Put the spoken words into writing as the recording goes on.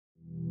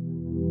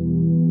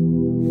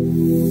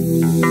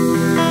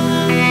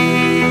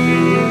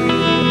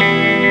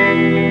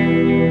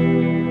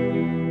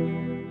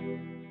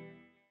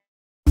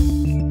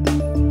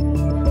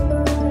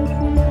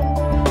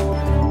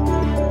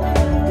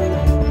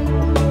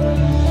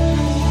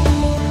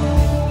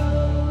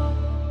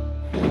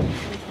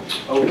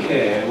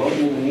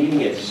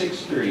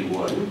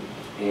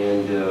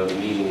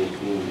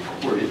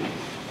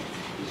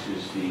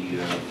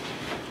the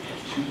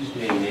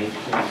Tuesday, May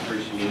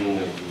 21st meeting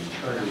of the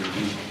Charter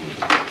Review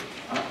Committee.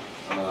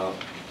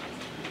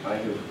 I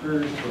have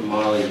heard from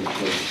Molly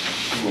that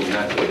she will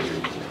not be here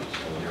tonight,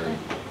 so there are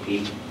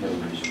 8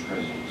 members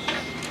present.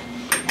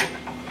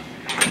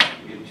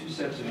 We have 2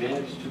 sets of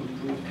minutes to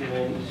approve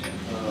tonight.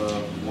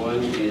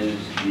 One is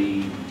the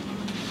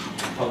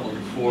public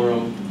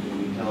forum that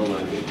we held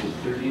on April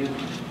 30th.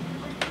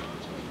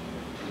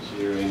 Is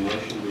there a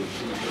motion to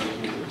approve those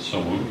minutes?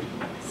 So moved.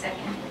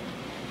 Second.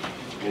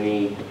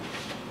 Any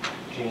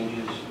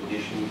changes,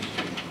 additions?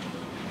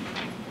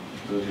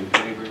 Those in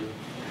favor?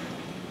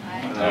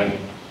 Aye.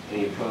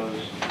 Any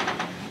opposed?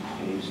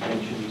 Any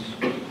abstentions?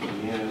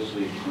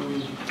 Unanimously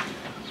approved.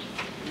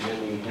 And then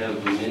we have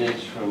the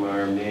minutes from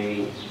our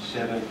May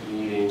 7th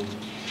meeting.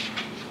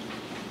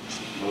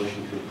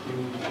 Motion to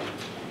approve.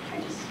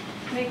 I just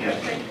make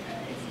a quick,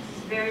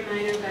 it's very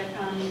minor, but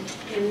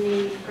in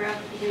the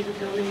graph of the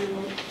building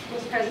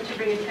was present to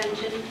bring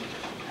attention.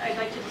 I'd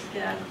like to just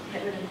get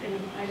rid of any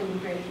item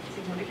of great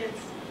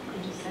significance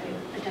and just say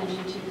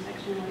attention to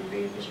section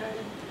 1.3 of the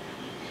charter.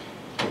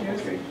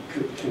 Okay.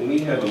 Can we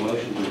have a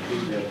motion to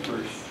approve that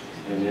first,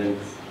 and then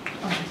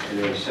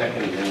a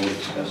second, and then we'll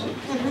discuss it?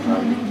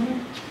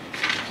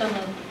 So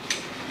moved.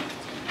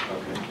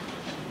 Okay.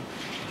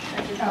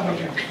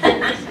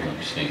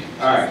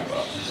 All right.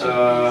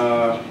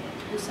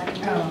 Who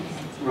seconded?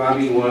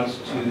 Robbie wants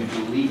to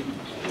delete.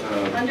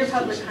 Under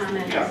public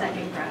comment, Yeah.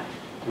 second graph.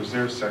 Was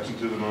there a second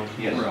to the motion?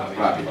 Yes,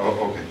 Robbie.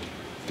 Oh, okay.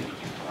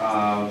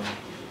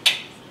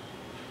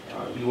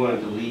 You want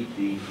to delete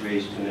the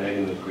phrase "to an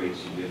item of great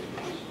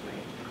significance."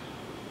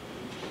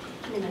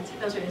 I mean,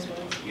 those are his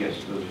words.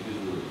 Yes, those are his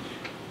words.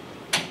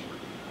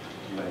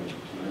 My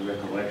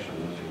recollection,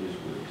 those are his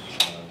words.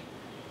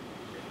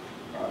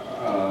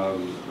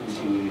 We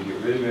can either get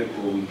rid of it,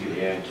 or we could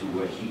add to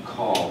what he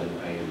called an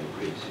item of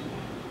great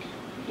significance.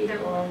 Either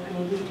or, I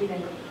mean,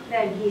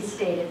 then he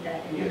stated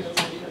that, and he Yes. goes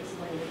on to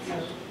explain it, so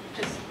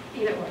just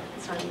either or,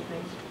 it's not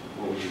anything.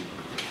 What would you?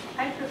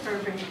 I prefer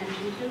bring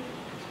attention to.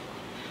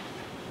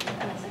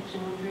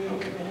 Section 1.3, I'll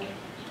get rid of.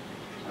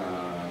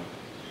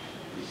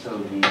 So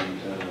the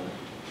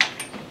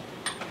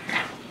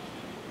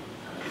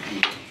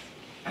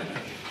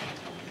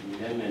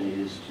amendment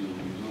is to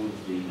remove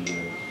the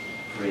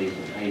phrase "an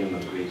item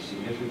of great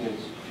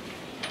significance."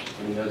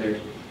 Any other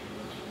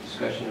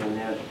discussion on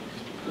that?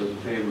 Those in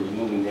favor of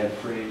removing that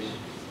phrase?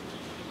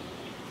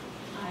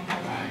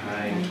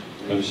 Aye.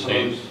 Any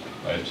Abstain. opposed?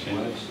 I abstain.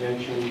 One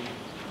abstention.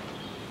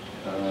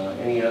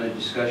 Any other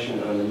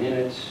discussion on the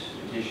minutes,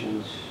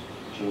 additions,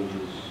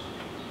 changes?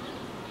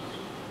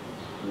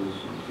 Those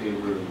in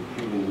favor of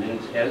approving the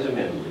minutes as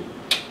amended?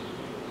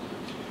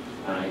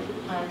 Aye.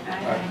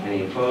 Aye.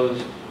 Any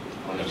opposed?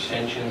 One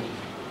abstention.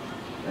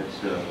 That's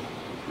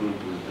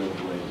approved with no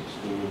delay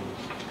abstaining.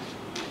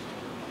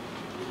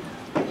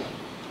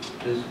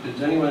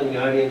 Does anyone in the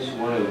audience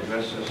want to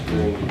address us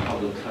during the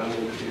public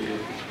comment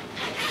period?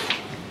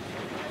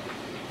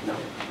 No.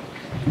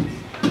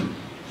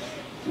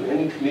 Do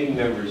any committee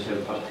members have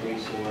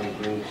updates they want to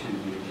bring to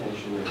the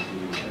attention of the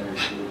entire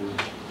committee?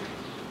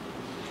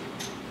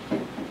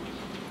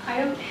 I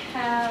don't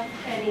have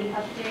any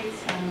updates.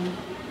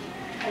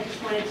 I just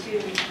wanted to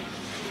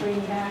bring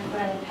back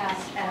what I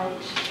passed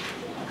out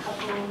a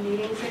couple of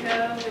meetings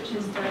ago, which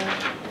is the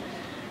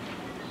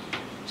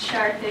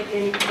chart that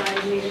Annie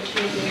provided me that she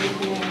gave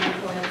me a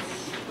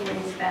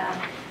ways back,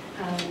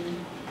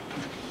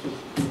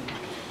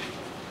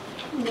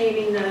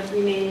 naming the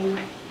remaining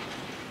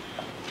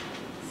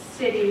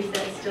cities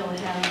that still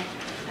have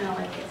an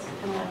elected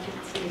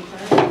city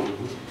clerk.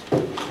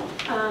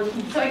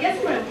 So I guess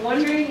what I'm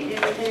wondering is,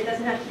 and it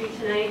doesn't have to be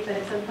tonight, but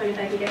at some point if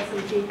I can get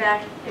some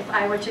feedback, if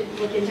I were to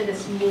look into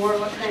this more,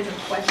 what kinds of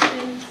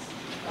questions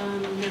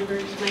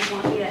members might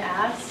want me to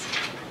ask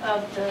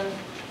of the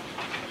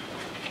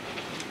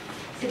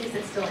cities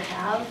that still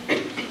have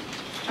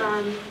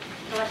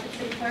elected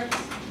city clerks,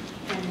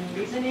 and the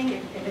reasoning,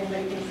 if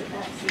anybody thinks that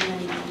that's even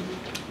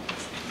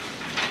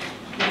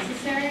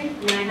necessary. I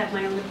mean, I have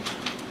my own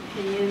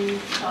opinion,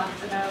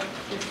 thoughts about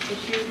this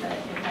issue, but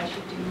if I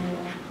should do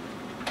more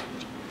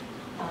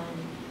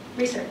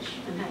research,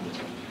 I'm happy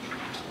to.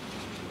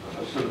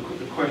 So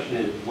the question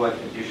is, what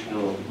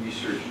additional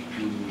research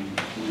do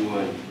we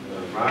want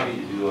Robbie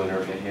to do on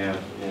our behalf?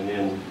 And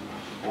then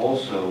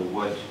also,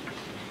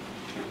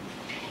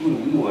 who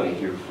do we want to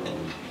hear from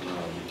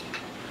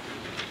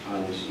on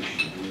this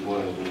issue? Do we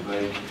want to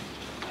invite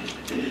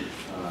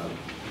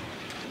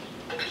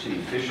city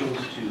officials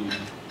to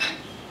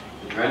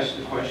address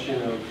the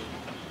question of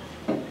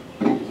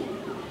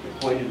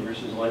appointed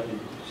versus elected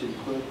city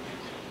clerk?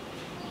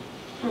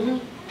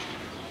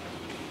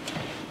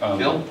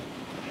 Bill?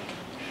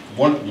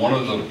 One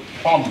of the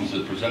problems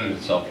that presented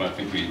itself, and I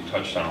think we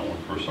touched on it when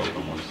we first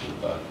opened, was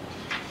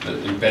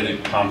the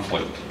embedded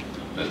conflict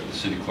that the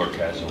city clerk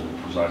has over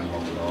presiding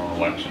over their own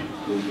election.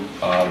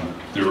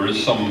 There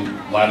is some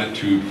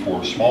latitude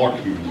for smaller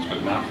communities,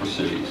 but not for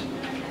cities.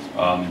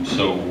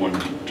 So when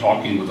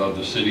talking with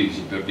other cities,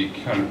 I'd be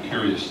kind of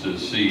curious to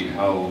see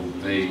how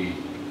they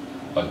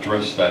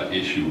address that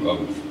issue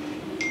of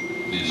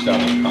the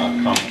established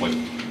conflict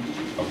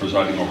of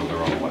presiding over their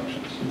own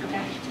elections.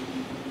 Okay.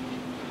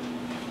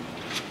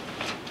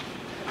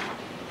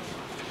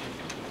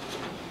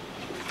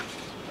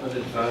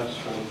 Other thoughts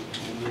from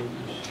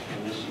members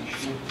on this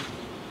issue?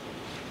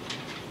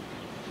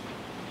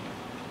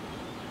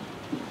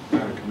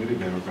 Not a committee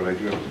member, but I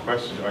do have a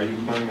question. Are you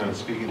planning on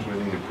speaking to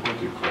any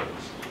appointed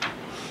clerks?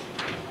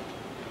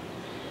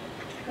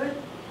 Good.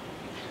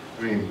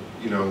 I mean,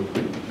 you know,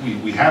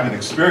 we have an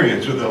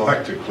experience with an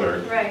elected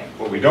clerk. Right.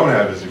 What we don't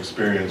have is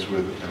experience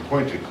with an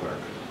appointed clerk.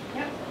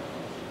 Yep.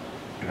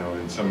 You know,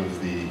 and some of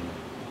the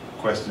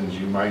questions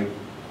you might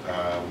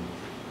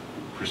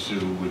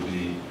pursue would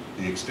be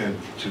the extent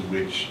to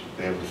which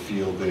they ever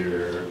feel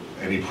there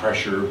any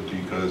pressure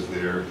because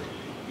they're,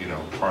 you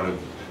know, part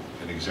of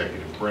an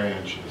executive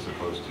branch as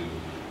opposed to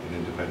an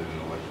independent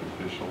elected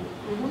official.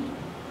 Mm-hmm.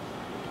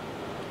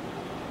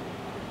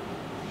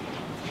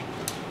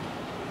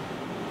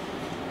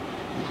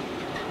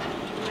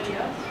 Anybody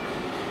else?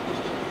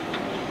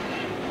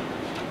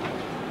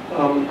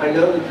 I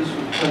know that this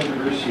was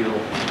controversial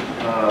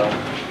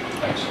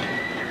Excellent.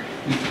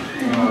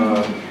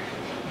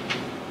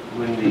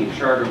 when the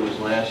charter was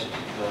last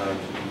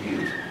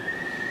reviewed.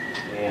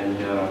 And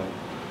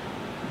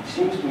it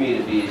seems to me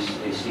to be a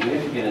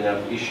significant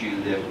enough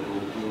issue that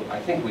I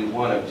think we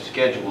want to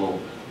schedule,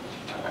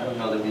 I don't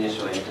know that we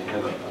necessarily have to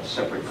have a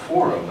separate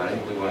forum, but I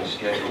think we want to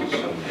schedule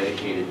some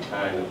dedicated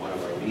time at one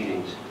of our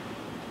meetings,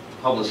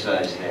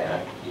 publicize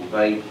that,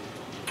 invite,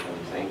 I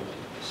would think,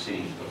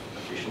 city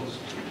officials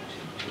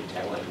to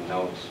attend, let them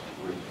know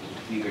we're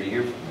eager to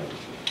hear from them.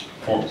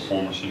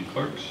 Former city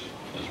clerks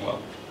as well.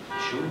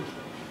 Sure.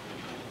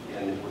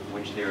 And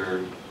which there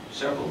are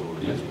several who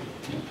are Yeah. listening.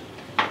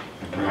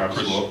 And perhaps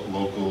Chris.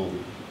 local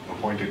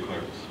appointed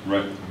clerks.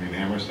 Right. I mean,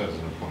 Amherst has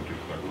an appointed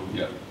clerk.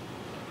 Yeah.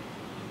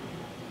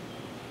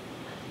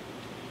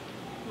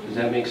 Does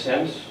that make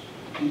sense,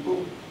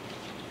 people?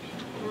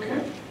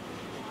 Okay.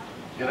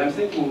 And I'm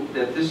thinking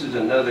that this is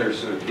another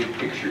sort of big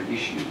picture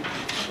issue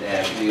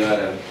that we ought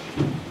to, I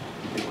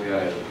think we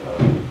ought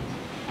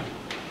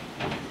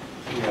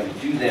to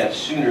do that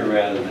sooner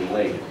rather than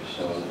later.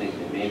 So I think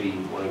that maybe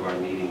one of our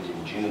meetings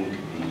in June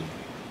could be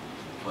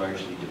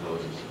largely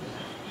devoted to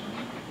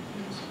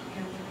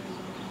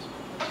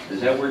that.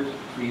 Does that work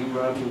for you,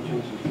 Rob, in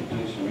terms of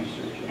doing some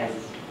research? Yes.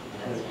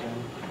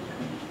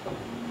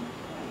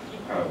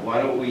 All right, why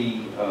don't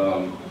we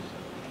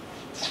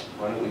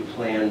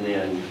plan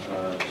then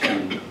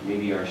to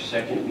maybe our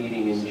second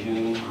meeting in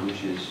June,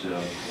 which is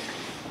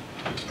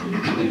I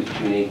believe it's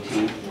June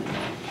 18th,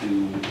 to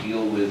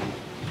deal with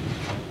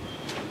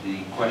the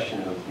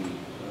question of the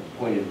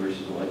appointed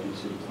versus elected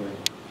city clerk.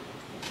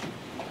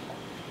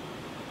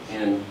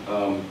 And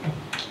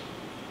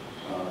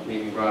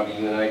maybe Robbie,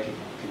 you and I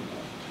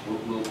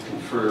we'll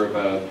confer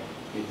about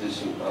if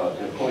there's an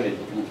appointed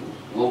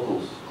local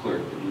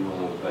clerk that we want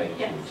to invite.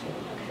 Yes.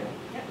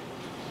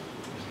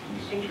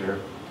 Okay. Mr. Chair,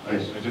 I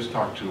just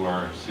talked to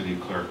our city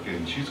clerk,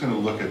 and she's going to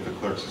look at the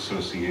Clerks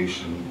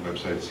Association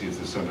website, see if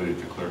there's somebody at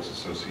the Clerks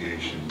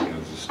Association, you know,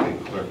 the State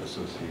Clerk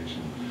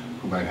Association,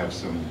 who might have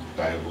some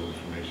valuable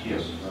information.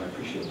 Yes, I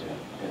appreciate that.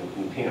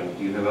 And Pam,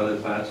 do you have other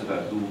thoughts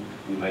about who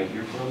we might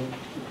hear from?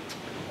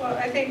 Well,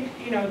 I think,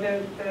 you know,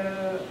 there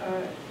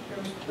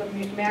was the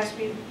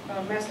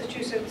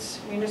Massachusetts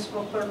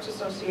Municipal Clerks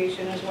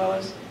Association as well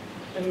as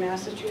the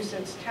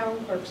Massachusetts Town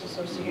Clerks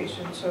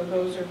Association. So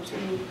those are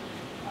two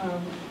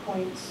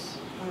points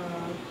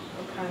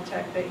of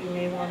contact that you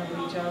may want to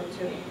reach out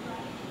to.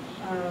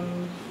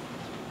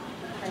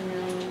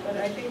 Primarily, but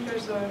I think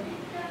there's a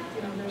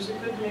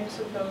good mix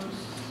of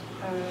those,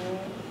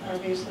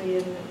 obviously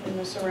in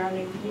the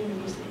surrounding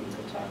communities that you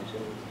could talk to.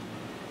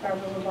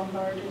 Barbara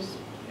Lombard is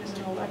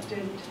an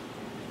elected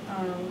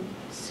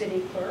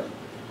city clerk.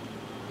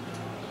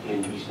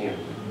 In East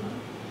Hampton.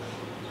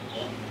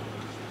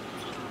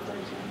 For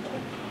example.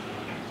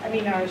 I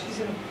mean, she's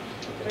an,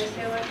 did I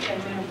say elected? I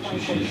mean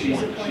appointed.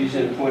 She's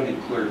an appointed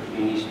clerk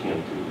in East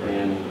Hampton,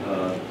 and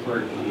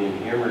clerk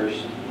in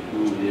Amherst,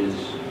 who is,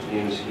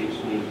 name escapes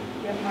me.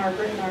 Yeah,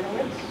 Margaret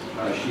Nardowitz.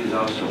 She is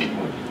also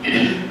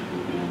appointed.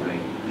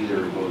 Right, either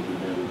or both of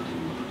them to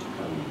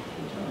come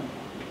and talk.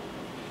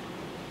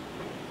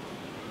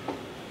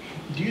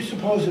 Do you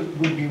suppose it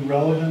would be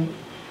relevant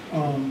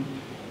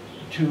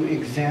to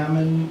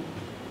examine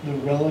the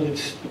relative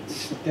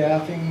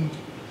staffing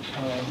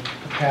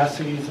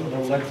capacities of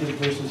elected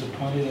versus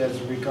appointed as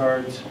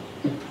regards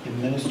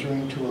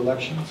administering to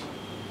elections?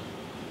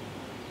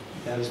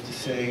 That is to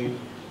say,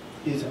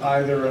 is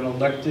either an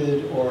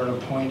elected or an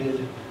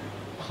appointed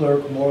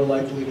clerk more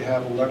likely to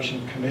have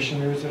election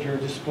commissioners at her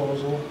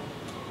disposal?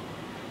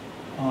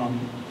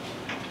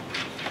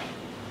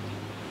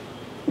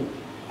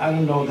 I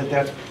don't know that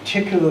that's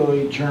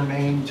particularly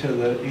germane to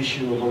the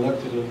issue of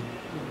elected or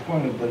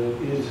appointed, but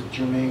it is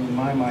germane in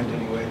my mind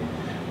anyway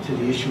to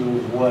the issue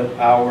of what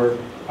our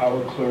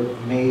clerk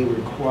may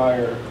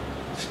require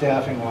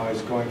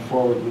staffing-wise going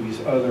forward with these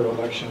other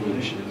election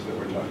initiatives that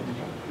we're talking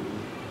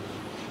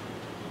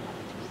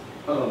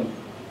about.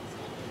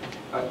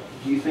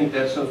 Do you think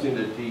that's something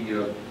that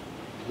the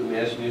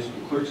Mass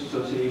Municipal Clerks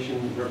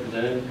Association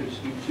representative could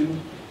speak to?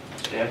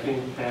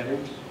 Staffing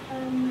patterns?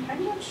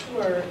 I'm not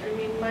sure. I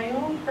mean, my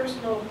own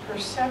personal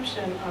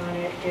perception on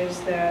it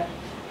is that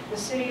the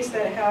cities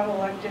that have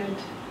elected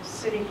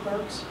city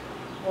clerks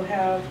will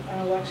have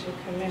an election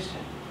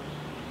commission,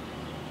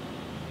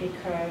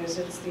 because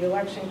it's the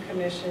election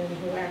commission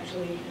who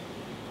actually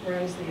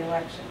runs the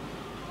election.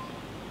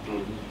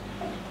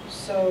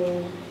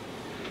 So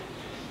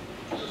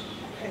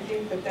I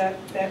think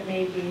that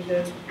may be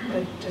the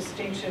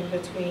distinction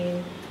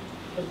between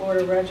the board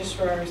of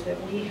registrars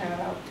that we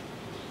have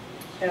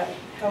that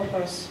help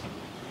us,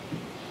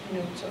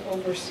 to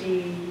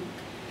oversee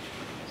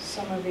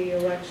some of the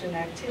election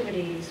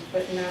activities,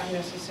 but not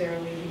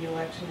necessarily the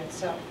election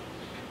itself.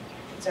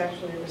 It's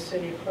actually the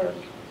city clerk,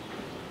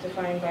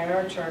 defined by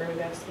our charter,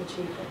 that's the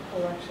chief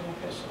election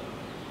official.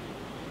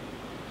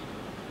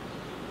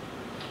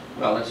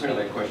 Well, that's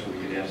certainly a question we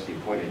could ask the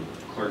appointed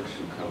clerks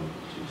who come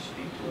to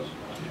speak to us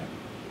about.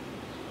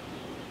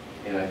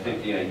 And I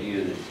think the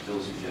idea that Bill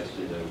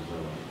suggested of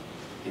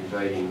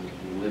inviting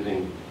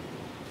living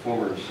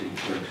former city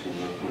clerks in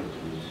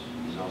Northampton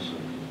is also.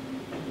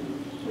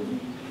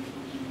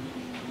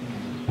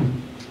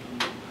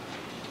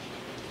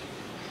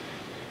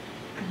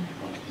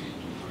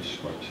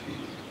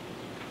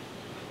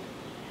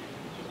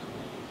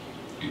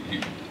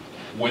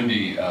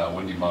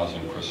 Wendy Maas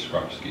and Chris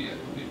Skrupski, I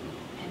believe.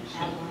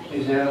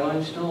 Is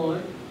Adeline still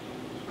on?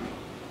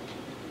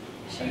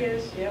 She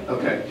is, yep.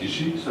 Okay. Is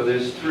she? So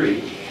there's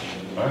three.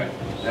 All right.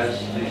 That's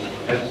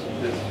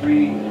the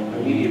three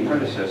immediate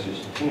predecessors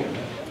to Tim.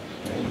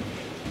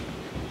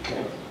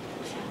 Okay.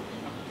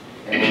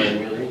 Adeline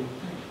Miller,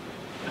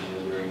 and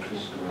then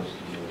Chris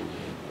Skrupski.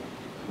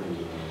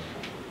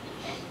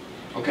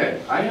 Okay,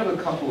 I have a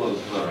couple of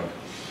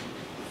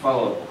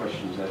follow-up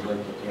questions I'd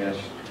like to ask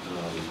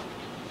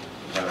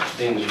about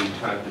things we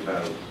talked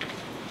about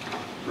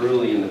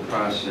early in the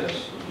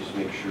process, just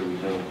make sure we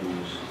don't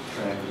lose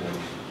track of them.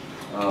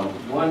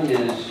 One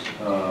is,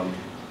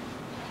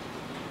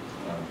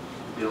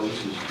 Bill,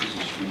 this is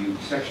for you,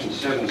 Section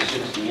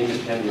 76, the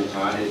independent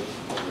audit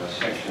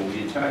section. We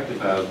had talked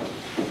about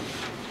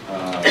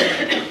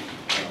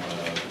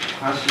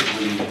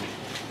possibly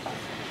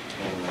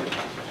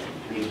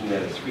making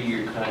that a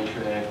 3-year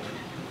contract,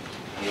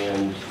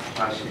 and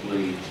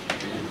possibly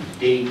the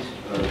date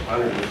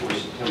on or before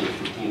September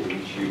 15th of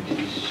each year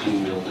didn't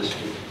seem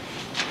realistic.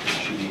 It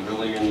should be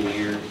earlier in the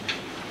year.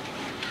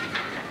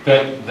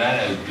 That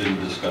has been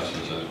discussed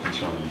as a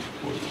concern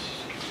with us.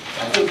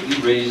 I think you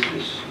raised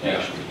this,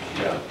 actually.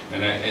 Yeah.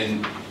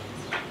 And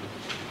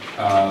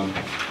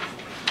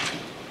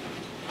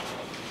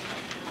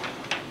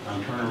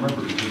I'm trying to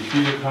remember, is it a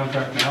 3-year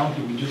contract now?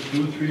 Did we just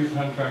do a 3-year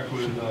contract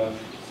with, I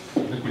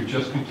think we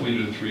just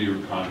completed a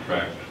 3-year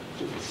contract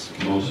with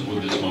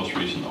this most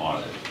recent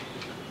audit.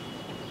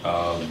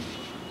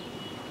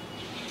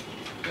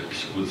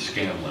 With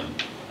Scanlon,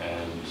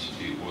 and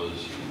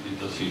it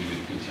does seem to be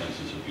the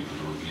consensus of people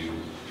to review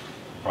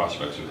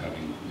prospects of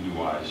having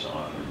new eyes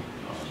on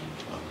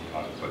the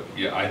audit. But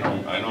yeah,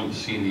 I don't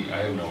see any, I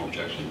have no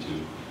objection to.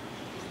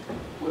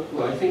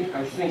 Well, I think the,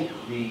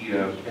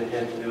 and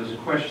there was a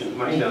question,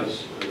 my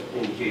notes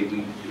indicate there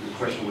was a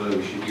question whether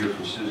we should hear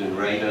from Susan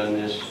Wright on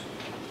this.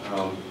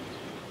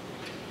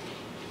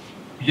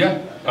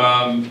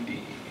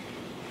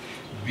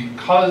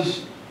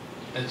 Because,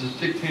 as it's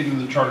dictated in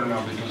the charter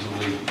now, because of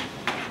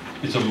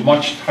it's a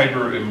much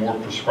tighter and more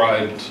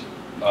prescribed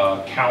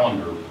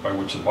calendar by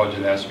which the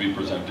budget has to be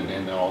presented,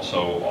 and then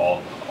also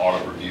all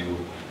audit review.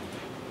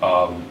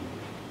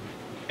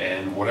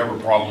 And whatever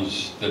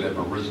problems that have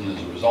arisen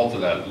as a result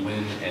of that,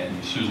 Lynn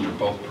and Susan are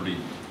both pretty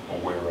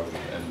aware of,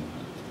 and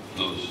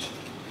those.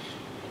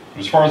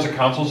 As far as the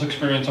council's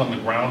experience on the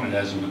ground, it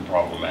hasn't been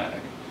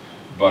problematic.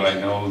 But I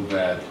know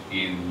that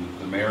in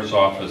the mayor's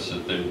office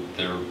that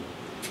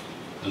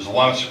there's a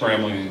lot of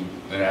scrambling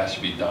that has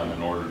to be done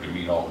in order to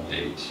meet all the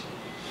dates.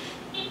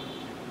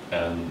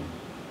 And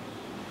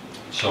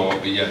so,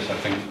 but yes, I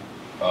think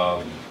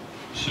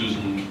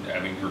Susan,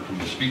 having her come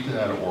to speak to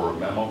that, or a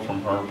memo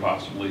from her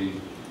possibly,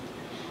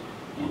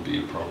 would be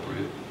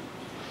appropriate.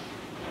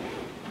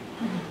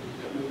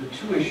 The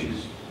two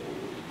issues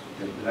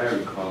that I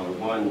recall are,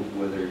 one,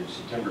 whether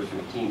September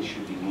 15th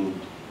should be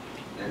moved.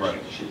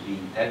 Right.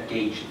 That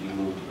date should be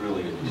moved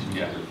earlier than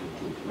September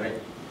 15th. Right?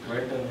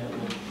 Correct on that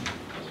one?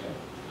 Okay.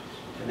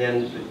 And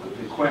then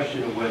the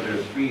question of whether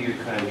a 3-year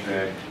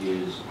contract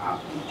is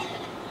optimal.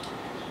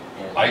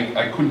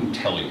 I couldn't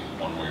tell you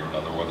one way or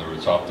another whether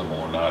it's optimal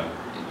or not.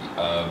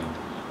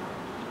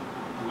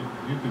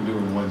 We've been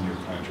doing 1-year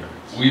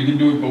contracts. We've been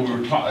doing, but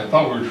I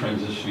thought we were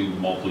transitioning to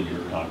multi-year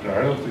contracts.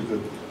 I don't think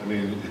that, I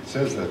mean, it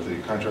says that the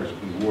contracts will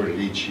be awarded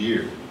each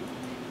year.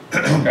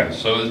 Okay,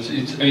 so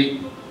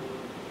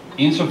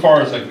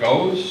insofar as that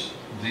goes,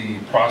 the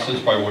process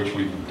by which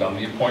we've done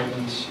the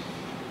appointments,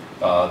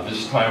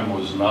 this time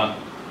was not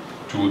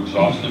too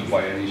exhaustive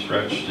by any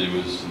stretch. There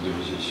was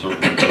a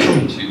certain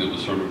urgency that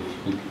was sort of,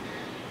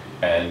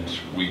 and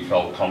we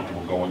felt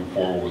comfortable going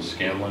forward with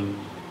Scanlon.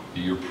 The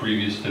year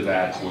previous to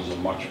that was a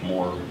much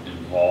more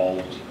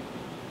involved,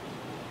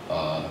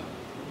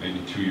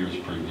 maybe 2 years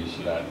previous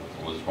to that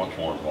was much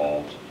more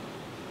involved,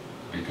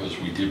 because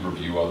we did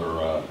review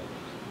other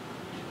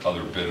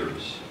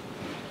bidders.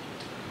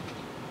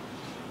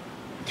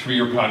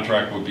 3-year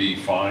contract would be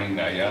fine.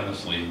 I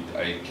honestly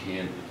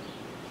can't,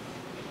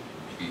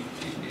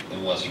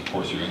 unless of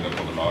course you end up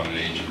with an audit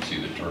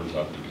agency that turns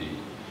out to be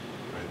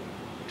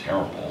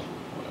terrible,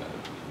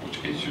 in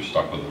which case you're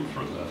stuck with them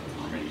for the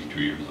remaining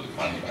 2 years of the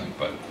contract.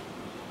 But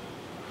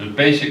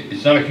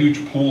it's not a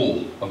huge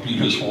pool of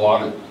municipal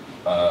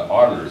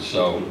auditors,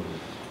 so,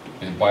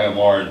 and by and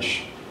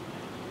large,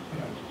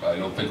 I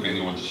don't think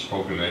anyone's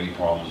spoken of any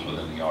problems with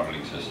any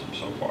auditing system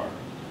so far.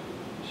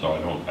 So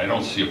I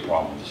don't see a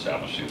problem with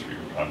establishing a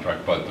 3-year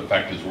contract, but the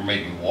fact is we're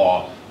making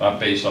law not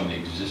based on the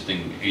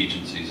existing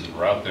agencies that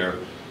are out there,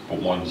 but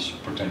ones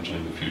potentially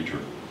in the future.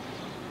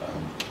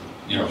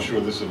 You know, I'm sure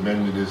this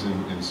amendment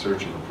isn't in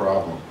search of a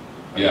problem.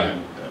 Yeah.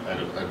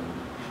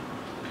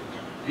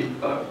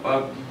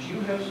 Bob, did you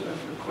have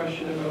a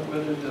question about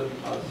whether the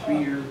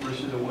 3-year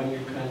versus a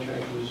 1-year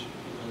contract was?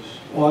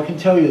 Well, I can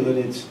tell you that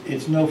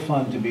it's no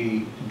fun to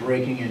be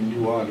breaking in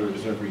new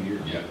auditors every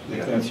year. Yeah.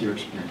 If that's your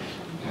experience.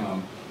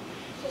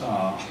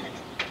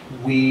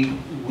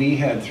 We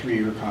had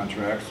 3-year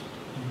contracts,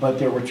 but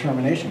there were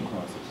termination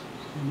clauses,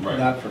 Right.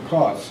 not for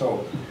cause.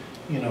 So,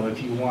 you know,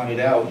 if you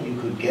wanted out, you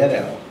could get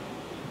out.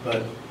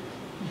 But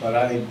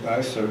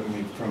I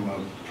certainly, from a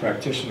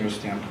practitioner's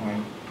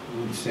standpoint,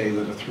 would say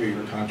that a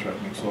 3-year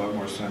contract makes a lot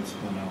more sense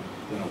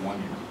than a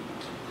 1-year.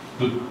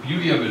 The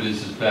beauty of it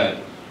is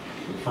that,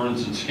 for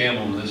instance,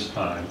 Scanlon this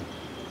time,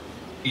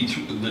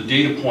 the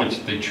data points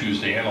that they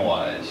choose to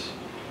analyze,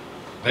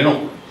 they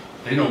don't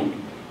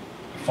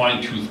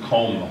fine-tooth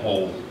comb the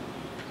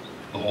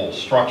whole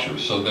structure.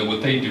 So that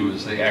what they do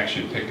is they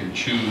actually pick and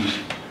choose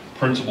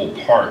principal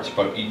parts,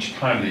 but each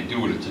time they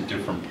do it, it's a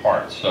different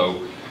part.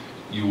 So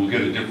you will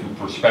get a different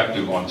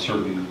perspective on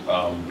certain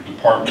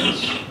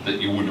departments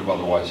that you wouldn't have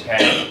otherwise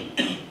had.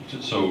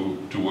 So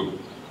to what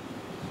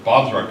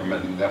Bob's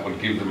recommending, that would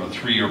give them a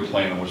 3-year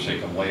plan in which they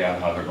can lay out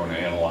how they're going to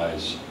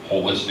analyze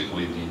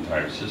holistically the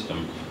entire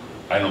system.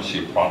 I don't see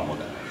a problem with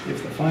that.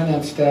 If the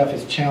finance staff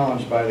is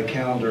challenged by the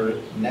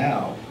calendar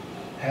now,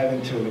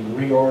 having to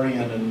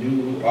reorient a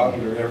new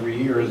auditor every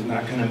year is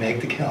not going to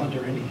make the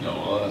calendar any No,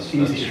 well, that's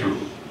easier. true.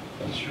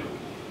 That's true.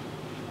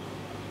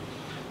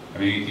 I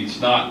mean, it's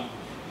not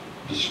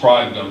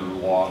described under the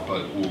law,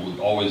 but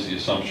always the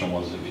assumption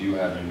was if you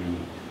had a new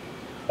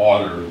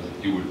auditor,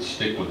 that you would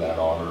stick with that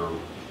auditor,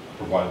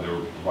 provided they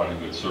were providing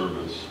good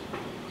service,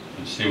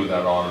 and stay with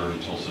that auditor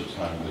until such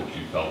time that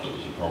you felt it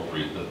was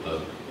appropriate, that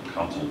the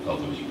council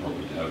felt it was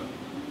appropriate to have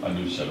a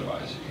new set of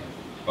eyes again.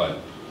 But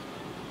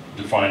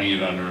defining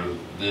it under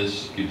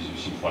this gives you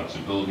some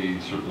flexibility.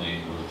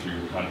 Certainly with a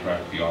 3-year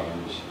contract, the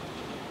auditors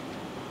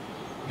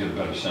get a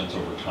better sense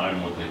over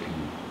time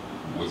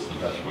what's the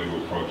best way to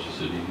approach the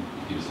city.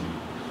 It gives them,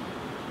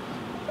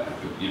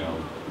 you know,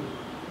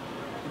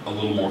 a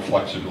little more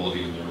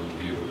flexibility in their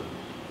review.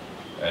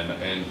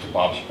 And to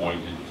Bob's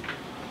point,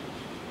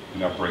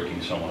 you're not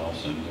breaking someone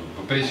else in.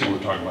 But basically,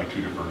 we're talking about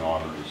 2 different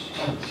auditors.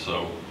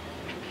 So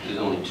There's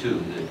only 2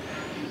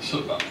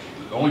 that.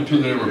 the only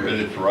 2 that ever bid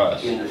it for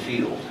us. In the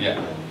field.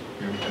 Yeah.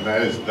 And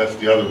that's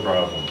the other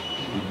problem.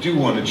 You do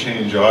want to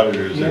change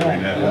auditors every now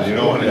and then. You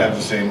don't want to have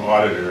the same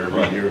auditor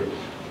every Right. year,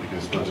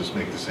 because they'll just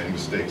make the same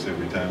mistakes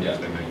every time Yeah.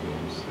 if they make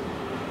a mistake.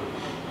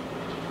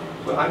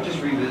 Well, I'm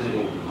just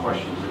revisiting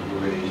questions that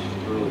were raised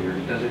earlier.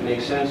 Does it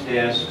make sense to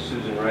ask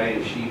Susan Wright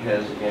if she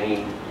has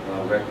any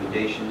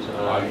recommendations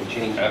on a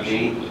change of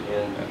date? Absolutely.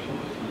 And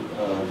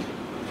Absolutely.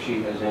 if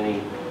she has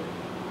any,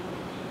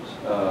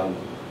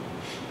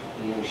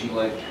 anything she'd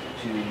like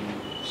to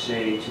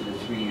say to the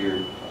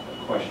 3-year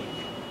question?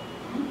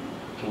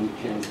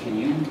 Can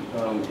you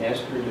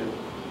ask her to,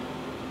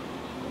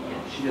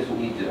 she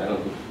doesn't need to, I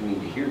don't think we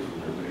need to hear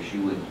from her, but if she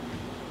would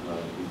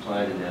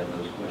reply to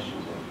those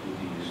questions, that would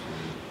be useful.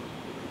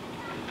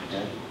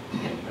 Okay?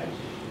 Thanks.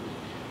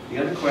 The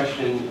other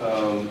question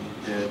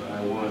that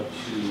I want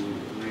to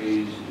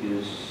raise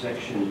is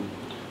section.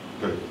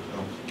 But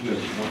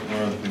just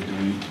one other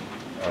thing,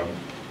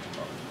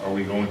 are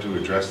we going to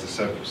address the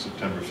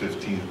September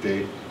 15th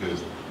date?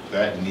 Because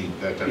that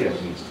definitely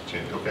Yes. needs to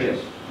change. Okay.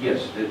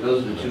 Yes,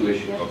 those are the 2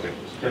 issues. Okay.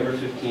 September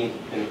 15th,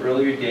 an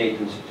earlier date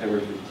than September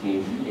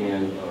 15th,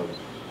 and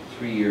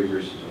 3-year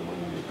versus a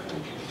 1-year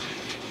contract.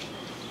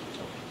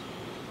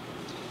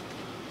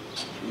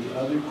 The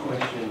other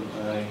question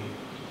I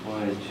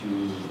wanted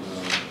to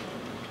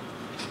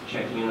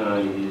check in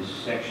on is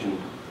section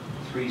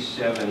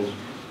 3.7,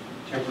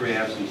 temporary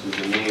absence of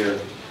the mayor.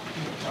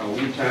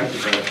 We talked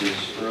about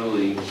this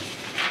early.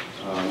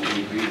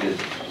 We agreed that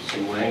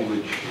some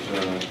language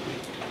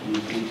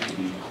needs to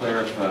be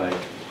clarified.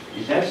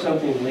 Is that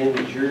something, Lynn,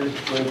 that you're going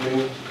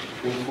to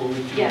bring forward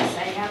to us? Yes,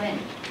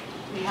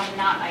 we have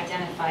not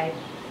identified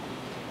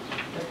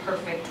the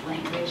perfect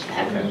language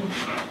that, Okay.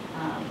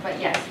 but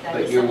yes, that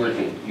But is you're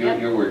something. working, Yep.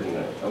 you're working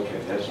on it. Okay,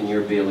 that's in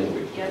your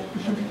bailiwick. Yep.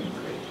 Okay,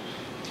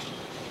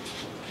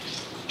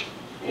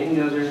 great. Any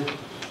other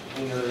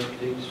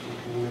updates from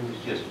committee members?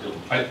 Yes, Bill.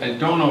 I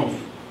don't know if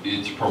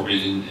it's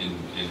appropriate,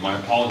 in my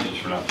apologies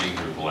for not being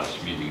here at the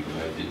last meeting,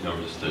 but I did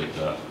notice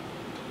that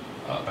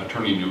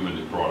Attorney Newman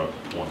had brought up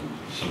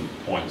some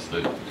points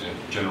that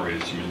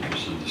generated some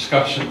interest in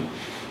discussion,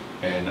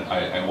 and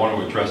I want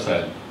to address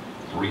that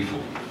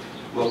briefly.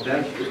 Well,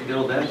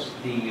 Bill, that's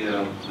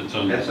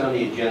on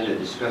the agenda,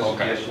 discuss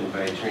Okay. suggestion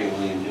by Attorney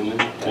William Newman.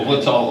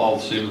 Well, I'll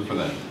save it for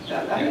then.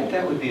 I think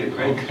that would be a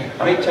great Okay.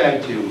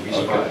 time to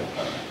respond. Okay.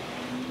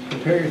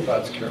 Prepare your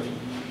thoughts carefully.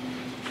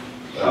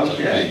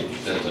 Okay.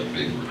 That's a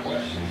big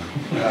request.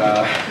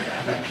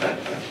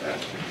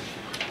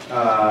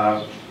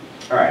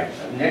 All right,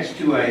 next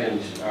two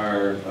items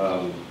are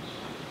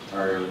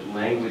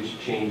language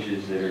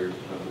changes that are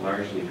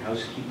largely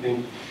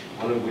housekeeping,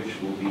 one of which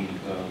will be,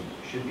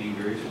 should be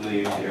very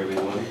familiar to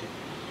everyone.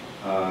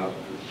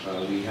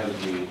 We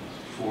have the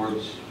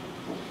Forbes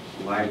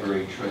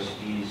Library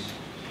Trustees,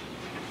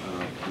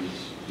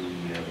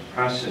 the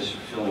process for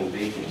filling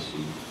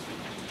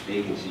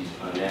vacancies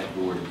on that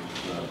board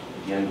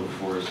again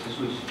before us. This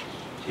was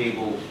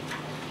tabled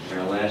at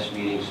our last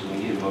meeting, so we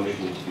need a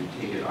motion to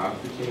take it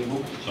off the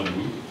table. So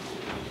moved.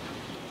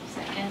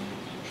 Second.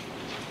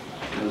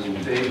 Those in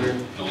favor?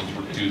 No one's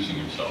recusing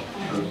himself.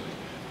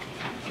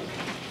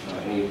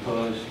 Any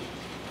opposed?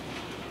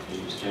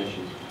 Any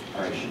abstentions?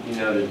 All right, it should be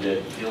noted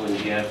that Dylan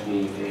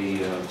Gaffney,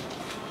 a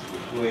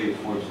employee of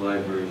Forbes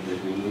Library, has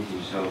removed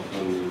himself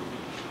from the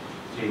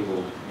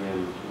table and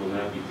will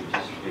not be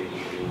participating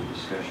in any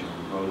discussion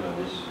or vote on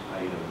this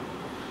item.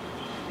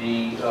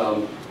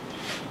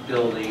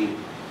 Bill,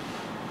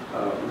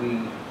 we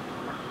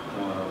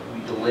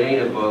delayed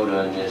a vote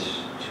on this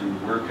to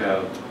work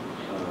out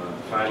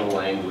final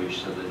language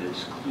so that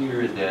it's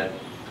clear that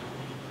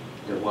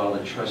while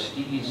the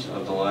trustees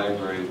of the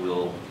library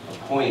will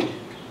appoint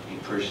a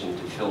person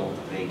to fill a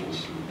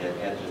vacancy, that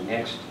at the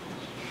next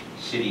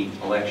city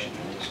election,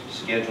 the next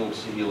scheduled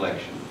city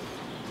election,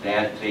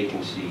 that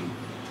vacancy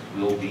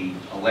will be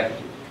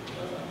elected.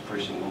 A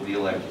person will be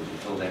elected to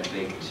fill that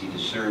vacancy to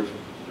serve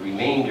the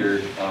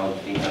remainder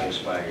of the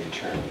unexpired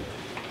term,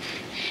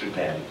 should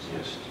that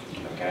exist,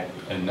 okay?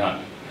 And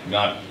not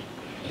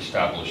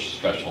establish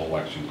special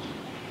election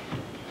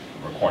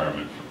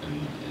requirement in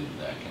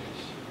that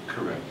case.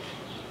 Correct.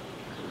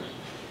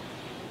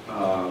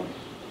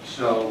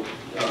 So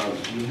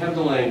you have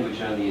the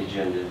language on the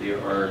agenda. There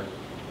are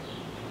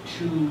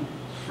two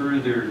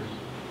further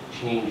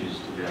changes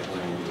to that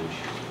language.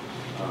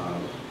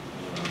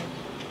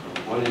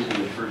 One is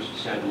in the first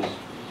sentence.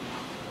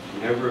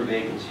 Whenever a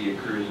vacancy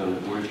occurs on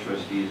the Board of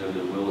Trustees under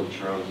the will of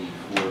Charles E.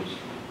 Forbes,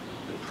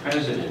 the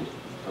president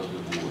of the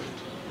board,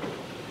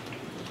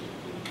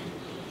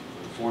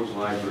 the Forbes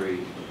Library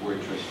Board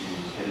of Trustees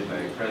is headed by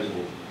a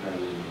president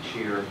rather than a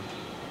chair.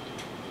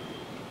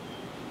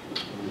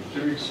 And the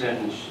third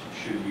sentence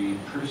should read,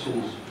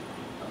 persons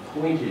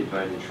appointed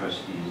by the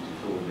trustees to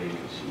fill a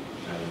vacancy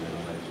rather than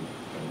elected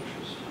by the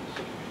trustees.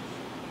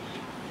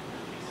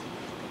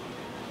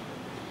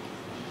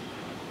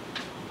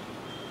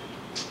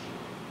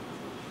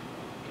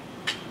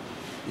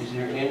 Is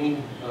there any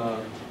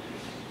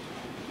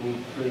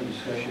further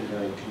discussion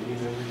by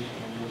committee members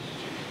on this?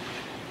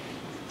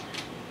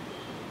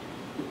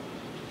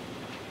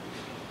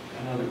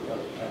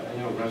 I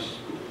know Russ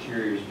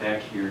Carrier's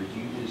back here.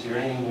 Is there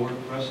any more,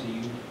 Russ, that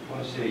you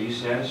want to say? Are you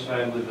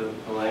satisfied with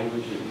the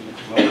language that you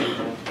come up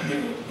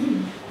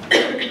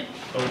with?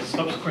 So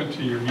subsequent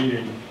to your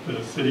meeting,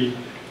 the city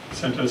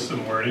sent us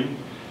some wording,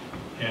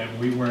 and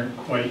we weren't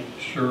quite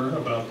sure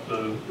about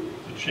the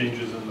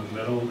changes in the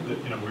middle,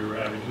 that, we were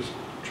having just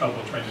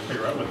trouble trying to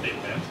figure out what they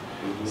meant.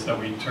 So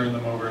we turned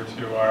them over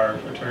to our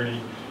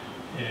attorney,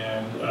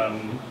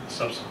 and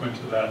subsequent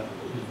to that,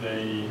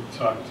 they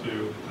talked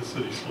to the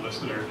city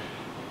solicitor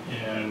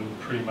and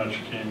pretty much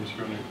came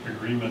to an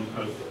agreement,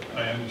 but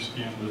I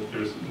understand that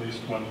there's at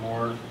least one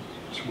more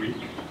tweak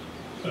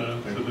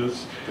to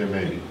this. There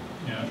may be.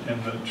 Yeah,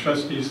 and the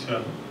trustees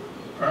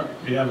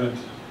we haven't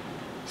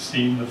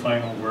seen the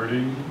final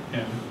wording,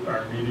 and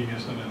our meeting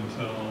isn't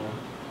until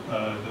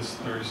this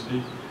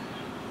Thursday.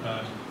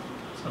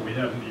 So we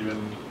haven't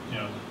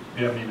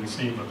even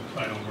seen what the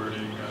final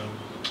wording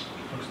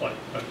looks like,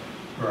 but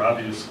we're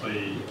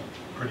obviously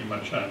pretty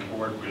much on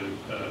board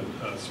with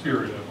the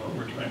spirit of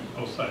what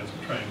both sides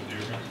are trying to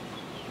do here.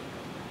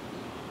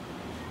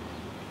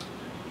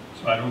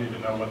 So I don't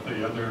even know what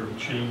the other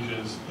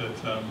changes that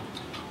the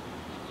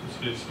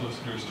city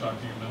solicitor is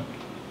talking about.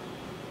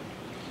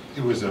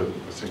 It was a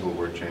single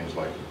word change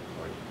like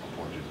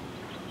appointed.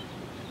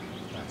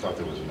 I thought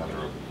there was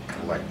another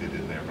elected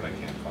in there, but I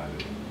can't find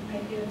it.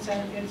 It's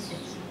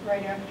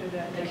right after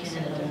that The next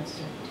candidate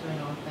sentence. to an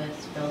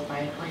office filled by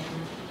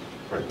appointment.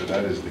 Right, but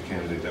that is the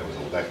candidate that was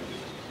elected.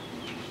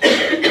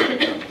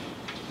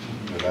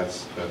 No,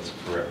 that's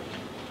correct.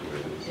 the way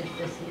it is. It's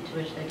the seat to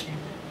which they candidate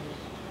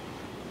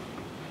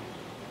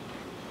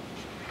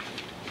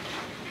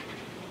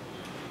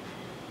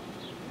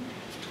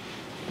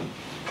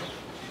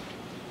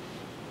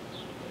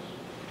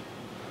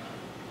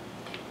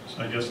So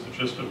I guess the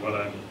gist of what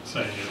I'm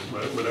saying is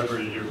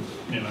whatever you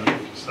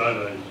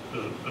decide,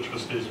 the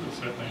trustees would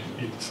certainly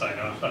need to sign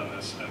off on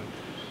this, and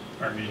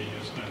our meeting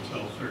isn't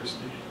until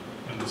Thursday.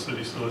 And the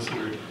city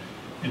solicitor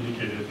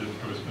indicated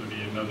that there was going to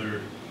be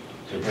another,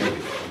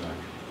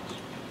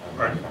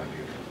 Pardon?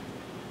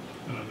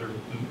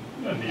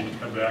 A need to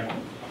come back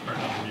for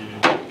another meeting.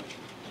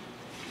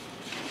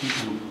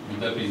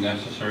 Would that be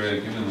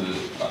necessary, given the,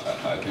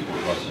 I think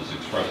what Russ is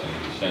expressing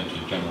is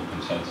essentially general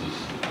consensus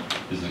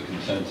is the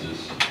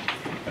consensus,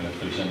 and if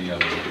there's any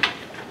other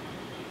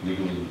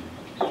legal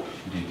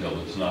detail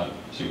that's not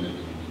significant,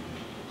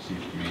 it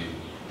seems to me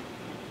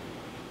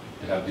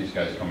to have these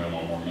guys come in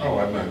one more meeting. Oh,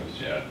 I'm not.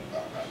 Yeah.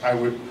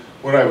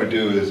 What I would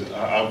do is,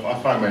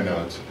 I'll find my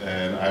notes,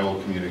 and I will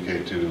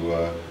communicate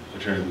to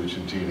Attorney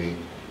Lucentini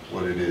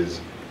what it is,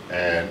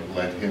 and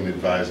let him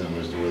advise them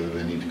as to whether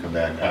they need to come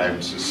back.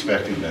 I'm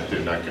suspecting that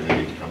they're not going to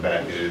need to come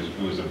back. It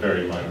was a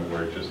very minor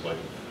word, just like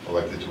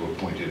elected to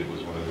appointed. It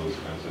was one of those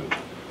kinds of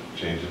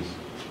changes.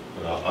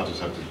 But I'll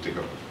just have to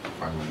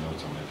find my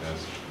notes on my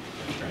desk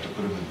and try to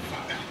put them in the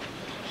file.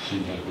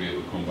 Seems like we have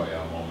a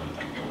kumbaya moment.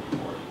 I'm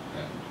going for it.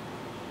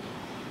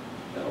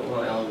 Yeah.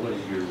 Well, Alan, what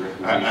is your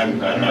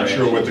recommendation? I'm not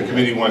sure what the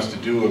committee wants to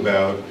do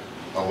about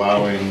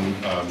allowing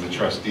the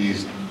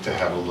trustees to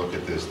have a look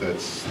at this.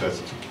 That's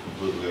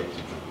completely up to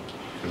the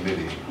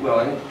committee. Well,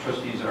 I think the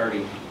trustees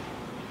already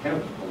have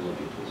a look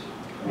at this.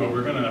 Well,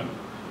 we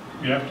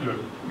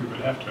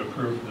would have to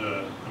approve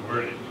the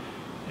wording.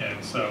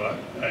 And so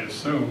I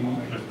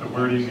assume if the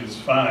wording is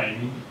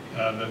fine,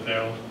 that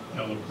they'll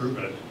approve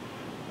it.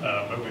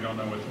 But we don't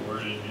know what the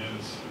wording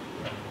is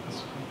at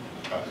this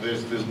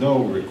point. There's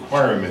no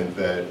requirement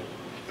that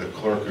the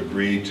clerk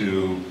agree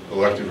to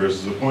elected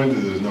versus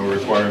appointed. There's no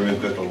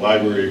requirement that the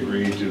library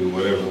agree to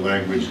whatever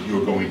language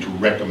you're going to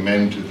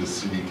recommend to the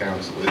city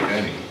council, if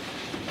any.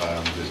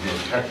 There's no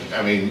technical,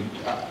 I mean,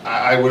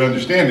 I would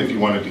understand if you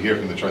wanted to hear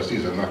from the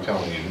trustees. I'm not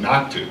telling you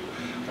not to.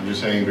 I'm just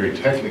saying very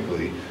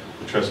technically,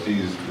 the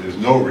trustees, there's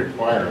no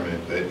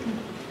requirement that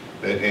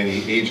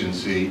any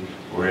agency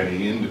or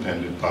any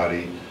independent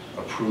body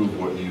approve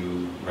what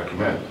you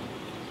recommend.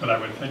 But I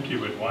would think you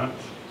would want.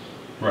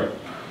 Right.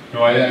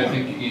 No, I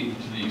think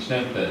to the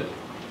extent that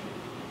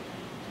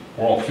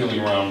we're all feeling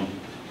around,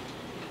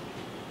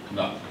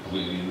 not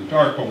completely in the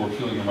dark, but we're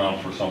feeling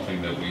around for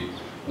something that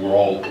we're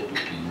all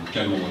in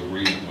general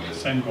agreement with.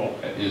 Same goal.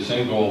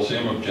 Same goal,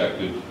 same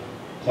objective,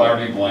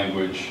 clarity of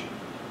language,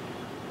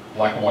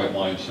 black and white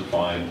lines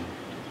defined.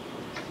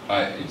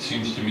 It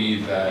seems to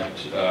me that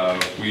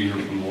if we hear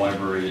from the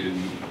library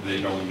and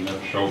they don't even have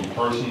to show in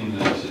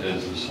person,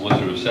 as the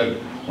solicitor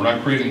said, we're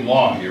not creating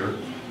law here.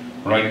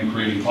 We're not even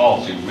creating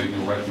policy. We're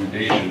making a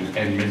recommendation,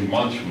 and many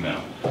months from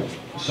now.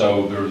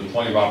 So there's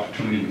plenty of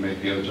opportunity to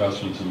make the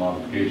adjustments and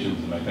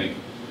modifications. And I think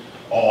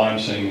all I'm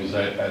saying is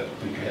that I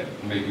think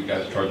make you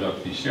guys trudge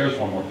up these stairs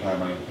one more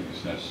time. I don't think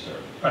it's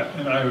necessary. Right,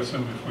 and I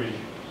assume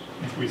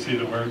if we see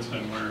the words,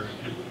 then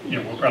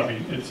we'll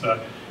probably it's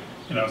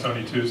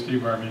only Tuesday.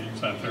 Our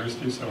meeting's on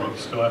Thursday, so we'll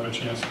still have a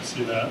chance to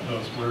see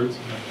those words,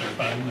 and if they're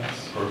fine,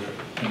 that's perfect.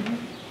 Yeah.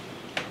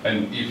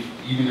 And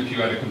even if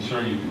you had a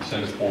concern, you can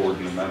send it forward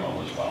in a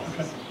memo as well.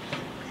 Okay.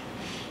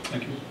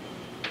 Thank you.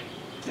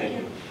 Thank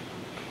you.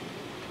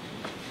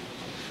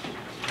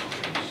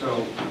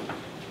 So,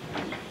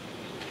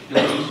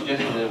 Bill, you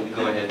suggested that we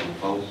go ahead and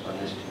vote on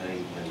this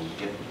tonight and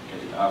get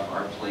it off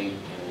our plate,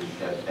 and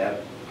that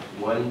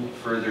one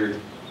further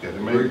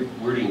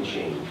wording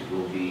change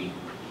will be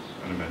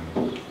An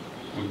amendment.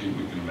 We can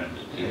amend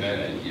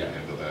it. Yeah,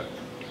 handle that.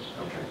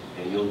 okay,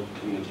 and you'll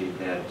communicate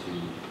that to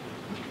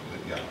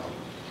Yeah,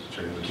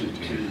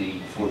 to the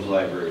Forbes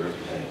Library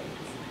representative,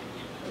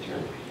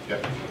 attorney.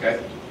 Yep. Okay.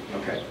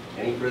 Okay.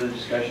 Any further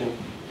discussion?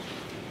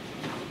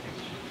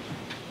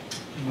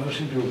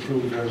 Motion to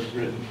approve as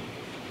written.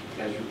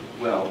 As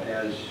well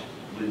as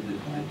with the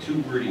two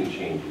wording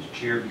changes,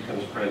 chair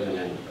becomes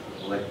president,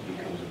 elected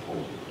becomes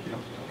appointed. Yep.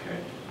 Okay.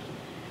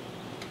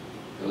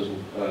 Those,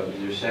 is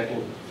there a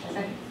second?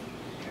 Second.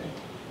 Okay.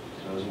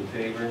 Those in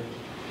favor?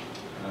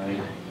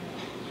 Aye.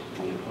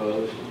 Any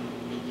opposed?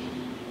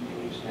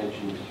 Any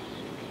abstentions?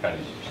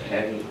 Patty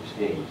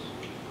abstains.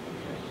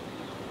 Okay.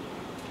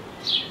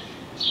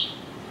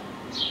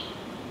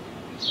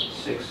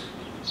 6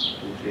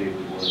 in favor,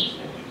 1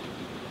 abstention.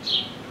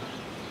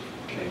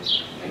 Okay,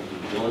 thank you,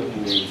 Dylan.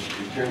 You may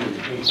return to the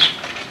table.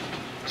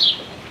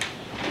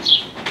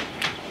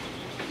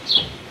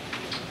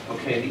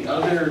 Okay, the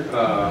other,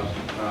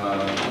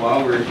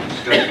 while we're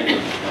discussing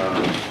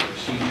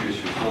procedures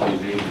for filling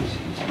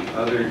vacancies, the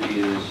other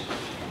is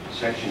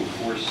section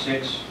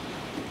 4.6,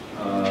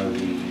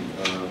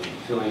 the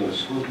filling of a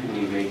school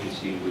committee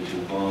vacancy, which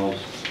involves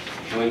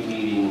joint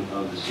meeting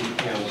of the city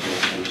council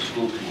and the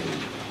school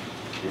committee.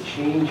 The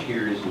change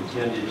here is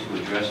intended to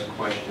address a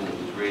question that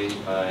was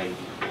raised by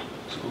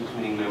school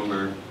committee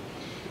member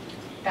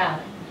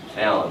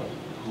Fallon,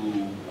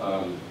 who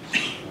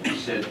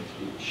said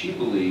she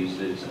believes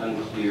that it's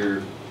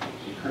unclear,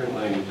 the current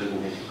language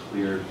doesn't make it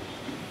clear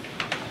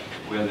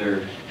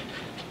whether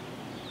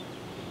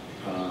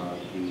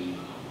the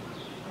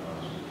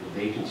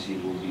vacancy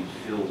vacancy will be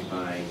filled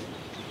by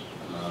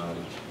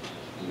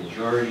the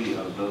majority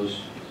of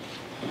those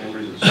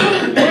members of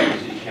the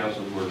city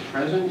council who are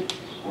present,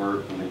 or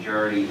the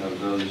majority of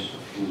those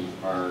who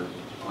are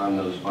on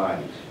those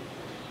bodies.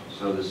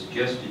 So the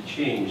suggested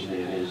change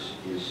then is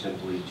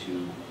simply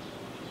to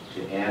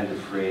add the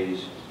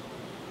phrase,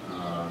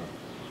 well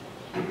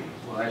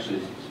actually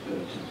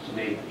to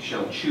make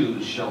shall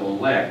choose, shall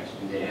elect,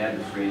 and to add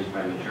the phrase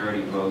by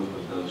majority vote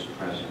of those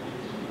present.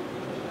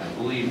 I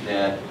believe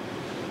that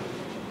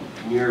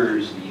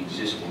mirrors the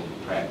existing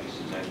practice.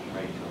 Is that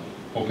right, Tony?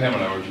 Well, Pam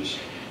and I were just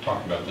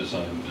talking about this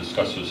and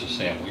discussed this with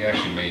Sam. We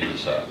actually made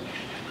this up.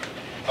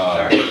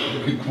 Well,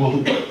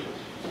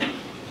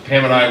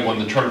 Pam and I, when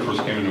the charter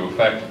first came into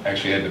effect,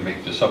 actually had to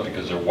make this up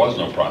because there was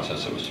no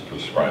process that was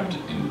prescribed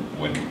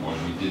when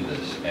we did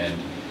this.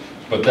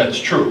 But that's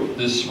true.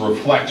 This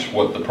reflects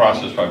what the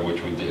process by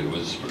which we did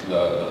was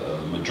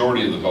the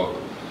majority of the vote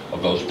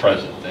of those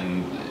present,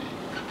 and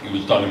it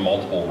was done in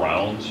multiple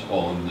rounds.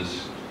 Well, in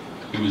this,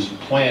 it was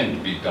planned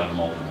to be done in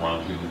multiple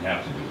rounds. We didn't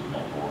have to do it in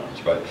multiple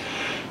rounds, but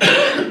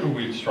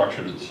we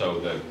structured it so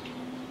that, I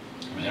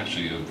mean,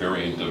 actually a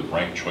variant of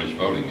ranked choice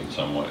voting in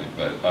some way,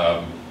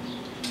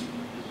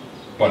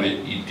 but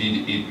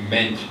it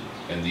meant,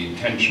 and the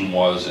intention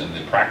was, and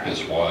the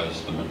practice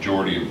was, the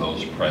majority of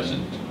those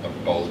present of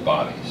both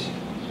bodies.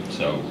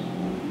 So,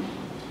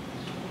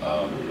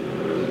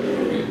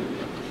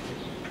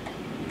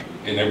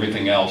 in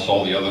everything else,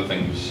 all the other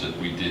things that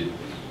we did,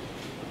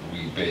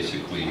 we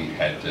basically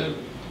had to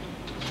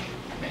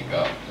make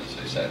up, as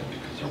I said,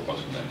 because there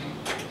wasn't any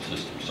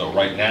system. So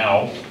right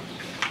now,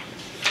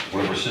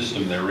 whatever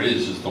system there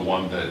is the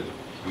one that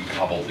we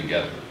cobbled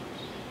together.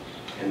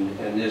 And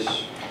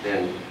this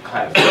then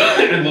kind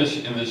and this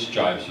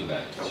jives with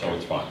that, so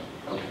it's fine.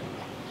 okay.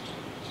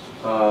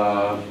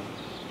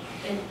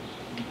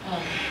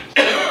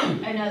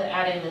 I know that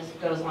adding this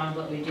goes along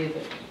with what we do,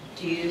 but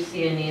do you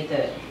see a need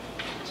to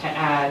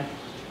add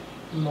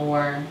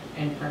more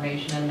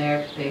information in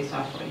there based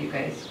off what you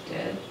guys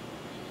did?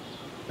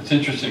 It's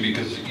interesting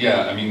because,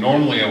 yeah, I mean,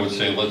 normally I would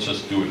say let's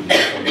just do it in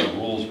the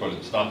rules, but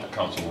it's not the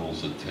council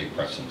rules that take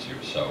precedence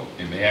here. So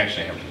it may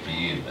actually have to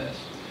be in this,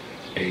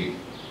 a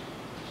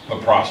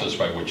process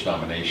by which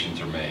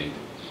nominations are made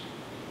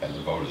and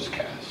the vote is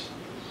cast.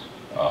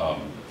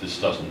 This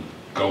doesn't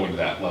go into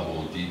that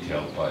level of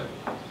detail, but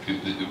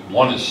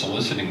one is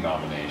soliciting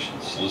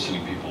nominations,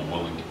 soliciting people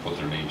willing to put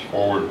their names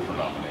forward for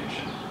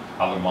nomination,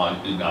 how the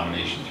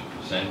nominations are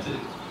presented,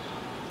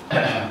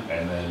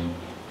 and then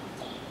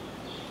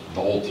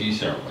the whole tea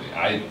ceremony.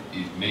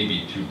 It may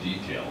be too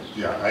detailed,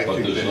 Yeah, I but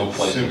think there's no that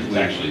place it's simply,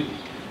 actually.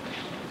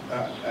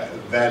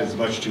 that is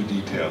much too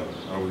detailed.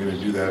 Are we going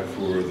to do that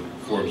for the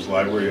Forbes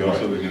Library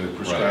also? Right. We're going to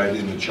prescribe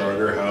in the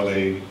charter how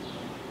they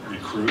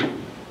recruit?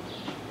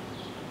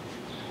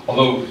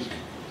 Although,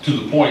 to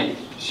the point,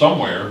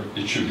 somewhere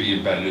it should be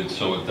embedded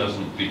so it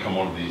doesn't become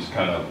one of these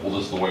kind of, well,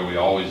 this is the way we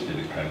always did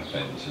it kind of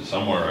things. And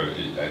somewhere,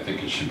 I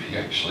think it should be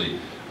actually,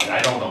 and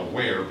I don't know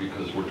where,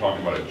 because we're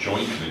talking about a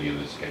joint committee in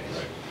this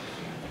case,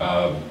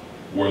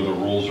 where the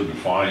rules are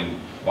defined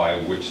by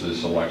which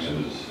this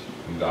election is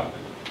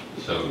conducted.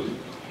 So,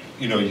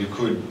 You know, you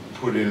could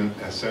put in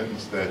a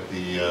sentence that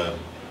the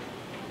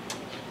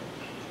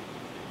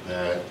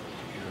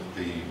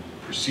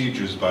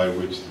procedures by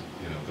which,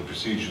 the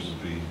procedures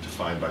would be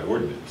defined by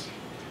ordinance.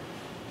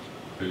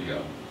 there you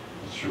go.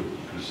 That's true.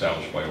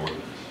 Established by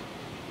ordinance.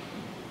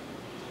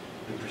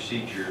 The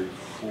procedure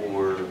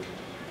for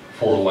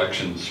For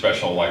elections,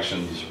 special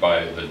elections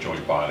by the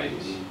joint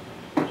bodies,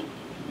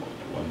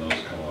 when those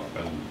come up.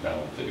 And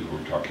now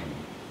we're talking,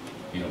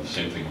 the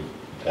same thing would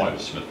apply to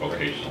Smith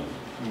Vocational.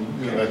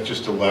 That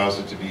just allows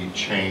it to be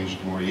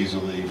changed more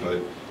easily,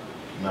 but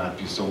not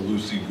be so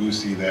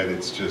loosey-goosey that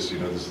it's just,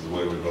 this is the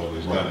way we've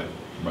always done it.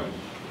 Right.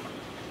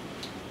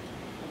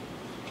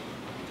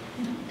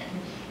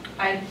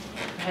 I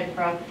had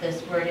brought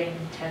this wording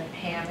to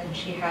Pam, and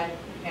she had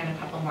a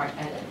couple more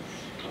edits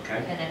in okay.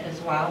 it as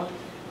well.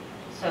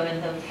 So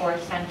in the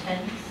fourth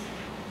sentence,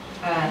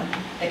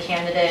 the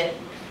candidate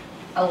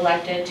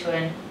elected to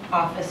an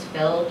office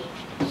filled,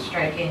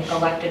 striking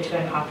elected to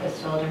an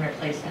office filled and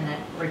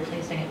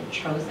replacing it with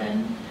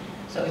chosen.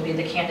 So it would be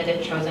the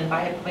candidate chosen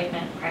by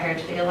appointment prior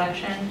to the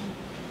election,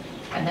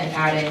 and then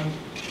adding,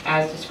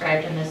 as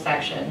described in this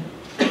section,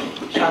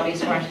 shall be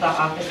sworn to the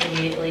office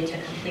immediately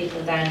to complete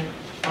the then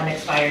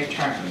unexpired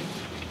term,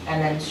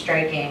 and then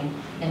striking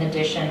in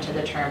addition to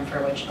the term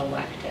for which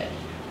elected.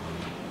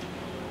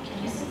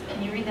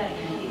 Can you read that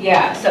again?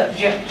 Yeah, so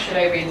should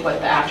I read what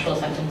the actual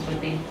sentence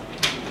would be?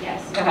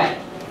 Yes. Go ahead.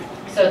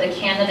 So the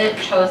candidate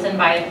chosen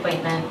by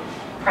appointment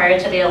prior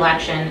to the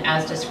election,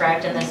 as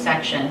described in this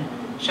section,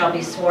 shall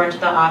be sworn to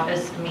the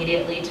office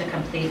immediately to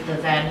complete the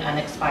then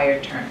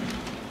unexpired term.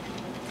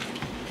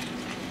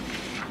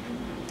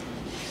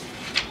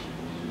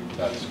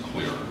 That's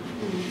clearer.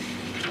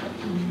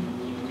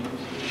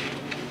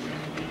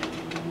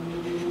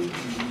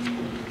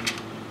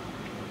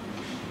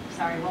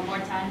 Sorry, one more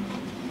time.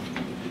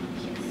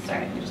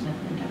 Sorry, there's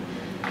nothing down.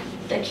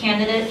 The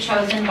candidate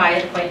chosen by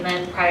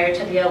appointment prior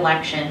to the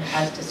election,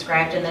 as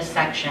described in this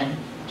section,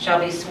 shall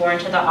be sworn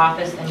to the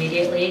office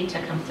immediately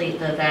to complete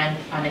the then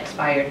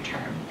unexpired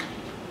term.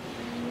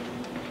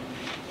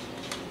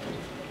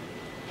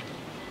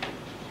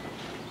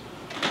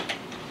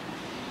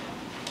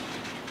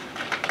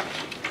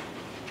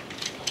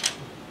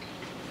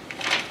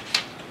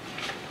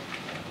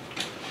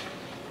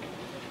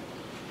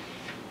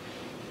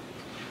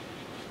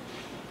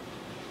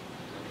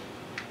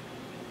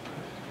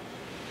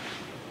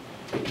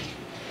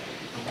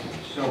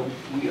 So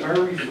we are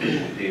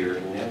referring there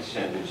in that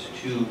sentence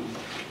to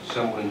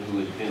someone who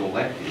has been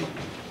elected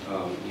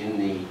in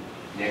the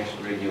next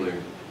regular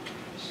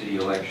city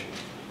election.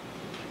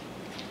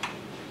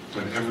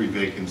 But every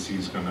vacancy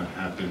is going to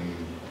happen,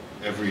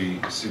 every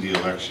city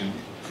election.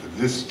 For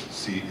this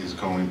seat is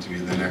going to be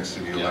the next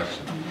city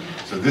election.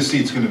 So this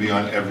seat's going to be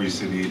on every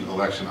city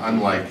election,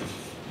 unlike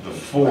the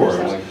four,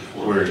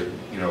 where,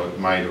 you know, it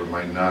might or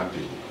might not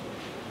be.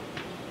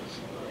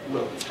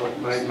 Well,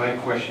 my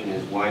question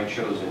is why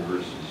chosen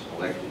versus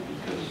elected?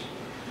 Because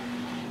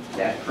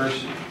that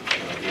person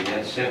in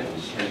that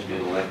sentence has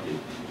been elected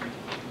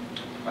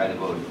by the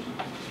voters.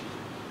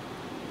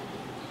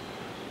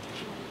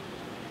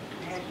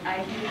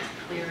 I think it's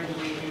clearer the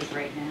way it is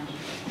right now,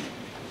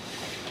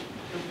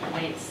 the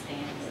way it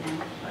stands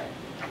now, but.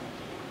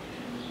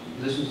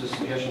 This is a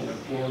suggestion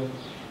of Pam.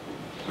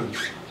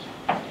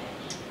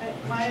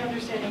 My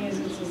understanding is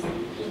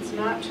it's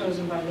not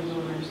chosen by the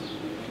voters.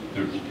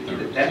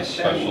 There's a That's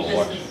special sentence.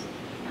 election.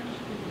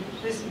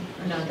 This,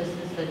 No, this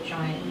is the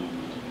joint.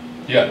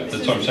 Yeah,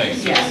 that's what I'm saying,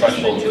 it's a Yeah.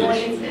 special, the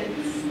it's-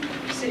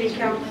 joint city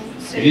council.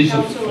 It is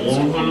a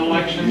form of an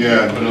election?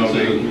 Yeah, but no, it's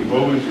a- we've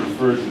always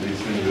referred to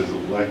these things as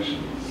elections.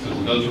 because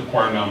it does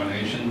require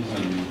nominations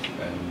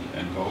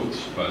and votes,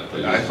 but.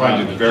 I it's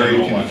find not it a very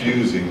general election.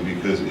 confusing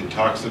because it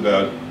talks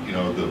about, you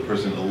know, the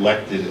person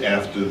elected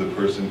after the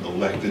person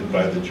elected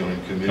by the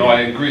joint committee. No,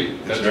 I agree.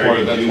 It's That's very why,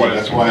 confusing. that's why.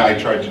 That's why I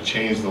tried to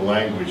change the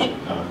language.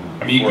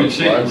 I mean, you for could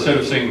say, library. instead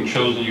of saying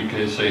chosen, you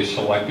could say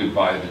selected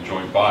by the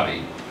joint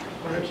body,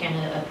 Or the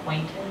candidate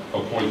appointed.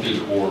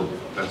 appointed or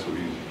That's what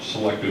we,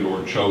 selected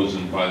or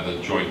chosen by the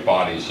joint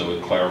body, so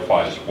it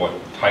clarifies what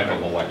type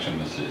of election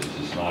this is.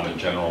 It's not a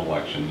general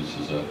election, this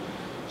is a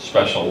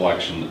special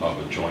election of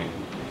a joint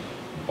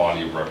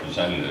body of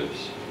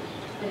representatives.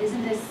 But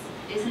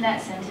isn't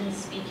that sentence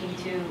speaking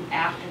to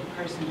after the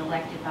person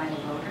elected by the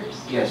voters?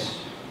 Yes,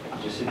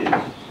 yes it is.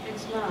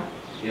 It's not.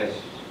 Yes,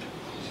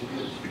 yes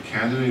it is. the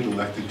candidate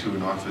elected to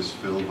an office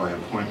filled by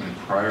appointment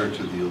prior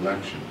to the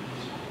election.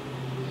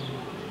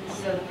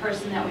 So the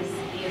person that was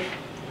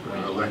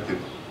the Elected.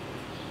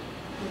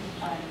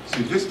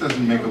 See, this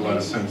doesn't make a lot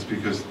of sense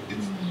because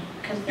it's,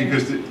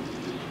 because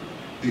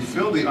they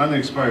fill the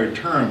unexpired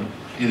term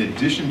in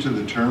addition to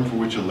the term for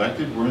which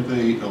elected. Weren't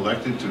they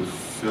elected to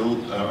fill,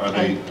 are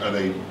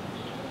they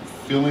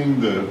filling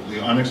the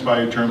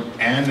unexpired term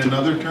and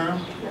another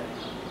term?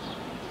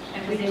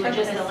 because they were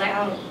just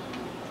elected,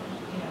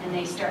 and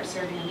they start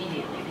serving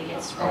immediately, they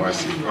get sworn Oh, in. I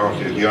see.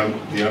 Okay,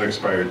 the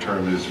unexpired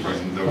term is from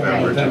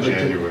November to November to-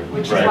 January.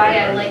 Which is Right, why right,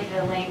 I right. like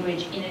the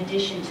language, in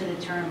addition to the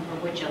term for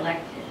which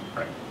elected.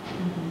 Right.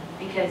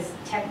 Because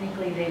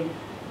technically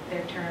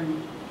their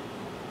term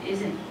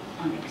isn't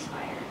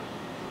unexpired.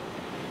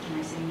 Am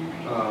I saying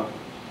that right?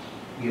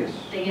 Yes.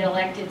 If they get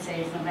elected,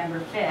 say it's November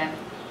 5th,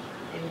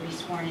 they would be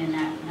sworn in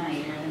that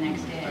night or the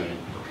next day.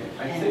 Okay,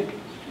 I think,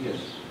 yes,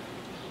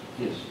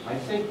 yes, I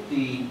think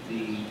the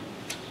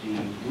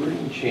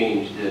wording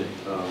change that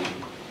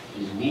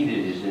is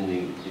needed is in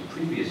the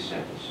previous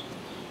sentence.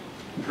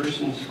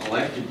 Persons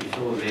elected to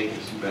fill a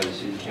vacancy by the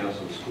city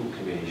council and school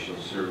committee shall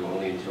serve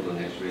only until the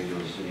next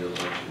regular city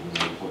election,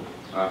 when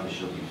the office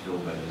shall be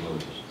filled by the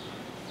voters.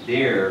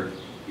 There,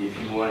 if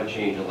you want to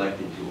change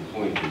elected to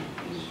appointed,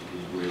 is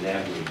where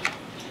that would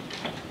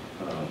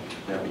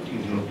be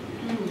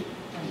appropriate.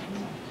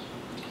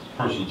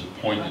 Persons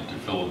appointed to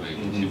fill a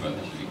vacancy by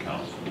the city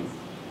council.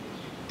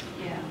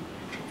 Yeah.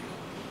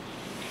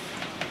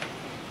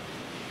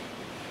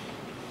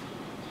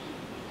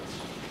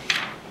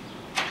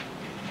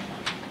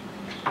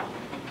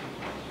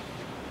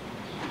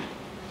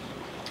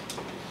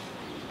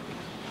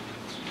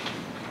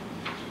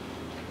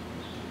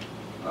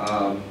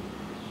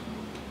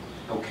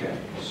 Okay,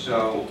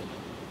 so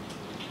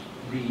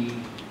the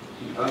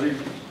other,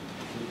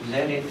 is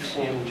that it,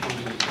 Sam, in terms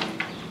of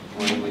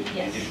the language, the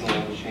Yes. additional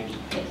language change?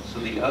 Yes. So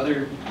the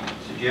other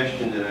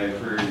suggestion that I've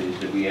heard is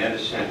that we add a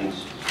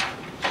sentence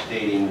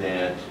stating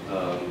that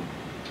the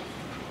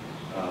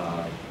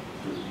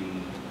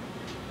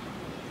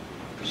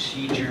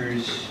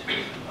procedures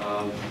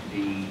of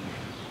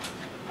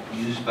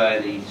used by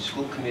the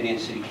school committee and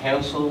city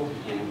council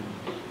in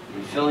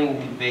filling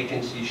the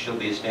vacancies shall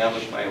be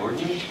established by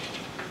ordinance?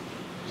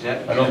 Is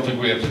that? I don't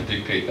think we have to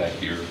dictate that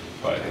here,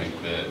 but I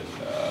think that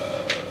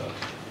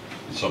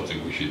it's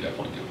something we should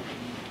definitely do.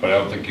 But I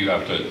don't think you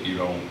have to, you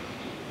don't,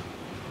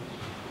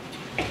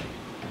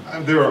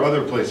 There are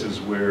other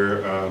places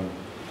where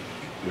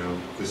You know,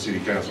 the city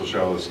council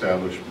shall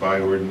establish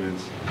by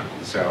ordinance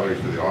the salary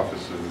for the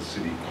office of the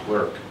city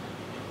clerk.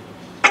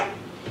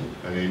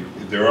 I mean,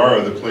 there are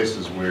other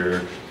places where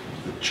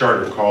the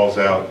charter calls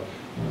out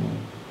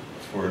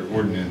for an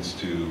ordinance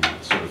to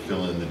sort of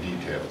fill in the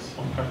details.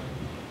 Okay.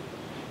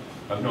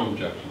 I have no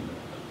objection.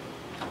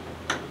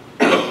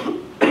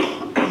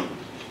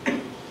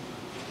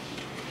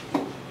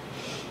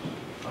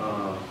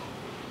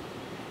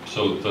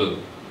 So the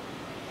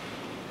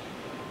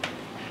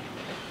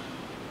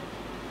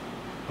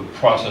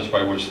process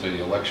by which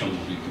the election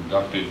will be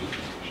conducted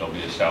shall be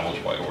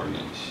established by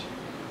ordinance.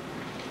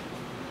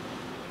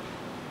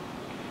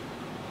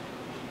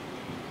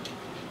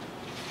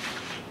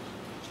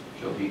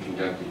 Shall be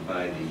conducted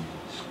by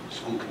the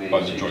school committee. By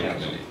the city joint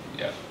council. committee,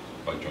 yeah,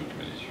 by joint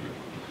committees.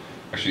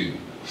 Actually,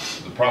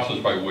 the process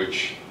by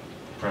which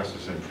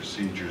Process and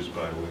procedures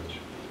by which.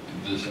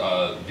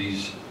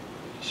 these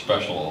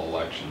special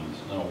elections,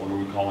 no, what are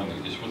we calling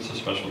it? What's the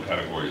special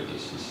category of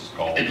this? This is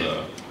called,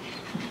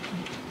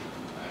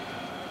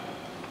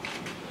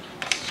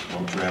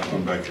 Well,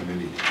 drafting by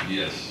committee.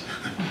 yes.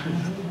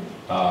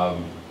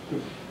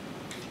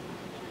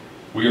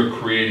 We are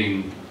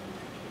creating,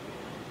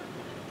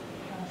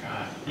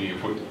 God, I mean,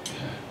 if we,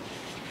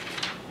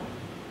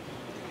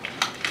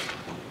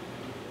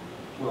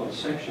 Well, the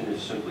section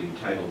is simply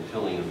titled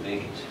filling of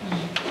vacancies.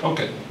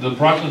 okay, the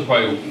process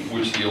by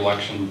which the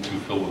election to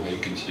fill a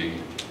vacancy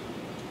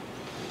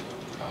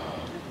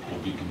will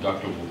be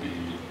conducted will be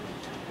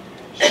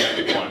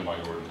defined by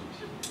ordinance,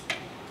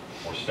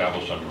 or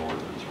established under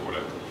ordinance, or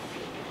whatever.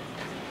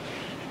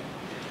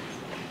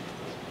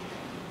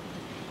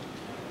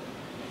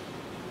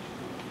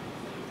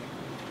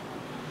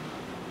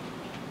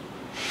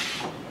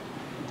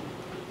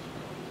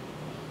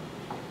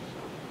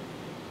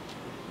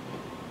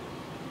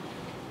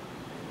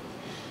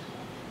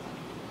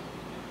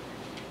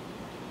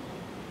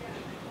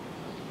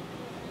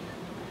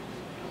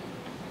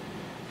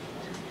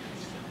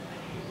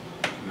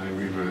 And I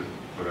read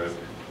what I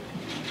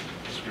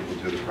scribbled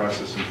here. The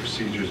process and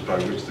procedures by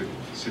which the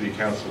city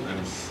council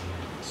and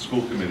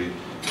school committee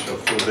shall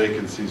fill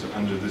vacancies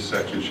under this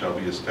section shall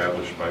be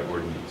established by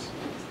ordinance.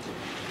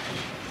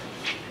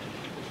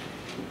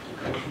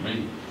 Works for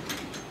me.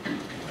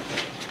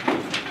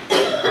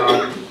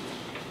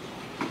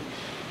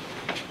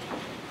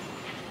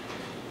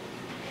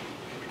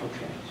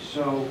 Okay,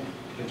 so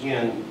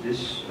again,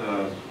 this,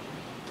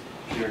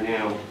 there are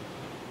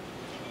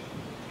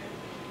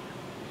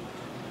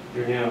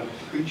now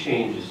three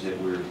changes that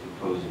we're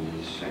proposing in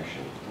this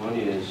section. One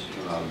is,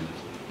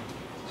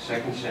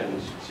 second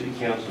sentence, city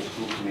council and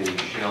school committee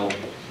shall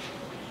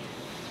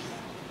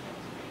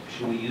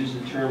we use the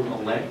term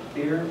elect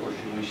there, or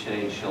should we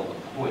say shall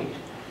appoint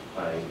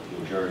by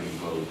majority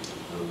vote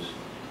those?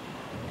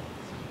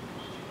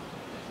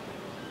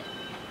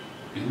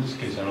 In this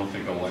case, I don't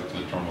think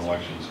the term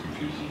election is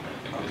confusing.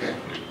 I think Okay.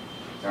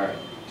 it's All right.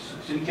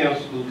 City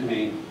council, school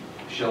committee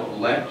shall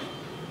elect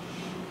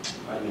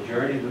by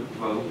majority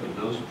vote of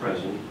those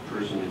present,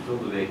 person to fill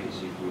the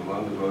vacancy from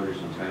among the voters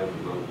entitled to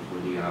vote for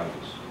the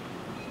office.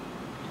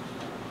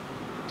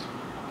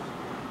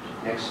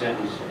 Next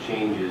sentence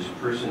changes,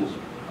 persons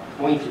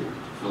appointed to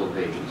fill a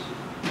vacancy.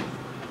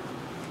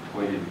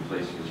 Appointed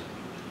replaces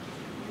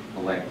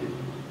elected.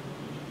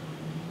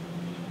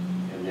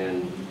 And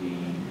then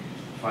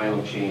the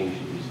final change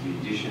is the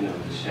addition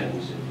of the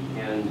sentence at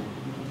the end.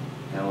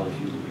 Alan, if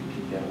you would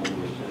repeat that one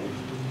more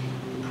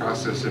time.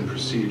 Process and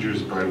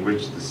procedures by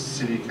which the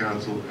city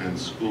council and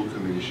school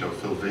committee shall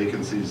fill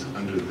vacancies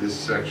under this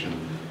section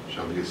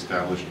shall be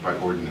established by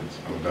ordinance.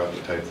 I'm about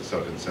to type this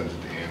up and send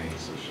it to Annie,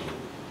 so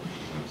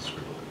she'll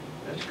scribble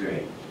it. That's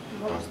great.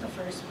 What was the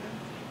first one?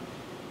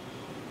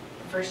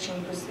 The first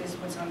change is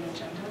what's on the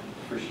agenda?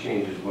 First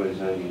change is what is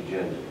on the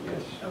agenda,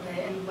 yes.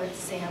 Okay, and what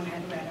Sam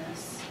had read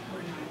us,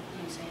 we're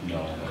not using?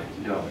 No.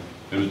 No.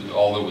 It was,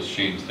 all that was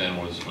changed then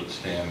was what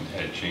Stan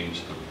had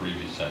changed the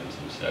previous sentence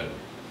and said,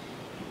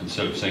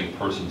 instead of saying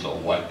persons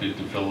elected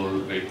to fill a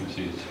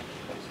vacancy, it's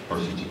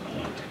persons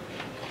appointed.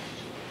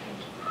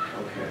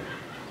 Okay.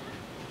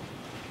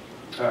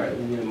 All right,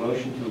 we need a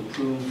motion to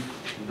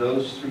approve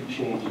those three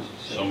changes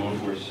to So section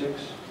moved. 4.6.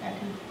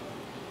 Second.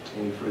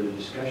 Any further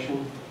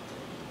discussion?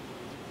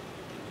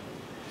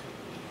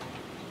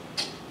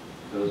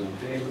 Those in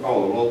favor?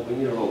 Oh, we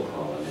need a roll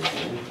call on this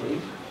one,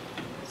 please.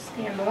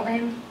 Stan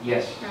Moulton,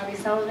 Yes. Robbie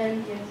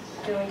Sullivan,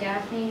 Joey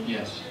Gaffney,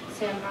 Yes.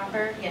 Sam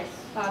Hopper, Yes.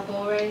 Bob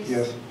Boris.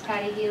 Yes.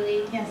 Patty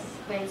Healy. Yes.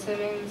 Wayne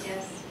Simmons.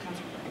 Yes.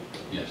 Counselor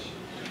Craig. Yes.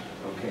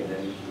 Okay, that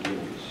is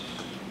unanimous.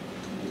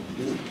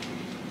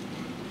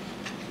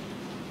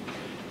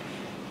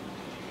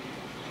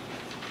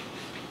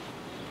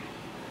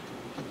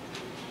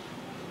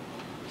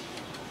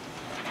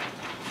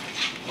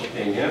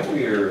 Okay, now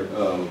we are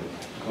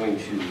going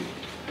to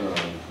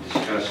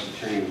discuss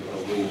Attorney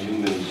William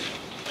Newman's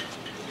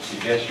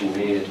suggestion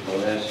made at the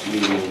last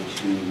meeting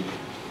to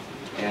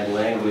add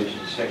language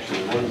to section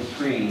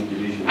 1.3,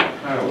 division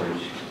of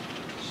powers,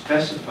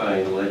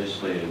 specifying the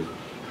legislative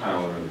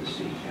power of the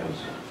city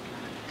council.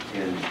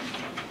 And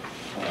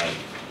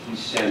he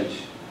sent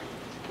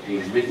a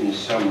written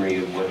summary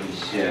of what he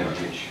said,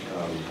 which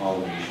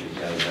all of you should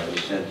have. That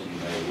was sent to you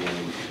by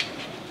him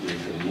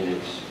with the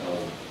minutes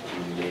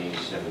of May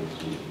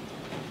 17th.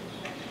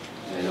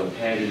 I know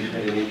Patty, you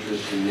had an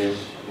interest in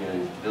this,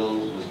 and Bill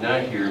was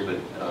not here, but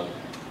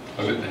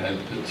I've had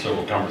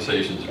several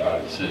conversations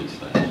about it since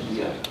then.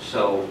 yeah.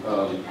 So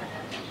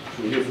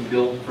should we hear from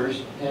Bill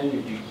first?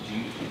 Patty, do you?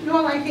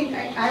 No, I think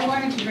I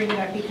wanted to bring it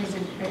up because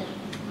it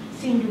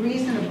seemed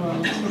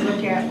reasonable to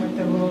look at what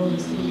the role of the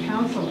city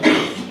council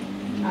is,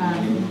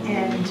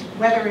 and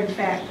whether in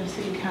fact the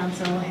city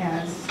council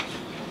has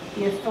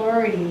the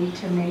authority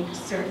to make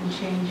certain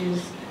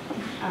changes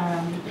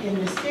in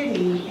the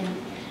city. And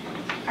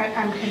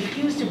I'm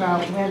confused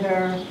about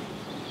whether,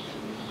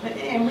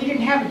 and we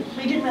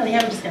didn't really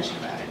have a discussion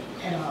about it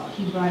at all.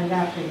 He brought it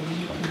up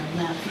and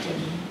left,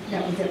 and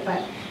that was it.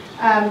 But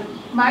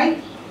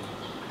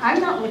I'm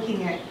not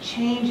looking at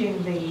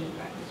changing the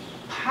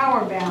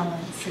power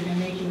balance and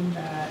making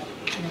the,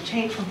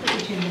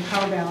 completely changing the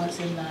power balance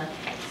in the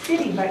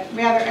city, but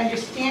rather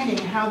understanding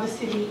how the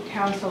city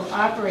council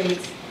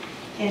operates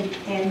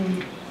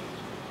in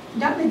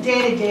not the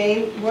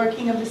day-to-day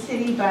working of the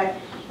city, but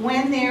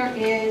when there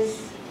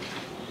is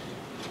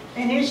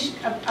an issue,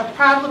 a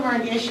problem or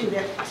an issue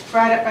that's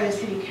brought up by the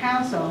city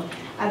council,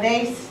 are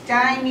they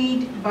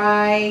stymied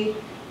by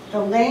the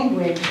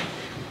language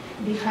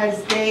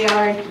because they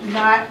are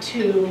not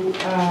to,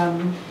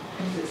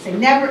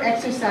 never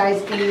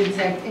exercise any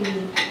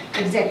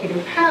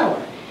executive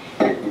power?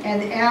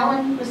 And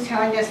Alan was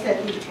telling us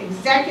that the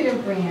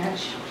executive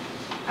branch,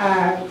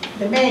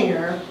 the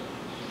mayor,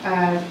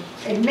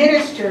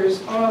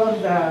 administers all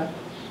of the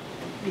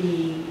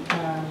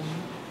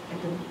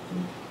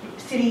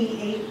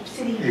city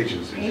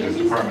Agencies,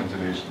 departments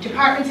and agencies.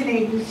 Departments and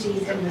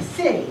agencies in the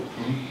city.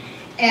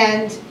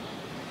 And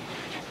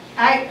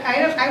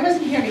I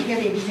wasn't here to hear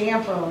the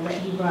example that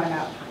he brought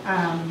up.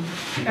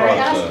 He but I brought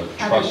asked up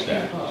the other Trust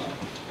Act. people.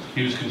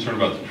 He was concerned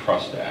about the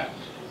Trust Act,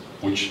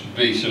 which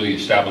basically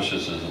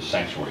establishes as a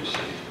sanctuary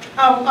city.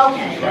 Oh,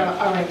 okay, Right.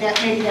 all right,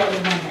 maybe that was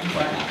one that he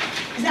brought up.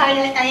 Because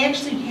I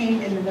actually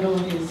came in the middle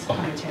of his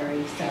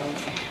commentary, so.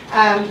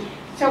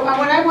 So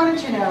what I wanted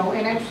to know,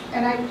 and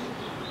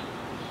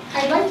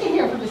I'd like to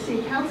hear from the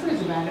city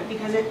councilors about it,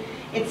 because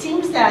it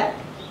seems that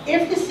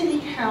if the city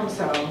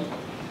council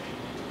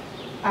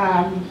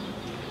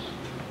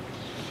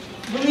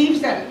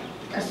believes that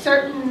a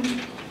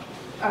certain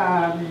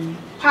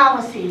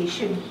policy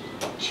should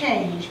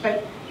change,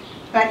 but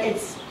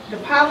the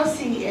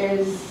policy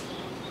is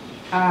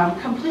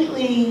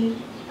completely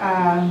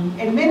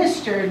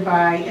administered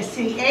by a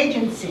city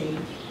agency,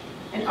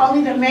 and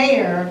only the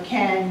mayor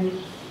can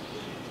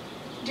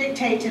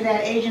dictate to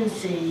that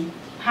agency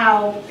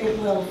how it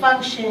will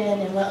function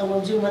and what it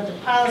will do, what the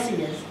policy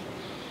is.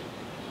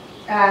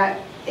 Are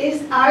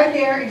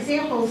there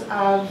examples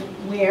of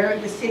where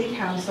the city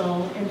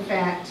council, in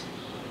fact,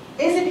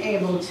 isn't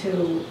able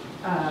to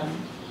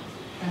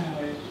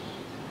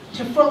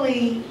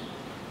fully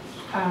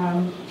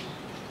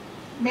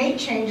make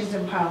changes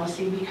in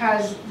policy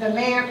because the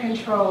mayor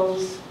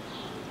controls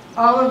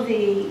all of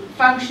the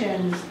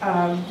functions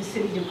of the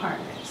city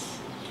departments?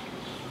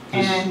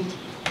 And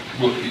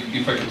Well,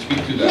 if I could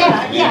speak to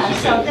that. yeah,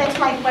 so that's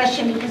my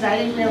question, because I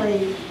didn't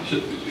really.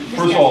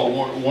 First of all,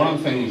 one of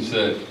the things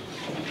that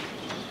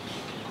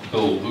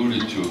Bill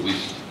alluded to, at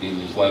least in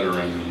his letter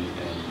and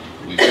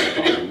at least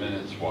in the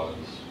minutes, was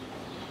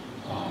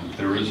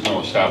there is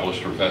no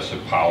established or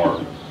vested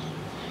power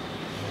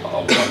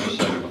of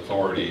legislative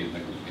authority in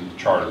the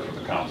charter for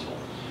the council.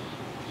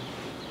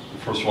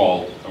 First of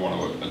all, I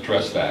want to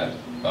address that.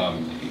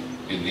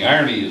 And the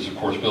irony is, of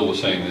course, Bill was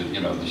saying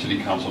that, the city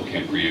council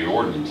can't create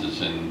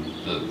ordinances, and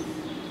the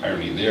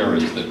irony there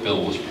is that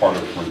Bill was part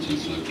of, for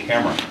instance, the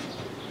camera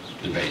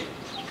debate,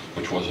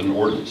 which was an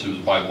ordinance. It was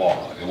by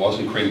law. It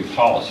wasn't creating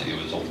policy.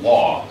 It was a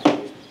law.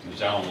 And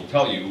as Alan will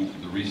tell you,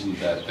 the reason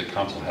that the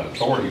council had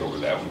authority over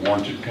that, we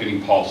weren't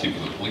dictating policy for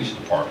the police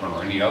department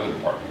or any other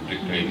department,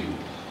 dictating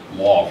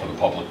law for the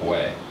public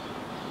way,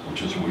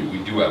 which is we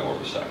do have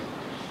oversight.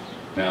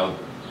 Now,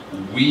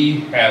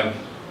 we have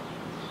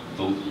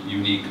the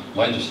unique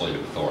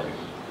legislative authority.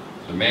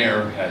 The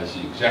mayor has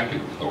the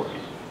executive authority.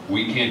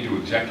 We can't do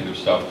executive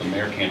stuff, the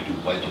mayor can't do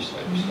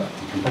legislative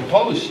stuff. We can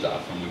propose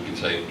stuff and we can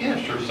say, yeah,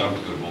 sure, sounds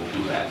good, we'll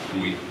do that.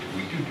 And we do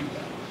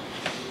that.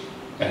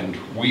 And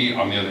we,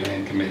 on the other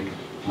hand, can make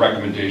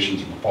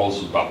recommendations and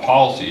proposals about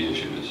policy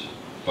issues,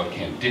 but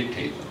can't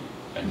dictate them.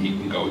 And he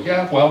can go,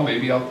 yeah, well,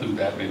 maybe I'll do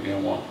that, maybe I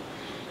won't.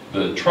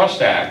 The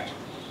Trust Act,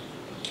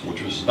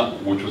 which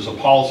was a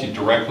policy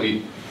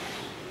directly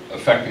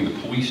affecting the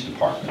police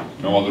department,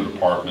 no other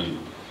department,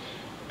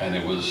 and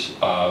it was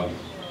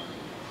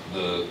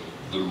the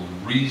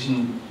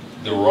reason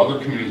there were other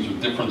communities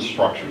with different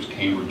structures.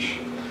 Cambridge,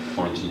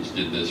 for instance,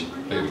 did this.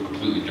 They have a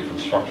completely different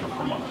structure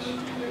from us.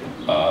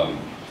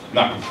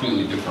 Not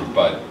completely different,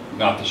 but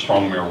not the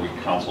strong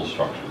mayor-weak council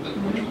structure that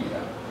which we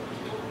have.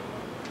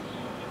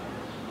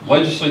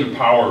 Legislative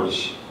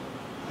powers,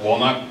 while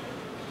not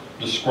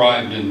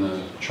described in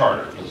the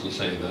charter, doesn't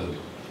say the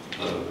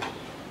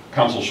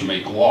council should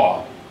make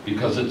law,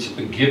 because it's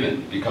a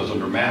given, because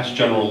under Mass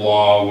General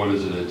Law, what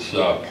is it, it's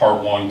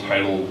Part 1,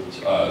 Title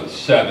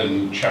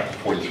 7, Chapter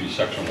 43,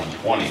 Section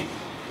 120,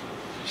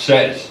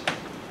 says,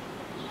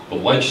 the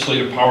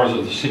legislative powers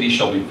of the city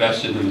shall be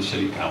vested in the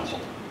city council.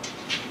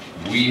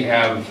 We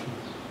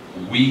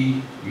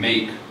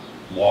make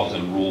laws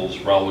and rules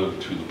relative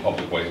to the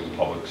public way and the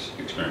public's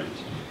experience.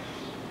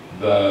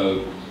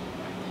 The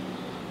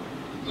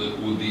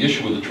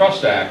issue with the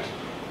Trust Act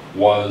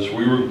was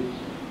we were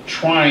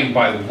trying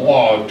by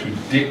law to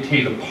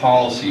dictate a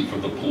policy for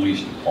the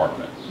police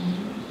department,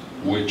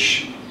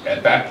 which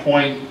at that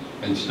point,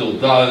 and still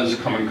does,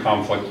 come in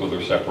conflict with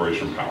their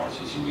separation of powers,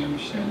 as we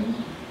understand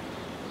it.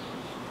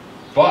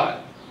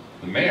 But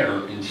the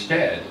mayor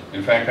instead,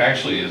 in fact,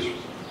 actually, as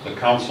the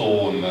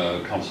council and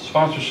the council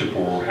sponsorship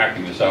were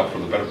hacking this out for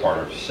the better part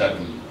of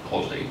 7,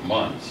 close to 8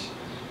 months,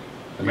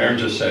 the mayor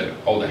just said,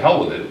 oh, the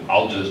hell with it,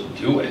 I'll just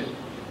do it,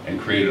 and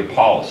created a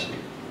policy.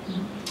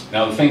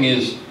 Now the thing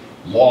is,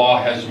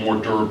 law has more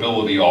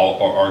durability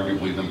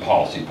arguably than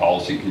policy.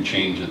 Policy can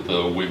change at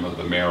the whim of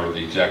the mayor or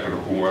the executive,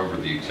 or whoever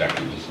the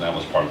executive is, and that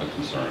was part of the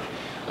concern,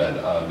 that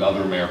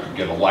another mayor could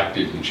get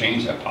elected and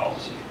change that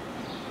policy.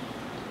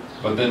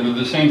 But then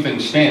the same thing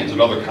stands,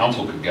 another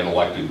council could get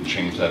elected and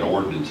change that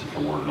ordinance if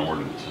it were an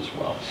ordinance as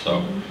well.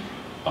 So,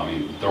 I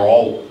mean, they're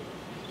all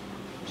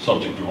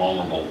subject to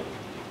vulnerable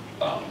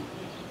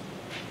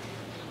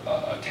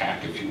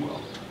attack, if you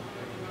will.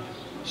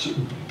 So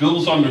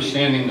Bill's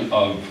understanding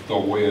of the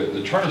way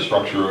the charter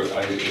structure,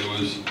 I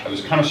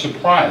was kind of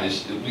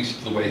surprised, at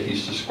least the way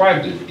he's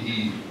described it.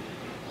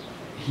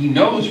 He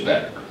knows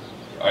better.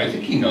 I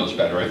think he knows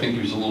better. I think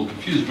he was a little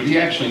confused, but he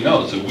actually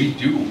knows that we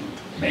do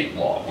make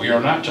law. We are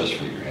not just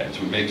figureheads.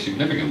 We make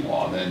significant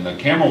law. And the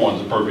camera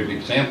one's a perfect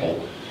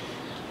example,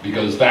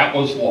 because that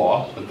was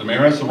law that the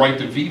mayor has the right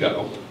to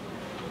veto,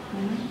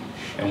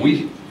 and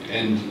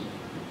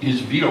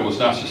his veto was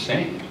not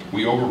sustained.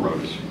 We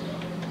overrode his veto.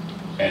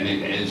 And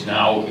it is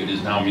now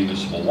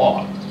municipal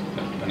law,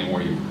 depending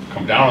where you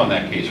come down on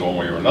that case one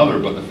way or another.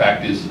 But the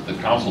fact is that the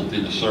council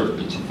did assert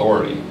its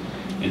authority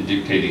in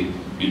dictating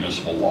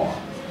municipal law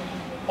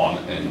on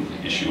an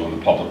issue in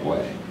the public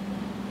way.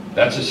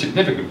 That's a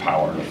significant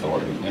power and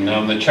authority. And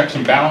on the checks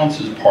and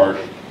balances part,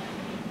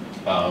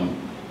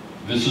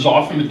 this is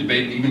often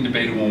even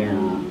debated when we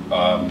were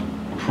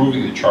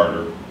approving the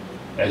charter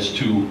as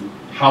to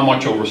how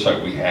much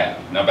oversight we have.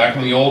 Now, back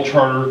in the old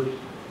charter,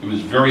 it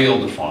was very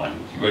ill-defined.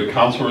 You had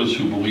councilors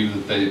who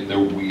believed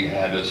that we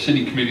had a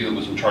city committee that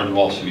was in charge of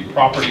all city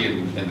property,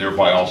 and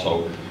thereby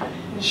also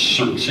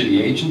certain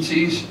city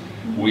agencies.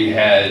 We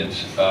had,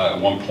 at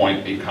one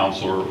point, a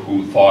councilor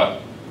who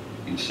thought,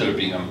 instead of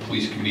being on the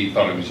police committee, he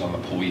thought he was on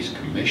the police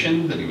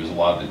commission, that he was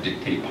allowed to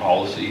dictate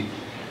policy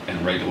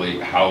and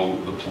regulate how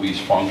the police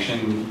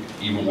function,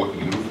 even what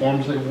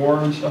uniforms they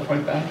wore and stuff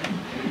like that.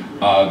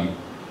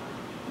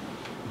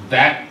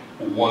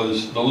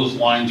 Those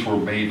lines were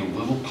made a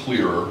little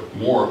clearer,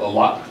 a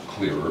lot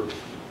clearer,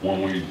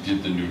 when we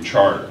did the new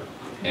charter.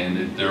 And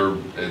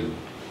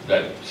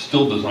that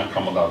still does not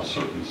come without a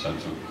certain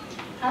sense of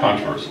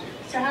controversy.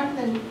 So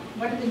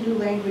what was the new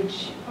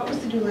language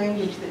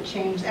that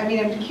changed? I mean,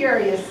 I'm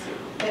curious.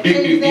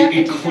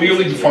 It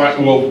clearly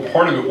defined, well,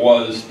 part of it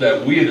was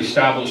that we had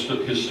established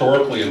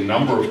historically a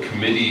number of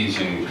committees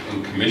and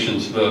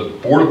commissions. The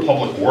Board of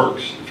Public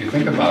Works, if you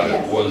think about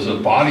it, was a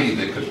body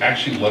that could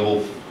actually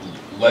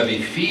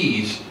levy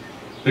fees.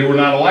 They were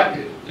not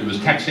elected. It was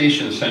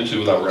taxation essentially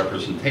without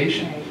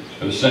representation.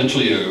 It was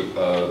essentially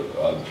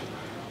a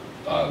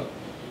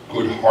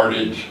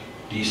good-hearted,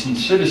 decent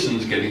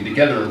citizens getting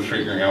together and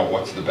figuring out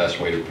what's the best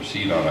way to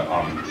proceed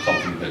on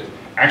something that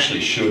actually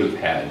should have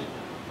had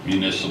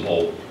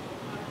municipal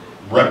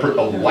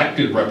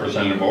elected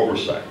representative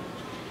oversight.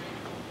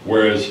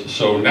 Whereas,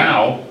 so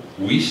now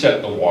we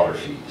set the water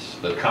fees,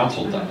 the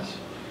council does.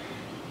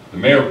 The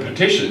mayor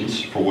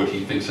petitions for what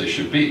he thinks they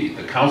should be.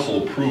 The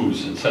council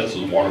approves and sets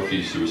the water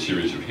fees through a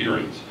series of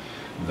hearings.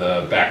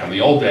 Back in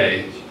the old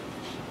days,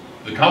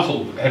 the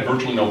council had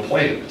virtually no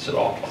play in this at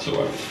all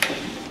whatsoever.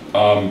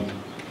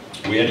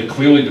 We had to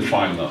clearly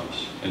define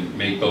those and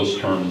make those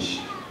terms.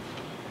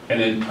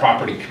 And then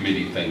property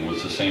committee thing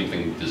was the same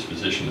thing,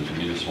 disposition of the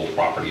municipal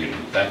property,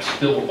 and that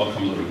still comes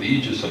under the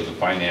aegis of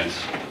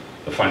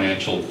the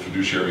financial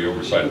fiduciary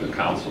oversight of the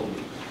council.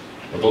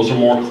 But those are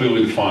more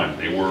clearly defined.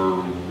 They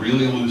were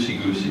really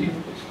loosey-goosey,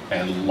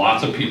 and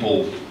lots of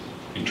people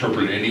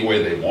interpreted it any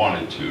way they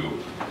wanted to,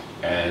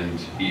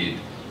 and it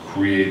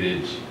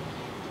created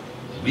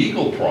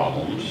legal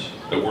problems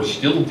that we're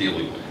still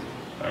dealing with.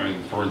 I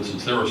mean, for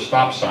instance, there are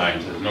stop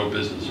signs that have no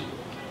business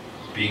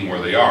being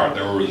where they are.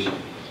 There was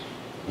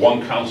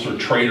one councilor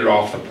traded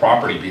off the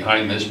property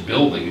behind this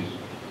building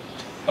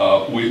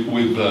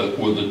with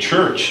the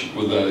church,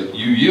 with the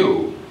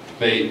UU.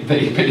 They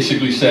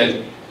basically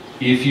said,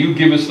 if you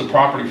give us the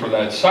property for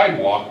that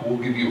sidewalk, we'll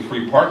give you a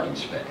free parking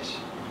space.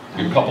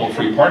 A couple of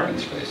free parking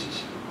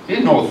spaces. They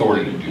had no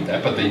authority to do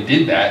that, but they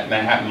did that, and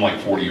that happened like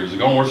 40 years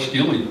ago, and we're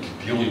still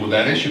dealing with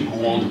that issue.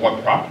 Who owns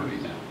what property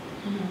now?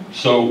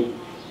 So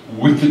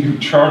with the new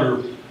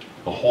charter,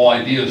 the whole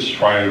idea is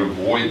try to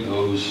avoid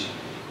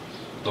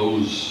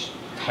those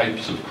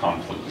types of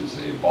conflict as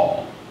they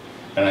evolve.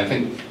 And I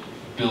think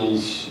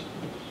Bill's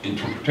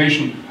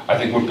interpretation, I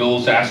think what Bill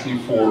is asking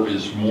for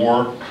is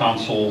more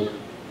council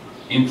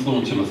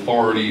influence and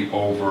authority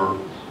over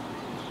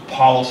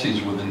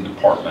policies within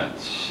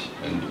departments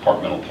and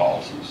departmental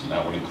policies. And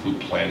that would include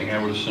planning,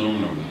 I would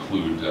assume, and it would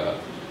include,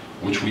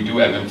 which we do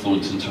have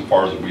influence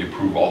insofar as we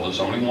approve all the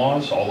zoning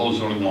laws. All those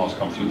zoning laws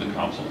come through the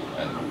council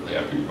and they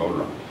have to be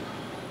voted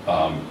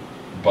on.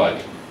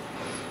 But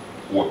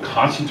what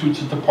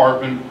constitutes a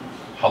department,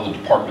 how the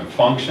department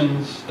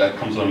functions, that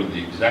comes under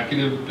the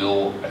executive.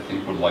 Bill, I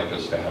think, would like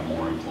us to have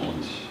more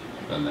influence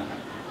than that.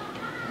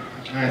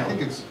 And I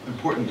think it's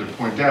important to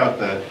point out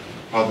that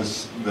while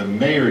the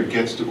mayor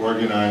gets to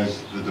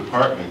organize the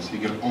departments, he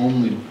can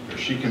only, or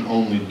she can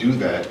only do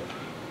that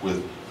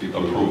with the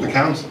approval of the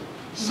council.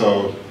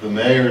 So the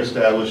mayor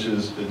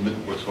establishes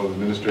what's called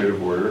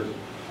administrative order,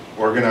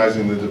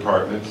 organizing the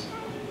departments,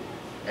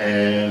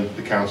 and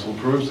the council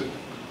approves it.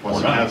 Once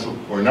the council,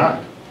 or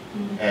not.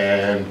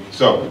 And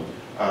so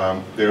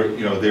there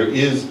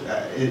is,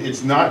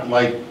 it's not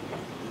like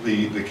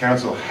the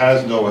council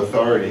has no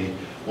authority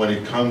when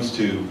it comes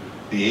to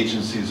the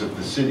agencies of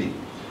the city.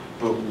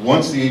 But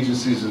once the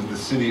agencies of the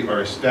city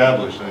are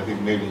established, and I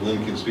think maybe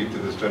Lynn can speak to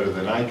this better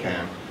than I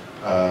can,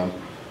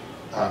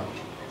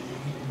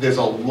 there's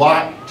a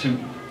lot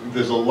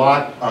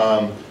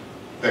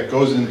that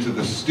goes into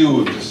the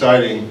stew of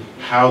deciding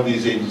how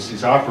these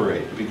agencies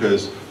operate,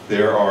 because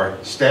there are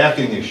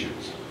staffing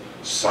issues.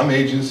 Some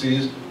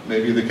agencies,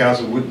 maybe the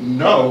council wouldn't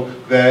know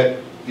that,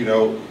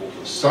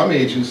 some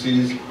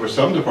agencies or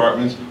some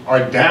departments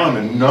are down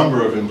a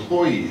number of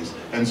employees,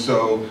 and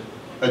so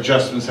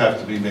adjustments have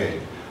to be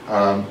made.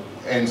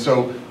 And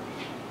so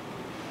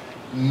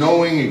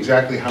knowing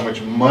exactly how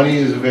much money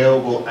is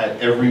available at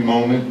every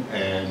moment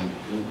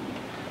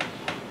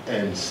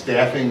and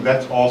staffing,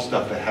 that's all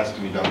stuff that has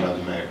to be done by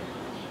the mayor.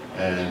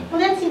 And well,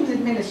 that seems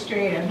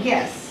administrative,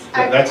 yes.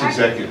 That's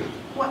executive.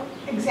 What,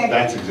 executive?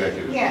 That's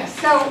executive. Yes,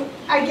 so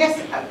I guess,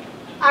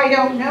 I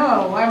don't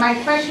know. My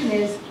question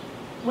is,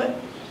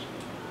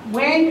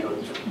 when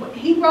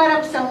he brought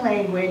up some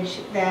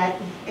language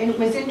that it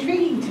was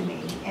intriguing to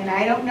me, and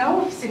I don't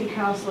know if city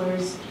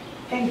councilors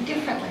think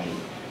differently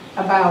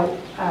about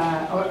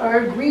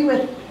or agree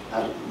with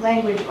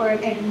language or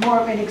more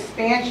of an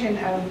expansion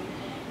of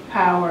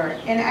power.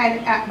 And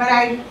but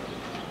I'm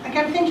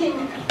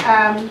thinking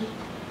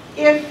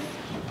if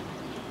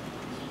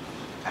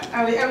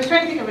I was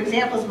trying to think of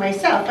examples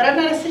myself, but I'm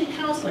not a city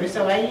councilor,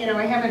 so I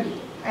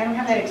don't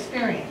have that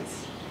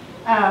experience.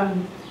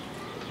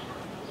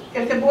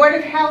 If the Board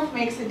of Health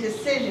makes a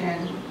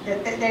decision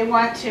that they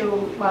want to,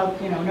 well,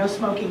 no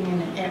smoking,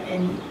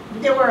 and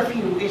there were a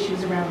few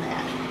issues around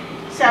that.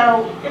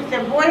 So if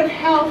the Board of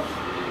Health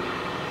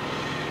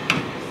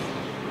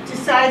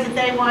decides that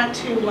they want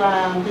to,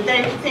 that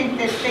they think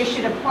that they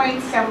should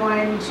appoint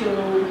someone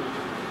to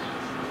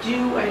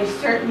do a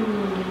certain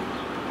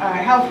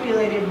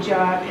health-related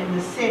job in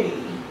the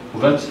city.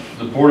 Well,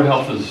 the Board of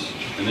Health is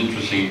an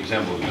interesting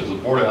example, because the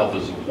Board of Health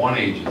is one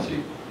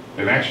agency.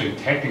 They've actually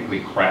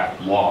technically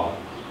craft law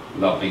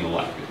without being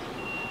elected.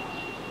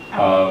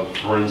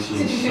 For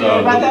instance,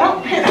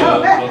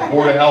 the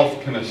Board of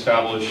Health can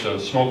establish a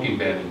smoking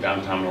ban in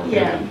downtown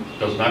Northampton.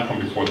 Does not come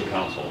before the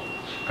council.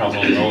 The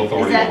council has no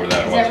authority over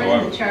that whatsoever. Is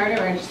that in the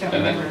charter, or I just don't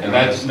remember? And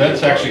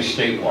that's actually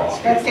state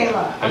law. That's state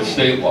law. That's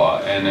state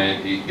law, and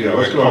it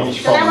comes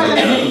So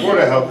from the Board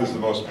of Health is the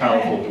most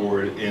powerful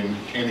board in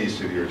any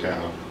city or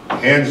town,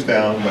 hands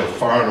down, by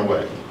far and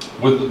away.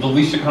 with the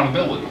least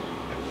accountability.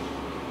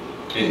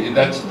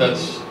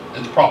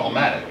 It's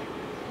problematic,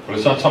 but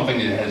it's not something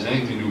that has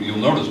anything to do. You'll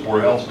notice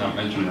Board of Health's not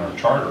mentioned in our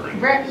charter.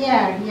 Right,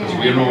 yeah. Because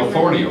we have no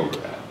authority over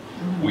that.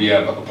 We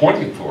have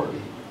appointing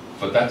authority,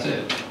 but that's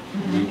it.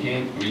 We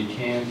can't.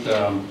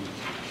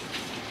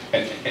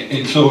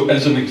 And so,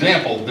 as an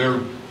example, they're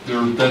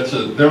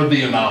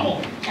the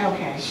anomaly.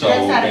 Okay. So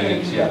that's not and a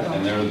it's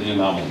and they're the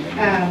anomaly.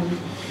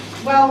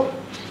 Well.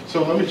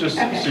 So let me just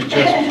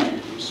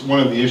suggest one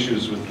of the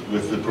issues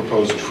with the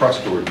proposed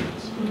trust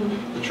ordinance.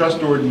 The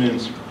trust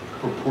ordinance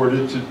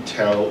purported to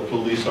tell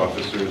police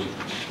officers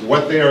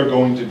what they are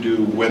going to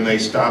do when they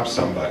stop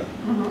somebody.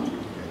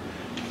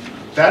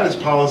 That is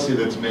policy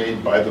that's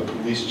made by the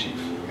police chief.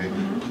 Okay?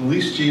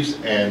 Police chiefs,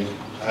 and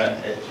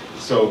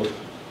so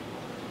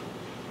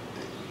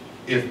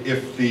if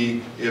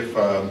the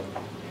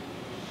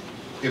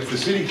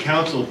city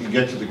council can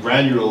get to the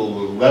granular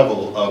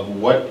level of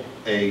what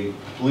a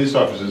police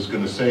officer is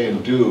going to say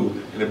and do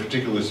in a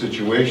particular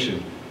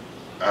situation,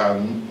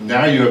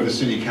 now you have the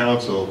city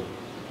council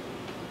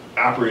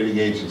operating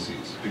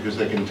agencies, because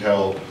they can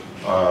tell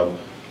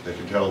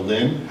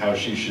Lynn how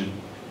she should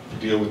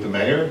deal with the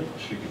mayor.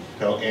 She can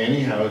tell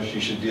Annie how she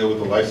should deal with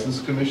the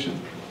license commission.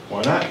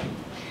 Why not?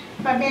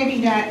 But maybe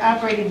not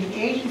operating the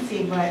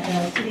agency, but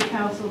city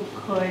council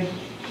could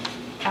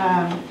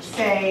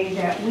say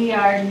that we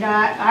are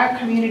not, our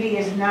community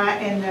is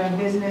not in the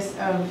business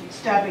of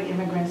stopping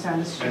immigrants on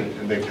the street.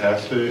 And they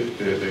passed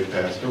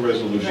a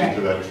resolution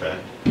to that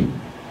effect.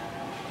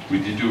 We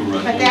did do a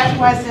resolution. But that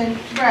wasn't,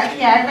 right,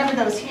 yeah, I remember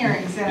those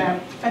hearings,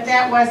 but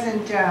that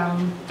wasn't,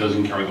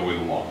 Doesn't carry the weight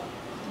of law.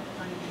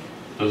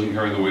 Doesn't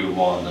carry the weight of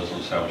law and doesn't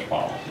establish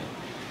policy.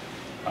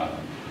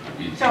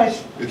 So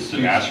It's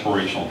an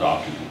aspirational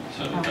document,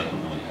 so it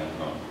doesn't really have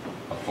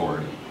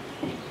authority,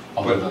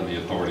 other than the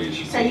authority.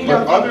 So you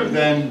But don't other think-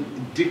 than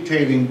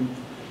dictating,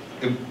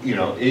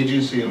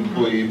 agency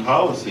employee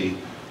policy,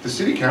 the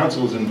city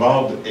council is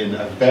involved in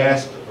a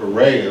vast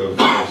array of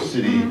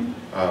city,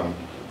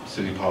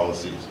 city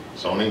policies.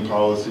 Zoning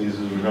policies,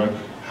 as we know,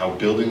 how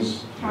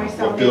buildings,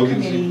 what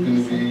buildings are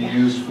going to be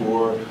used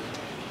for,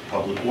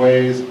 public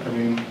ways, I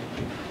mean.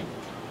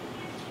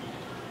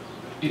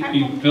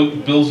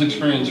 Bill's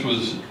experience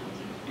was,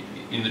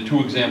 in the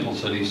two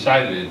examples that he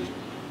cited,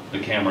 the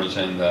cameras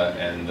and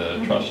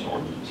the trust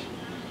ordinance,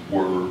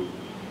 were,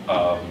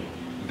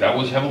 that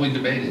was heavily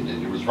debated,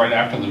 and it was right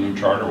after the new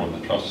charter when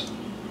the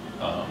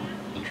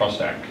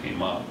Trust Act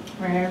came up.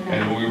 Right, I remember.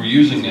 And what we were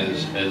using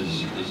as a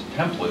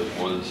template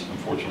was,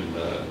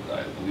 unfortunately,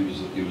 I believe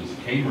it was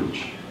the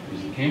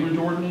Cambridge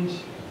ordinance,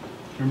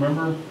 do you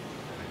remember?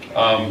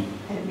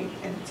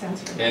 It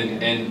sounds familiar.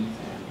 And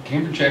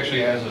Cambridge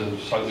actually has a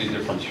slightly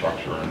different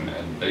structure,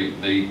 and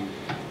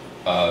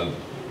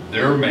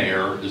their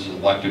mayor is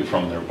elected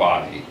from their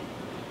body.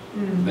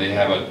 They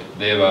have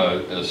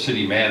a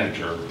city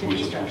manager who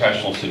is a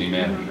professional city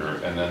manager,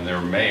 and then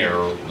their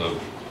mayor,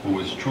 who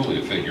is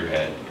truly a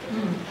figurehead,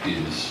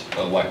 is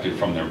elected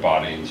from their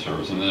body and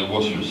serves. And then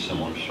Worcester's a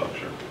similar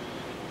structure.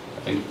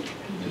 I think,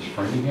 is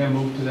Framingham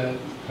moved to that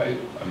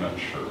type? I'm not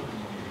sure.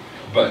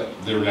 But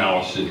they're now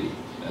a city,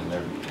 and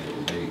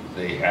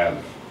they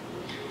have.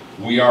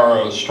 We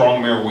are a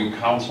strong mayor, weak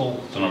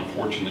council. It's an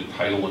unfortunate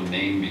title and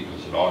name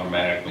because it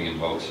automatically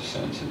invokes a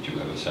sense that you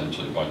have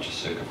essentially a bunch of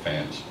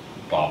sycophants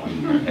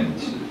bobbing their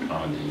heads and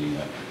accommodating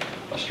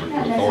a strict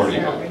Not authority.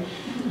 necessarily.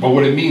 But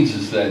what it means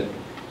is that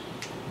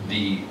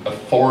the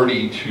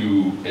authority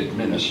to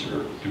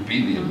administer, to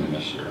be the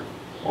administrator,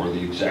 or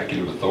the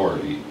executive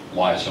authority,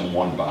 lies in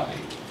one body.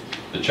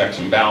 The checks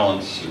and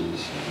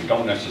balances, we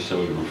don't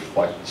necessarily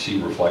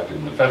see reflected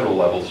in the federal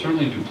level,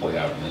 certainly do play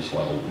out in this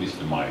level, at least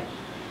in my.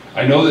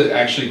 I know that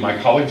actually my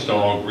colleagues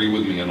don't all agree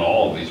with me on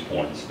all of these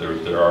points.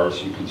 There are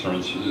some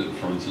concerns,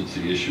 for instance,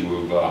 the issue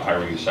of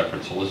hiring a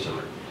separate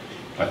solicitor.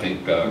 I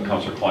think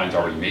Councilor Klein's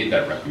already made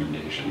that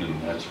recommendation,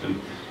 and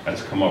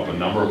that's come up a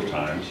number of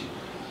times.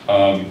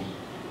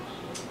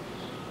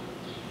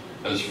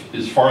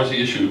 As far as the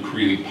issue of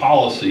creating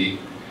policy,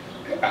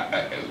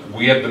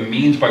 we have the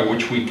means by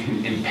which we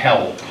can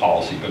impel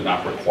policy but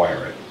not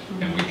require it.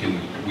 And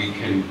we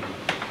can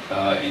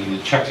in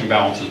the checks and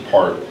balances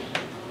part,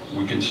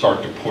 we can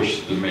start to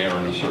push the mayor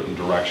in a certain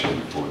direction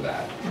for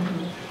that.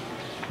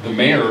 The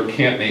mayor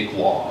can't make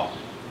law.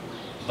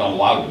 He's not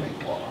allowed to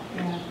make law.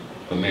 Yeah.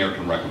 The mayor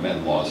can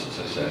recommend laws, as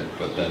I said,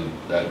 but then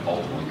that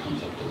ultimately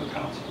comes up to the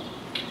council.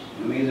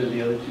 Do either of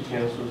the other two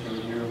councils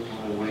over here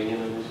want to weigh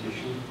in on this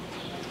issue?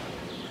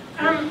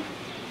 I'm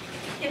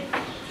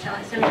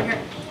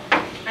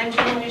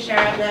Jillian Dushare,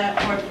 I'm the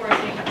Ward 4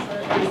 City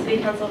Council,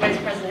 City Council Vice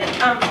President.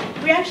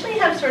 We actually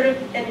have sort of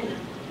a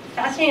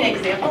fascinating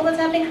example that's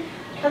happening.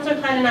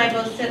 Councilor Klein and I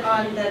both sit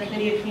on the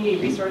Committee of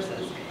Community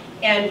Resources,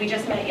 and we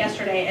just met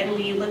yesterday, and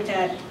we looked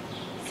at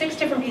 6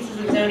 different pieces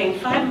of zoning.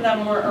 5 of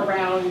them were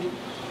around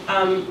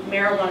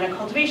marijuana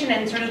cultivation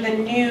and sort of the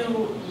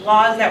new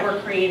laws that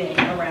we're creating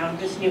around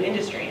this new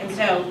industry. And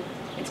so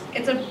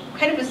it's a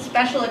kind of a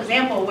special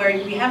example where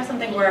we have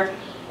something where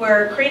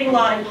we're creating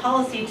law and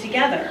policy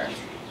together,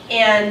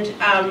 and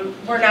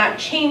we're not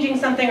changing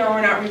something or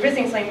we're not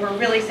revisiting something, we're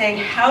really saying,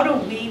 how do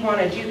we want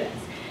to do this?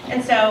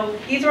 And so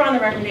these were on the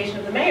recommendation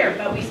of the mayor,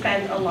 but we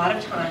spent a lot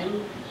of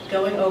time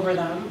going over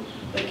them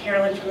with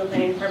Carolyn from the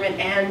planning department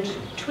and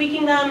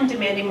tweaking them,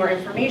 demanding more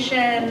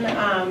information,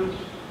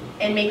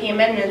 and making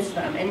amendments to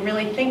them, and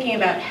really thinking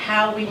about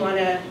how we want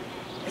to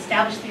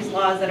establish these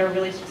laws that are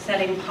really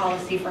setting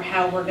policy for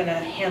how we're going to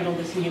handle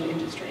this new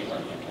industry we're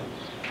in.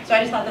 So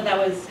I just thought that that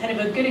was kind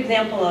of a good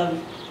example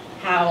of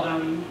how,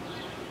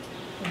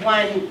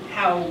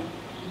 how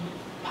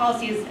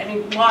policies,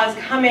 laws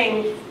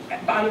coming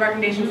on the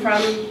recommendation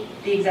from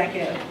the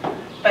executive,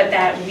 but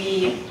that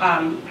we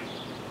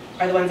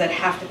are the ones that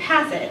have to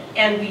pass it,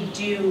 and we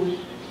do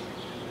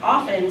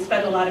often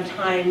spend a lot of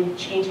time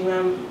changing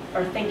them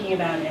or thinking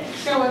about it.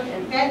 So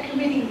if that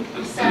committee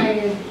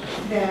decided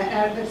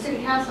that, the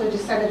city council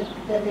decided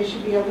that there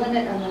should be a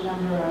limit on the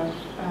number of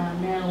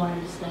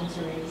marijuana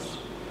dispensaries,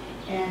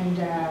 and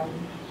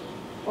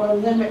or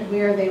limit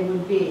where they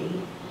would be,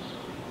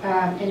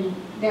 and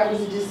that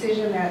was a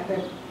decision that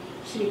the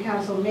city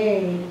council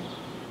made,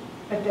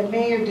 but the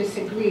mayor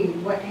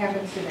disagreed, what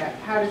happens to that?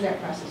 How does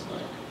that process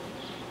work?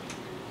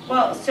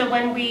 Well, so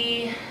when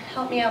we,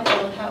 help me out,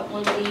 Bill,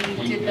 when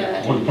we did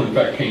the... When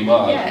that came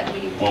up, yeah,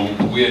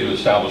 we had to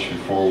establish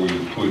before we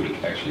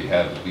could actually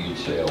have legal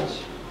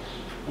sales,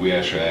 we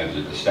actually had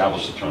to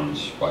establish the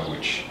terms by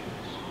which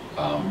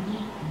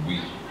we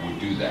would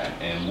do that.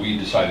 And we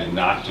decided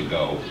not to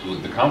go,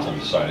 the council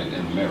decided,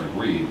 and the mayor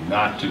agreed,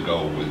 not to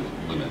go with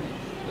limiting.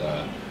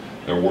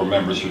 There were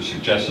members who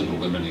suggested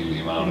limiting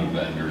the amount of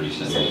vendors.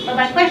 But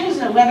my question is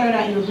not whether or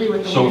not you agree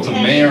with the So if the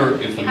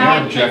limitation.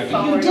 mayor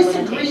objected, You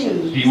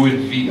disagree. he would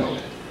veto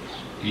it.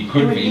 He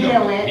could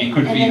veto it. He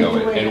could and then veto you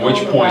it, would at which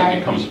point override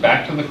it comes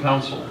back to the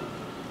council,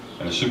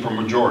 and a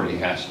supermajority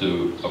has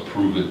to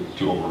approve it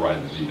to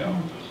override the veto.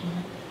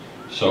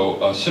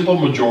 So a simple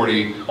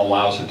majority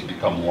allows it to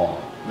become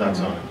law. Not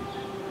zoning.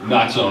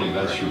 Not zoning,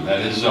 that's true. That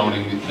is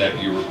zoning,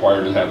 that you're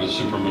required to have a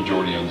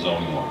supermajority on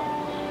zoning law.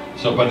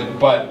 So,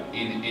 but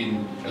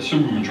in a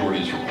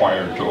supermajority is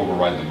required to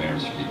override the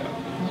mayor's veto.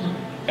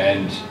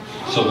 And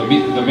so the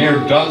mayor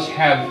does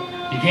have,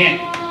 he can't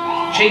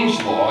change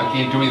the law,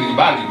 he can't do anything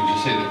about it. He can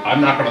just say that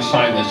I'm not going to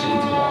sign this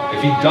into law.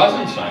 If he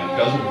doesn't sign it,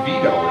 doesn't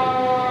veto it,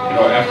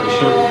 after a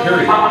certain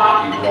period,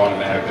 he would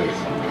automatically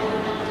sign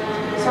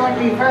it. So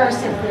in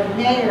reverse, if the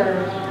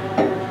mayor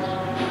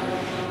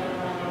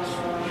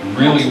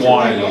Really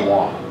wanted a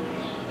law.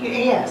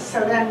 Yes,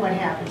 so then what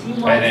happens? He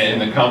wants And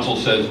the council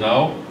says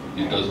no,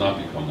 it does not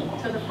become law.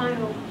 So the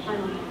final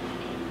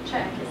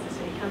check is the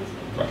city council.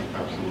 Right.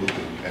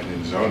 Absolutely. And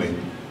in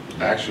zoning,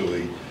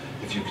 actually,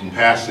 if you can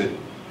pass it,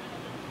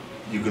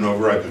 you can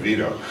override the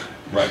veto.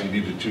 Right. You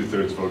need a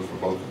 2/3 vote for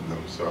both of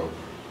them. So,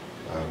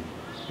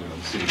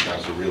 the city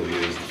council really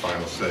is the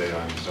final say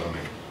on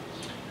zoning.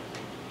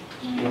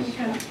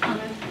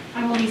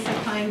 I'm Lisa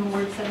Klein,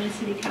 Ward 7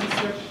 City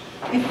Councilor.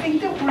 I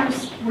think that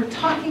we're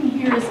talking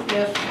here as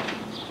if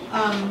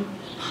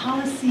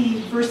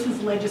policy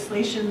versus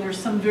legislation, there's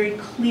some very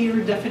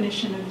clear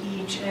definition of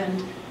each,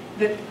 and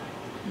that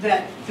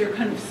they're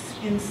kind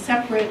of in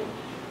separate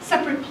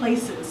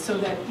places, so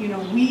that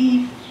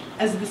we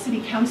as the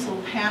City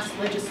Council pass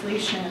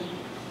legislation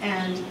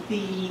and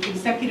the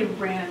executive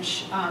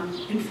branch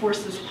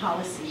enforces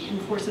policy,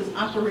 enforces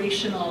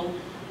operational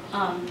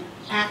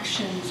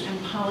actions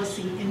and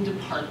policy in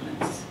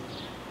departments.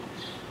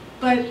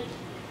 But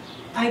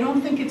I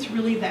don't think it's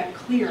really that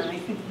clear, and I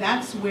think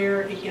that's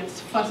where it gets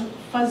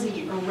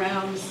fuzzy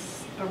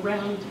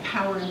around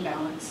power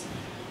imbalance.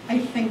 I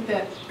think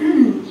that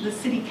the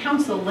City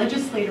Council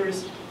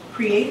legislators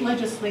create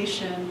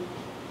legislation,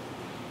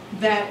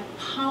 that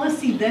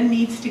policy then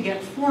needs to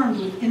get formed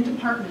within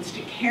departments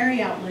to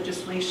carry out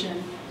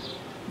legislation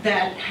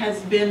that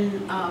has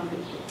been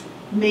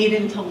made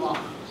into law.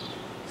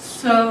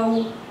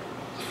 So,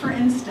 for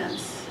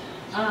instance,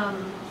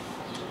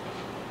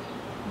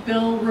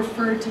 Bill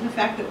referred to the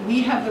fact that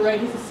we have the right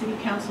as a city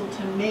council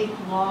to make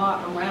law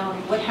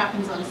around what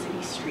happens on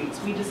city streets.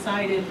 We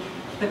decided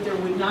that there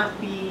would not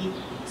be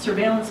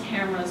surveillance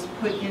cameras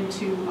put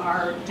into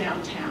our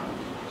downtown.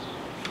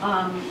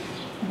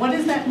 What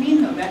does that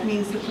mean, though? That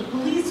means that the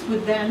police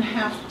would then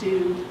have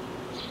to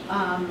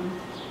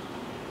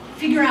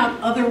figure out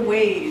other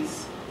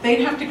ways.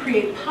 They'd have to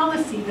create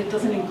policy that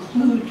doesn't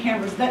include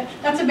cameras.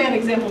 That's a bad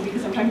example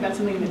because I'm talking about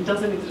something that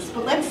doesn't exist.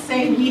 But let's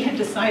say we had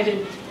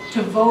decided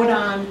to vote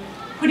on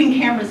putting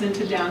cameras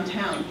into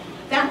downtown.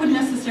 That would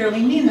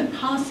necessarily mean that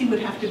policy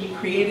would have to be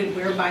created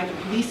whereby the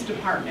police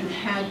department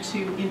had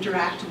to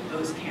interact with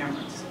those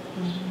cameras.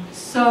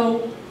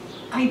 So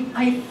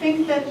I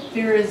think that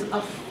there is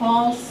a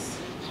false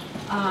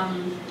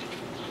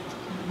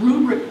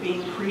rubric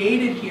being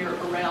created here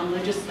around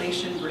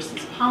legislation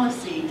versus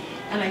policy,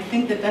 and I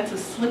think that that's a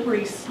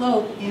slippery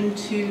slope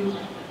into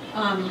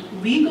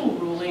legal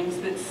rulings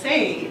that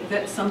say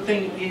that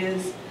something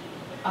is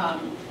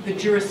the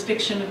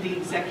jurisdiction of the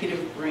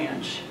executive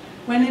branch,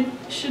 when it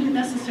shouldn't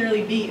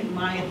necessarily be, in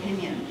my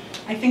opinion.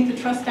 I think the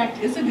Trust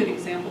Act is a good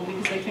example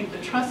because I think the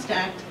Trust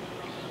Act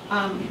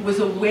was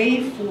a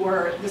way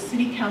for the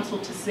City Council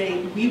to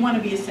say, we want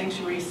to be a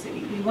sanctuary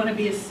city. We want to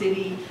be a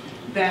city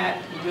that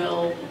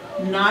will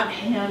not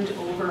hand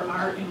over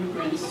our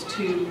immigrants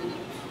to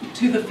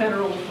the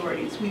federal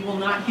authorities. We will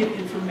not give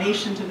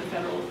information to the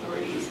federal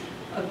authorities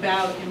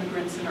about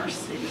immigrants in our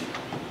city.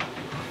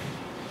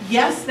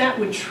 Yes, that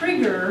would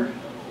trigger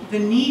the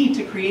need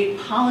to create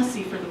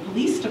policy for the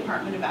police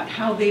department about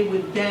how they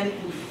would then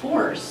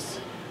enforce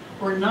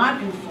or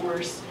not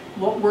enforce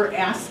what we're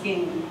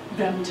asking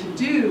them to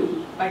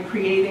do by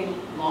creating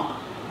law.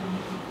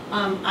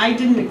 I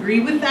didn't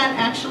agree with that,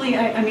 actually.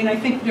 I mean, I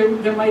think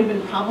there might have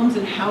been problems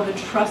in how the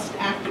Trust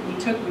Act that we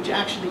took, which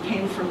actually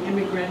came from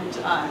immigrant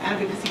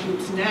advocacy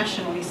groups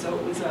nationally, so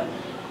it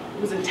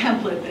was a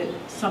template that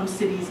some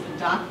cities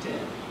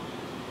adopted.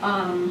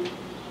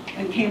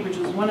 And Cambridge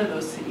was one of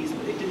those cities,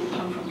 but it didn't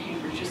come from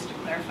Cambridge, just to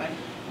clarify.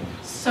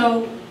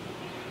 So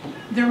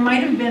there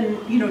might have been,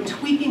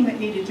 tweaking that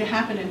needed to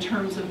happen in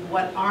terms of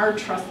what our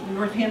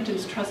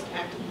Northampton's Trust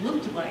Act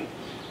looked like.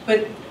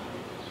 But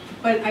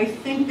I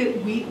think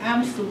that we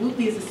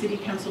absolutely, as a city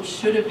council,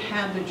 should have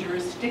had the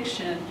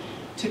jurisdiction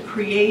to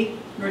create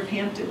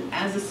Northampton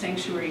as a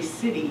sanctuary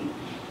city.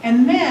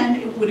 And then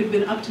it would have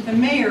been up to the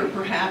mayor,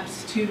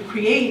 perhaps, to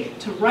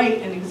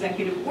write an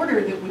executive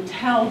order that would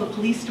tell the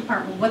police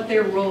department what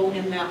their role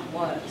in that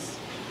was.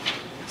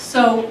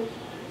 So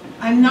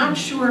I'm not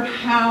sure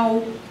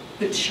how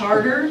the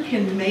charter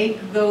can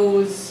make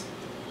those,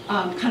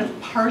 kind of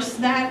parse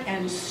that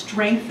and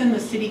strengthen the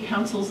city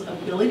council's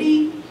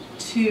ability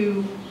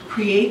to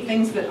create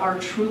things that are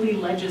truly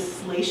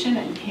legislation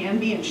and can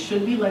be and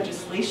should be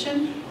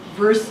legislation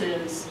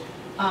versus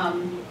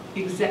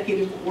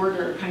executive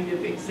order, kind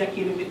of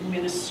executive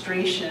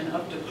administration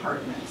of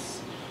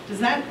departments.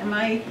 Am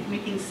I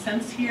making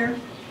sense here?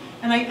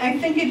 And I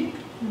think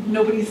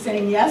nobody's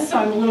saying yes, so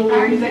I'm a little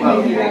worried that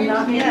maybe I'm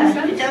not making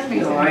sense. It does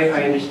make sense. No,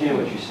 I understand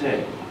what you're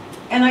saying.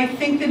 And I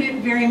think that it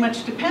very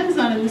much depends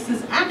on, and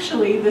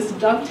this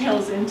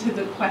dovetails into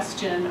the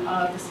question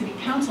of the city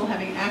council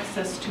having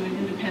access to an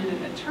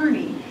independent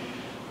attorney.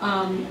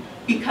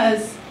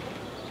 Because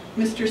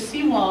Mr.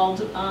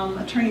 Seawald,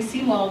 Attorney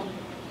Seawald,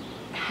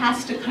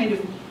 has to kind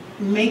of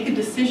make a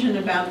decision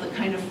about the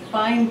kind of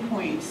fine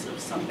points of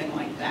something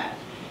like that.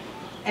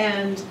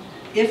 And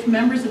if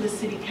members of the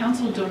city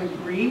council don't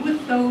agree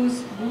with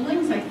those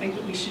rulings, I think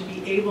that we should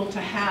be able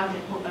to have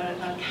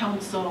a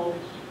council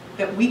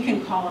that we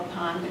can call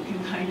upon that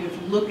can kind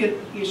of look at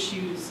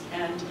issues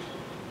and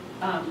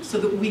so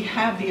that we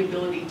have the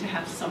ability to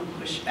have some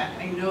pushback.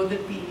 I know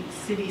that the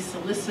city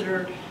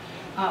solicitor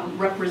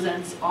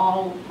represents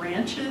all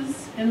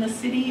branches in the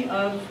city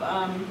of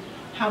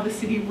how the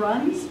city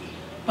runs,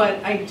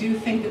 but I do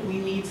think that we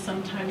need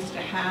sometimes to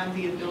have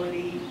the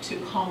ability to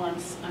call on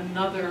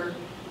another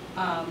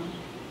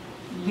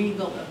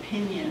legal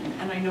opinion.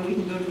 And I know we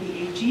can go to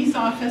the AG's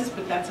office,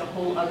 but that's a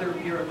whole other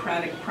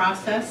bureaucratic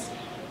process.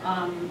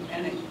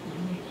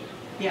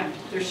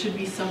 There should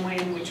be some way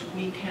in which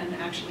we can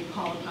actually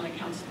call upon a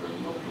counselor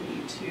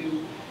locally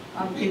to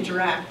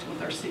interact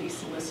with our city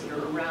solicitor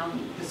around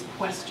this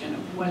question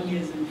of what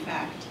is in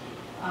fact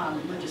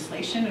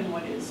legislation and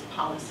what is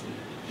policy.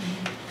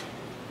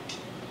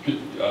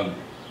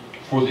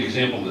 For the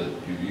example that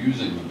you're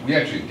using, we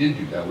actually did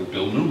do that with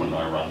Bill Newman,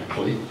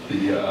 ironically.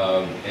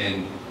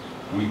 And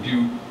we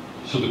do.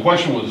 So the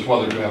question was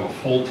whether to have a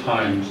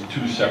full-time,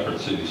 two separate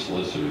city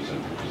solicitors,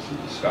 and because the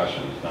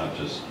discussion is not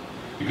just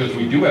because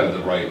we do have the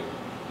right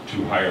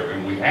to hire,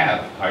 and we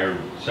have hired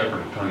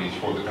separate attorneys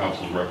for the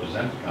council to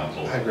represent the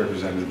council. I've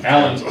represented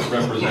Alan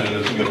represented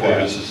us before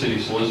as the city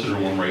solicitor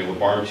when regular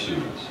bar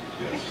students.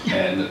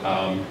 Yes.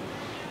 And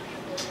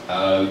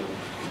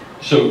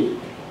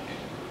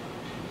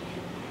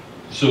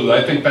so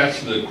I think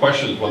that's the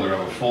question, is whether to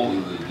have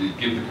to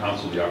give the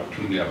council the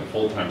opportunity to have a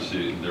full-time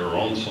their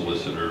own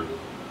solicitor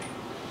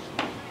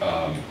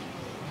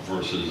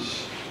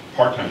versus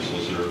part-time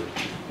solicitor.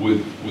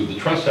 With the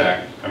Trust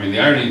Act, I mean, the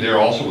irony there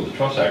also with the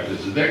Trust Act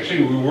is that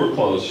actually we were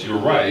close, you're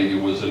right,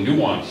 it was a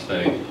nuanced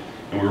thing,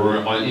 and we were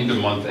into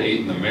month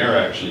 8, and the mayor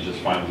actually just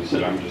finally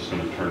said, I'm just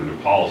going to turn it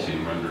to policy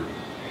and render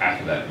half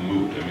of that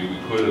moot. I mean, we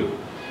could have,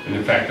 and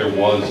in fact there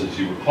was, as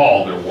you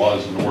recall, there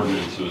was an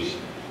ordinance that was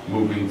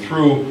moving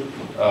through.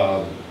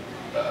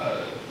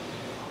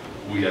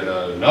 We had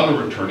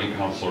another attorney,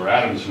 Councilor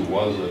Adams, who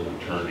was an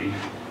attorney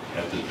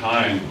at the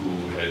time,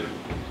 who had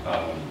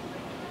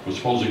was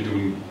supposedly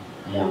doing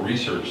more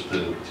research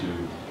to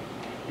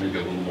make it a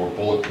little more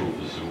bulletproof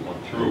as it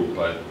went through.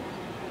 But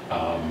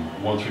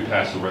once we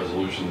passed the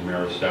resolution, the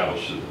mayor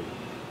established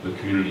the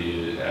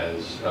community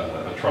as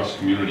a trust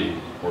community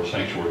or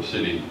sanctuary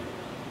city,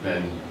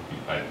 then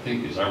I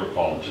think, as I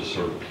recall, it just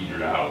sort of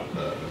petered out.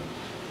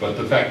 But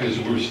the fact is,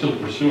 we were still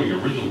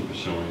originally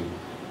pursuing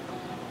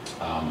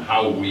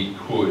how we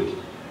could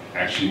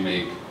actually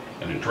make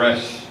and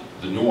address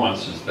the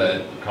nuances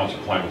that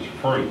Councilor Klein was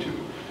referring to.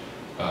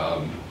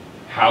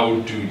 How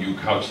do you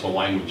couch the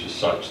language as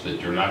such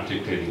that you're not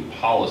dictating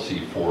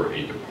policy for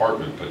a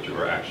department, but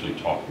you're actually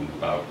talking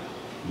about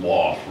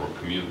law for a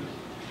community?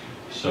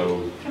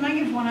 So, can I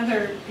give one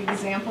other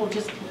example?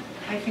 Just,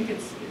 I think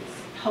it's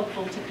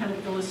helpful to kind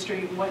of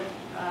illustrate what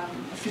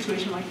a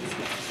situation like this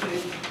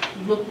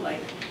could look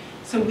like.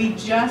 So we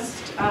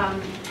just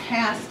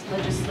passed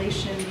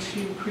legislation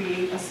to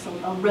create a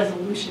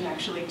resolution,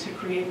 actually, to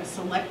create a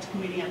select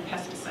committee on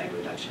pesticide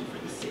reduction for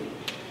the city.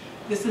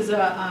 This is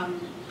a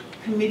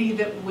committee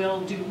that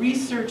will do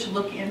research,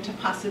 look into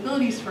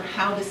possibilities for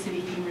how the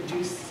city can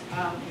reduce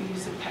the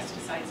use of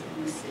pesticides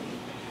in the city.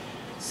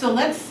 So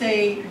let's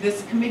say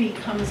this committee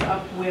comes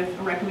up with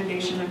a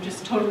recommendation, I'm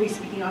just totally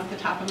speaking off the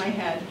top of my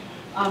head,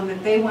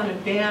 that they want to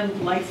ban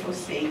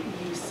glyphosate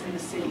use in the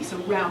city, so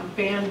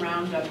ban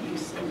Roundup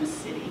use in the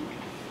city.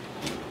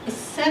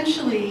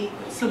 Essentially,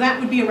 so that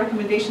would be a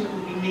recommendation that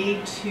would be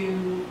made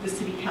to the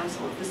city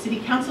council. If the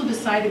city council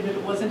decided that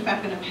it was in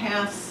fact going to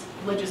pass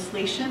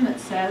legislation that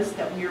says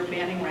that we are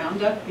banning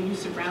Roundup, the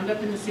use of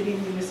Roundup in the city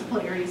and municipal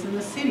areas in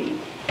the city,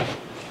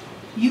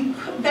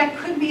 that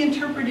could be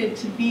interpreted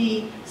to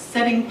be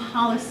setting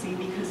policy,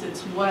 because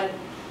it's what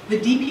the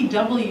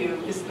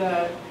DPW is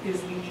the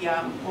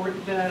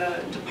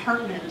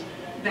department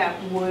that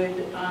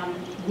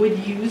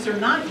would use or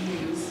not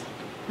use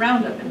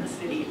Roundup in the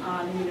city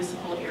on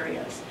municipal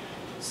areas.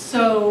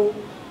 So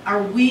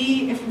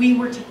if we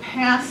were to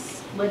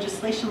pass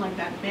legislation like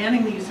that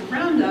banning the use of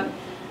Roundup,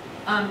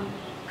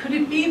 could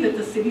it be that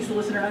the city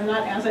solicitor,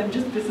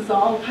 this is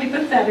all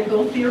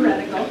hypothetical,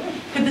 theoretical,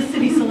 could the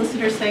city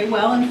solicitor say,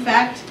 well, in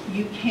fact,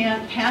 you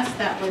can't pass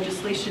that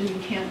legislation, you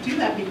can't do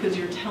that because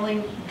you're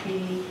telling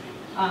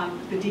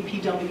the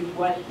DPW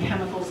what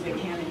chemicals they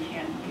can and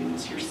can't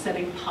use. You're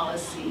setting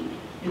policy,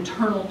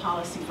 internal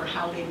policy for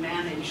how they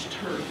manage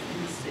turf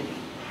in the city.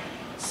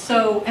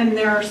 So, and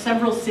there are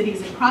several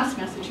cities across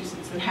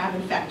Massachusetts that have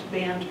in fact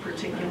banned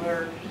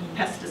particular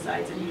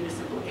pesticides in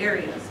municipal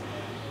areas.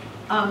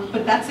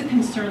 But that's a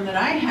concern that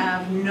I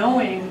have,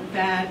 knowing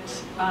that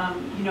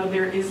you know,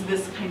 there is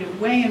this kind of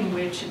way in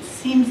which it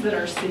seems that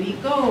our city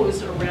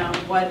goes around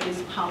what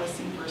is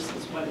policy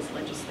versus what is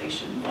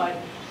legislation, what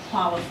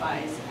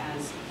qualifies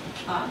as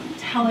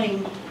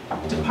telling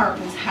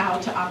departments how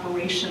to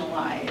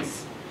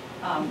operationalize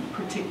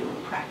particular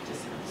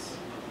practices.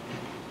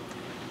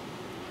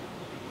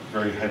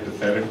 Very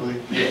hypothetically,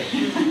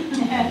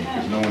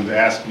 because no one's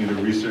asked me to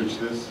research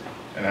this,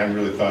 and I haven't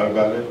really thought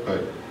about it,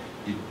 but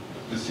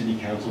the city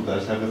council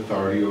does have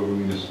authority over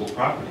municipal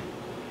property.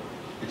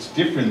 It's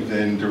different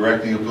than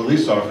directing a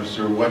police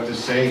officer what to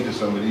say to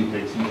somebody who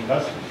takes into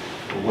custody,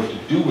 or what to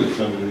do with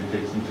somebody who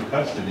takes into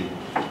custody,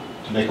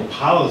 to make a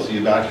policy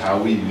about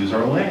how we use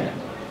our land.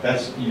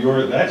 That's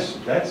your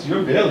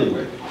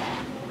bailiwick.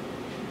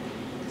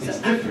 It's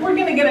different. We're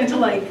going to get into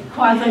like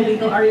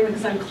quasi-legal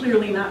arguments, because I'm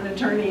clearly not an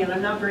attorney and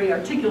I'm not very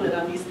articulate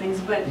on these things,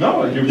 but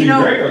no, you're being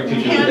very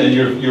articulate, and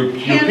you're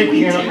can we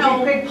picking out. tell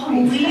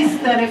police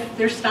that if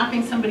they're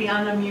stopping somebody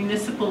on a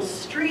municipal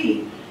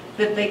street,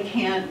 that they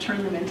can't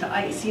turn them into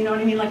ice? You know what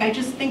I mean? Like, I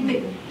just think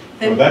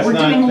that Well, we're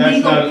doing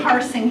legal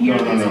parsing here.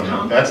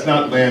 No. That's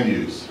not land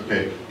use.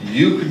 Okay,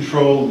 you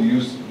control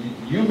use.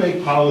 You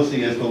make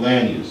policy as the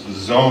land use, the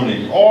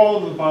zoning, all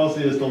of the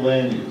policy as the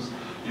land use.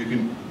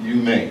 You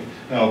make.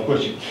 Now, of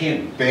course, you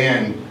can't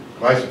ban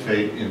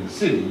glyphosate in the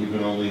city. You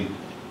can only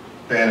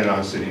ban it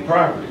on city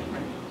property.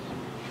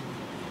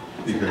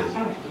 Because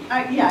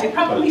yeah, I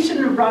probably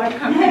shouldn't have brought up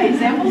concrete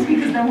examples,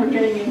 because then we're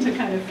getting into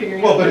kind of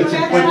figuring well, out. but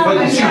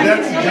you see,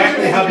 that's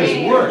exactly how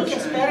this works.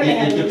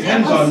 It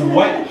depends on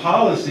what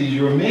policies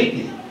you're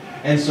making.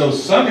 And so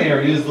some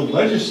areas, the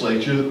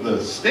legislature, the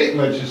state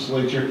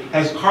legislature,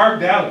 has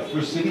carved out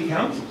for city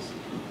councils.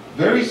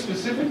 Very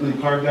specifically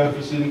carved out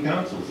for city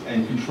councils,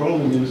 and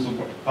controlling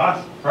municipal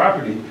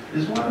property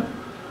is one.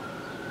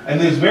 And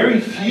there's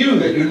very few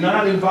that you're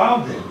not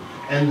involved in.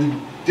 And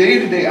the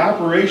day-to-day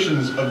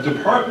operations of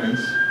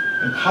departments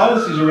and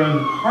policies around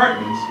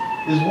departments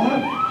is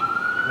one.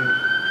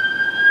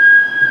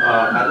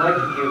 I'd like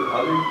to give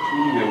other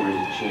committee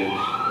members a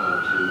chance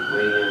to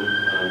weigh in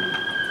on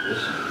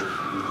this if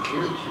you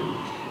care to.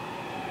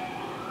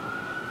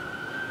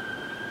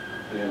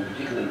 And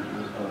particularly,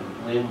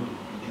 Lynn,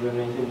 do you have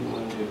anything you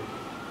want to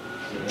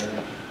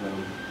add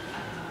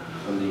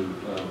from the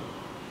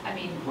I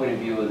mean, point of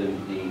view of the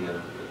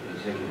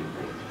executive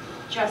branch?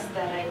 just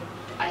that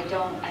I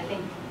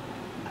think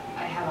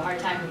I have a hard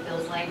time with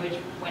Bill's language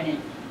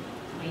when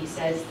he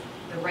says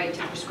the right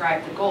to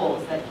prescribe the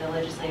goals, that the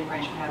legislative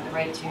branch would have the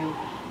right to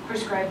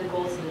prescribe the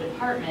goals of the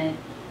department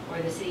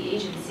or the city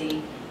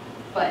agency,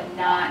 but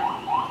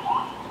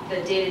not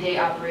the day-to-day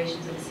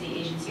operations of the city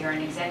agency are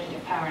an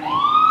executive power. And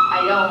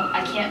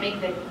I can't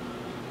make the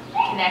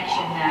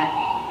connection that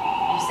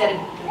you said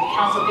the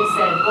council could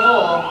set a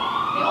goal.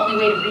 The only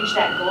way to reach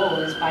that goal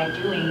is by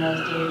doing those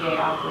day-to-day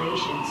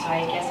operations. So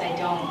I guess I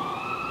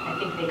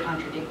think they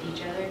contradict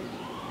each other,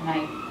 and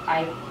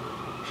I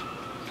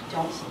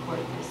don't support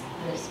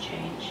this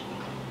change.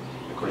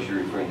 Of course, you're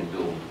referring to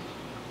Bill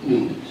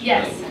Newman's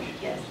Yes, language.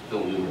 yes.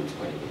 Bill Newman's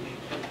language.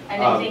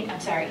 And I think, I'm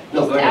sorry,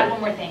 No, just go to ahead. add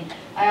one more thing.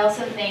 I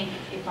also think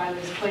if I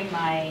was putting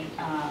my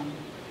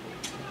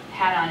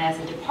hat on as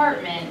a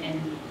department,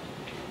 and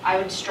I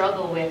would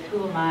struggle with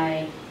who am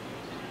I,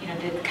 you know,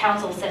 the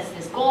council sets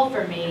this goal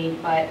for me,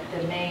 but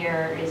the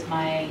mayor is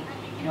my,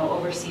 you know,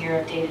 overseer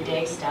of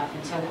day-to-day stuff,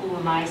 and so who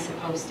am I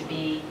supposed to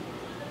be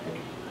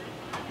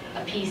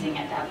appeasing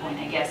at that point,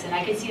 I guess? And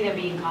I could see there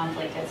being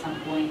conflict at some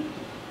point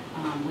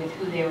with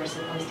who they were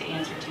supposed to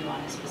answer to on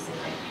a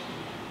specific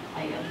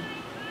item.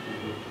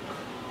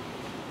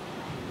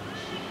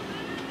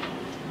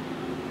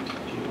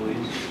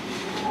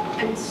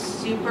 I'm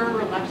super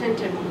reluctant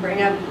to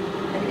bring up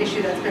an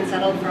issue that's been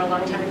settled for a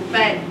long time,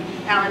 but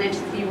Alan,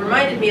 you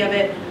reminded me of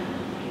it.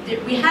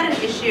 We had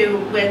an issue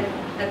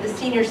at the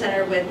senior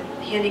center with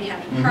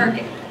handicapped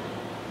parking,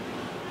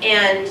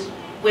 and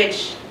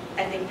which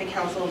I think the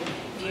council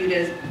viewed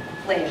as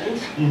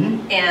planned,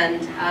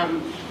 and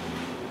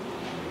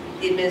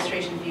the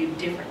administration viewed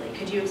differently.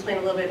 Could you explain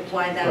a little bit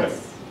why that's?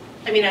 Right.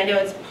 I mean, I know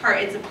it's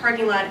a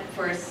parking lot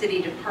for a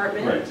city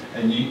department. Right,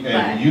 and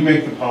you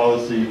make the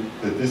policy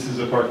that this is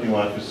a parking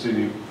lot for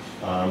city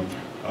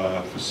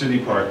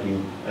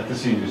parking at the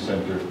senior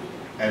center,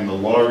 and the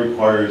law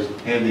requires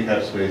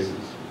handicap spaces.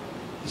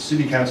 The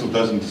city council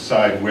doesn't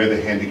decide where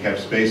the handicap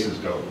spaces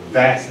go.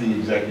 That's the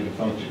executive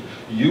function.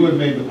 You have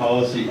made the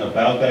policy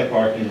about that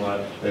parking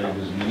lot, that it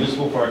is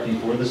municipal parking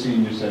for the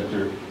senior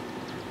center,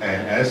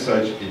 and as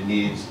such, it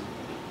needs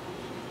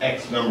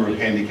X number of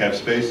handicap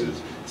spaces.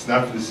 It's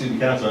not for the city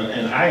council,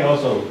 and I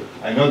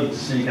know that the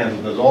city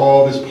council does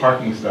all this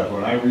parking stuff.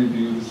 When I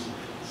review this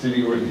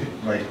city ordinance,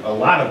 like a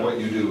lot of what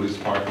you do is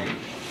parking.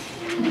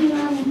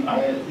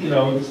 You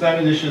know, it's not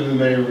an issue the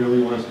mayor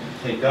really wants to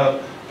take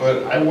up,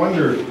 but I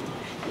wonder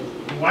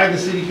why the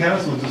city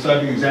council is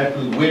deciding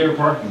exactly where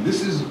parking.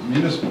 This is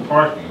municipal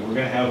parking. We're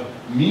gonna have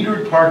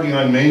metered parking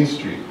on Main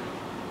Street.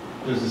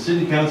 Does the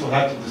city council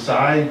have to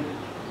decide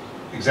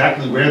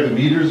exactly where the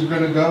meters are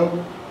gonna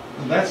go?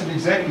 Well, that's an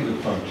executive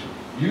function.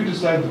 You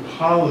decide the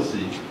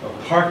policy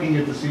of parking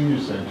at the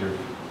senior center.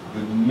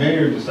 The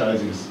mayor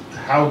decides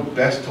how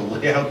best to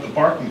lay out the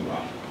parking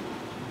lot.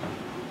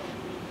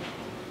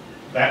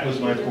 That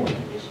was my point.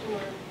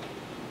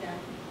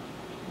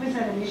 Was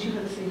that an issue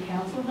for the city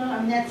council though? I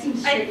mean, that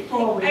seems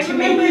straightforward I to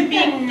remember me. it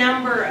being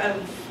number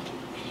of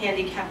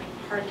handicapped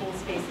parking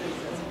spaces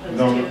as opposed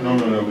to.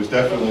 No, it was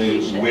definitely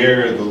location.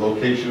 where the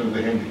location of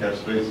the handicap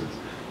spaces.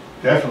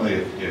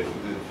 Definitely, if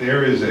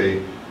there is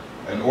an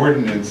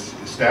ordinance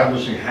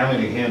establishing how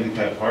many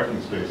handicap parking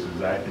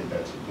spaces, I think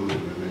that's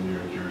included within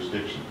your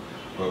jurisdiction.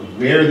 But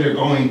where they're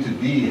going to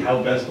be,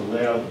 how best to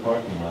lay out the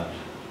parking lot,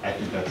 I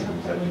think that's an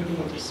executive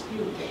function.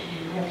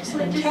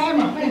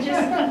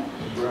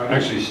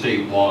 Actually,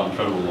 state law and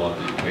federal law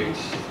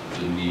dictates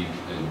the need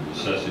and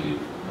necessity of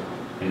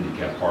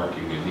handicap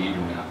parking and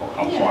even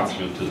how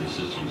proximate to the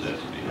systems has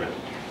to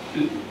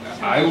be.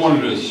 I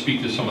wanted to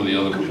speak to some of the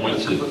other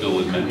points that Bill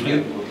had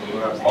mentioned.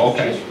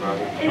 Okay.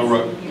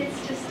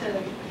 It's just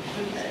a.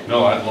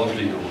 No, I'd love to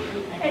hear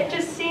what. It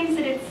just seems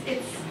that it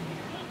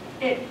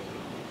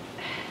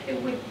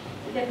would,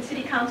 that the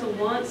city council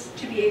wants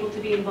to be able to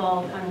be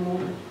involved on a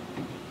more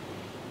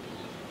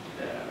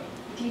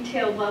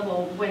detailed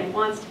level when it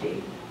wants to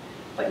be,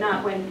 but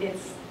not when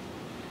it's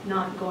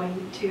not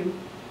going to,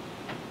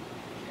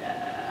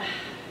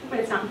 when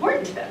it's not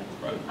important to them.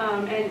 Right.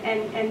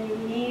 And you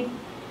need,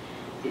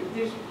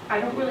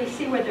 I don't really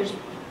see where there's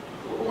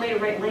a way to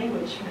write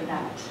language for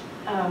that,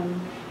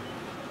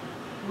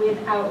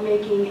 without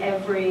making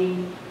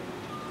every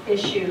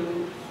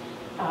issue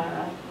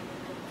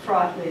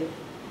fraught with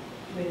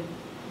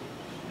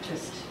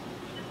just,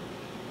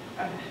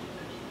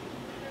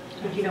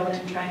 if you know what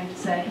I'm trying to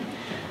say.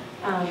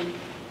 I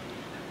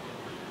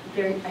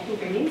think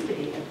there needs to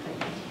be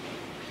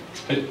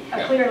a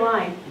clear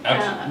line.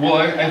 Well,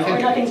 I think,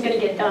 or nothing's going to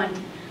get done.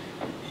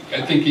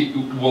 I think,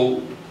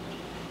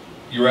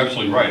 you're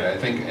absolutely right. I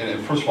think,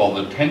 and first of all,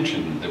 the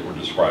tension that we're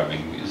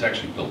describing is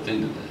actually built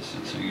into this.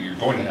 You're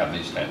going to have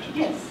these tensions.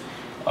 Yes.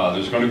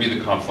 There's going to be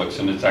the conflicts,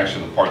 and it's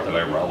actually the part that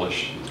I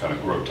relish. It's kind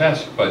of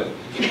grotesque, but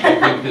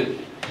I think that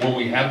when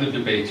we have the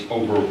debates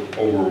over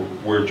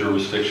where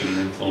jurisdiction and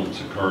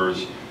influence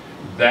occurs,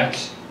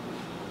 that's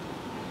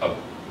a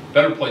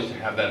better place to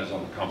have that is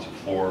on the council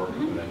floor,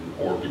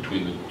 or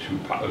between the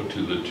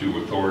two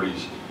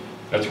authorities.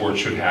 That's where it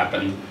should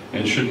happen,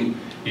 and shouldn't.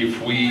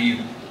 If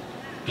we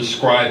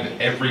describe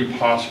every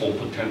possible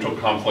potential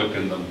conflict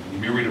and the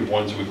myriad of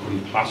ones we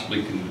couldn't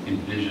possibly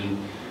envision,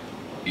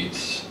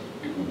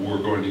 we're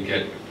going to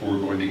get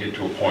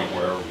to a point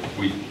where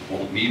we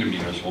won't need a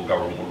municipal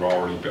government. Will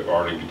already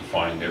be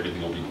defined. Everything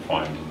will be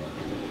defined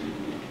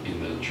in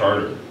the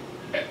charter.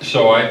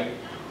 So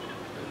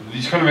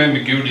these kind of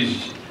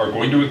ambiguities are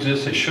going to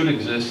exist. They should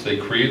exist. They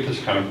create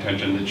this kind of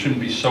tension. It shouldn't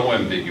be so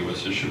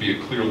ambiguous. There should be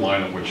a clear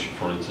line in which,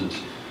 for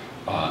instance,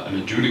 an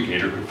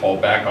adjudicator could fall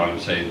back on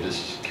and say,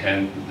 this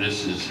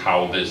is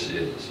how this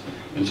is.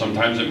 And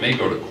sometimes it may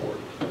go to court.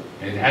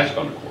 It has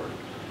gone to court.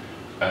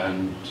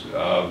 And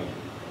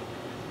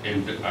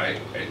I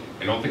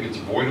don't think it's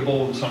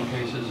avoidable in some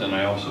cases, and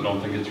I also don't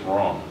think it's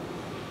wrong.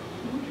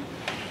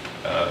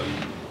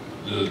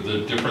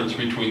 The difference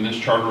between this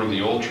charter and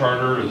the old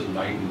charter is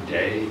night and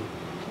day.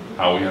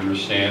 How we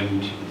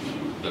understand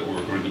that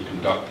we're going to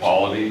conduct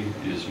polity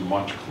is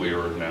much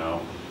clearer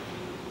now,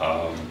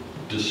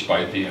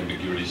 despite the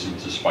ambiguities and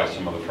despite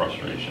some of the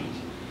frustrations.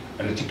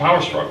 And it's a power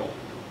struggle,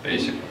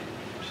 basically.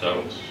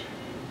 So,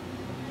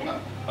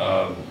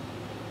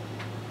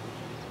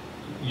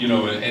 you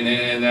know,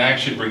 and that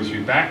actually brings me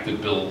back to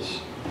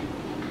Bill's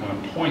kind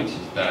of points,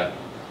 is that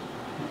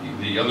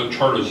the other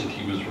charters that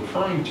he was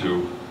referring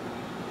to,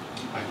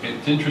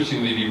 it's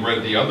interesting that he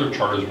read the other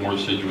charters more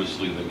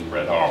assiduously than he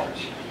read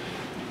ours.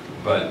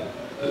 But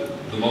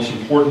the most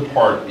important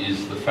part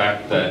is the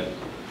fact that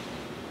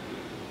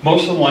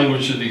most of the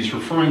language that he's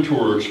referring to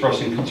or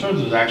expressing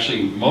concerns is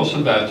actually, most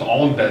of that's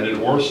all embedded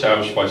or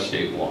established by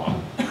state law.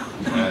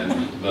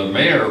 And the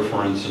mayor,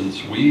 for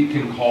instance, we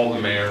can call the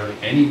mayor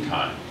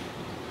anytime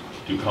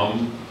to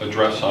come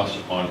address us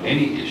on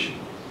any issue.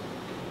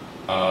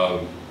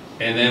 And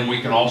then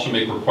we can also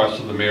make requests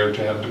of the mayor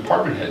to have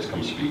department heads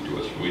come speak to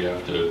us.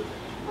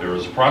 There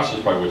is a process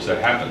by which that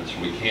happens.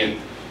 We can't,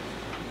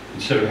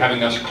 instead of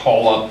having us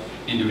call up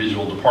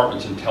individual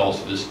departments and tell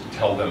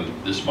them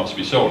this must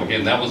be so. And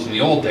again, that was in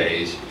the old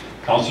days.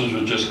 Councilors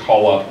would just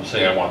call up and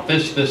say, I want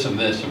this, this, and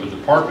this of a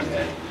department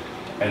head.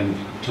 And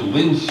to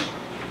Lynn's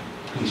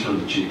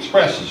concern that she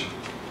expresses,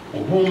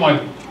 well, who am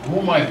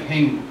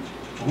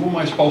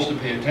I supposed to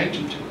pay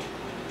attention to?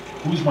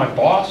 Who's my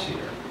boss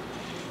here?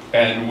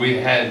 And we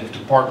had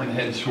department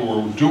heads who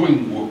were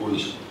doing what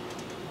was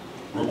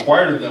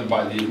required of them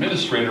by the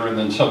administrator, and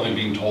then suddenly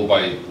being told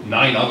by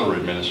 9 other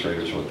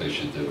administrators what they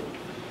should do,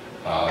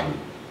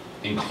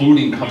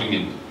 including coming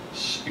in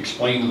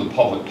explain to the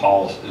public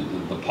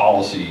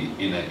policy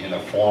in a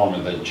forum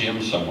in the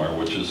gym somewhere,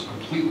 which is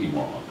completely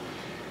wrong.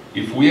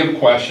 If we have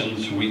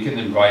questions, we can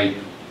invite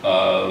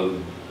the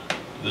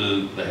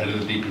head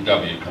of the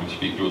DPW to come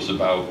speak to us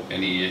about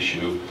any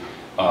issue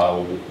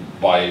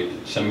by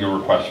sending a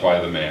request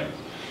via the mayor.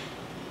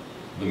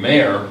 The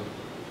mayor,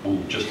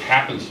 who just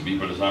happens to be,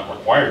 but is not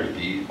required to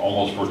be,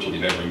 almost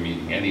virtually at every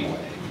meeting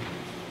anyway.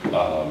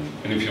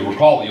 And if you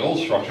recall, the old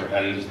structure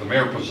had it as the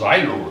mayor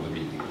presided over the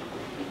meeting,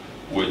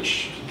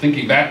 which,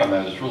 thinking back on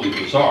that, is really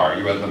bizarre.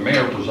 You had the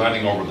mayor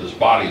presiding over this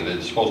body that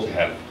is supposed to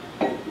have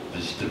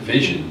this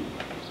division,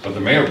 but the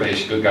mayor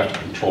basically got to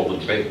control the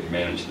debate,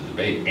 manage the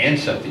debate, and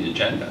set the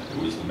agenda.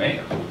 It was the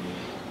mayor.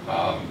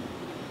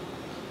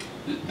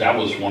 That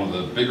was one of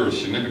the bigger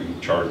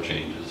significant charter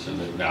changes, and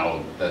that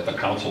now that the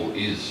council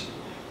is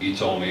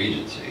its own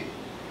agency,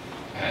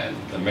 and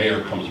the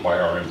mayor comes by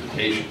our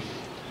invitation.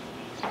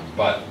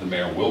 But the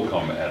mayor will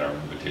come at our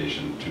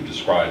invitation to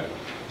describe.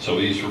 So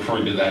he's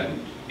referring to that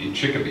in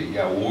Chicopee.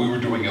 Yeah, well, we were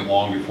doing it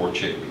long before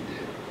Chicopee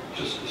did,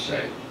 just to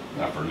say,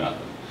 not for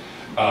nothing.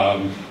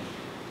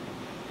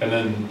 And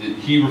then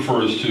he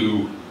refers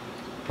to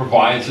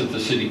provides that the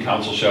city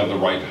council shall have the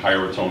right to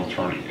hire its own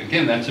attorney.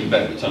 Again, that's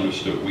embedded, it's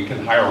understood. We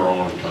can hire our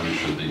own attorney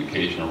should the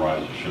occasion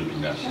arise or should it be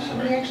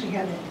necessary. We actually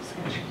had that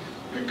discussion.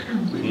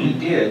 We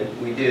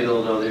did,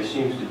 although there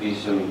seems to be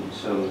some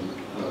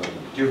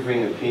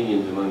differing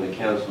opinions among the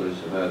councilors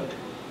about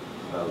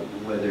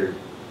whether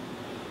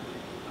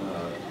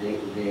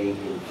they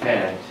in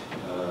fact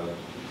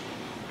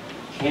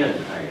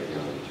can hire their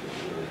own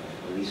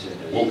attorney. Lisa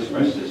has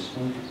expressed this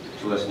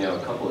to us now a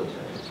couple of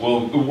times.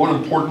 Well, one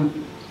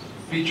important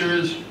feature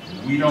is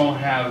we don't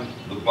have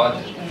the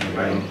budget.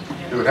 Right.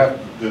 It would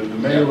have, the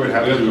mayor would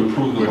have to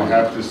approve, would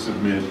have to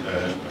submit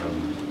a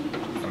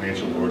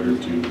financial order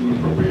to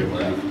appropriate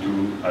money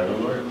to hire a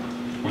lawyer.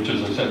 Which,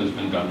 as I said, has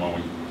been done when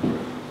we,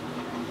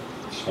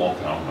 small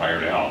town,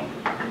 hired out.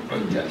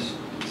 But yes,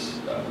 it's,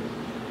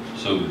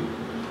 so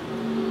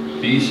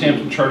the East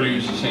Hampton Charter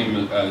uses the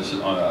same as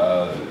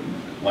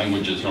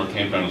language as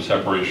Northampton on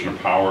separation of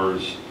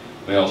powers.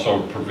 They also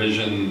have a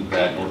provision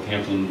that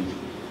Northampton,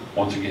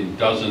 once again,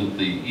 doesn't.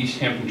 The East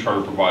Hampton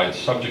Charter provides,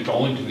 subject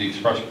only to the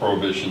express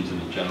prohibitions in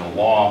the general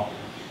law,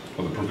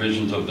 for the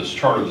provisions of this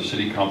charter, the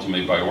city council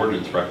may by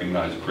ordinance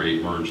recognize,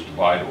 create, merge,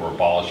 divide, or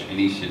abolish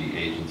any city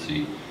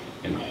agency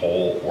in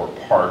whole or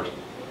part,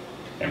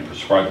 and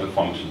prescribe the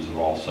functions of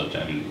all such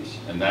entities.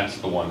 And that's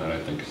the one that I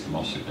think is the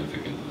most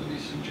significant that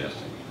he's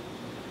suggesting.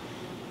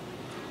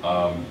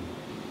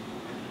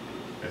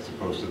 As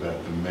opposed to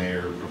that, the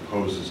mayor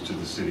proposes to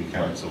the city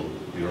council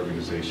the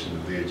organization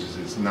of the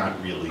agency. It's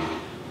not really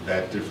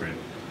that different.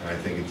 And I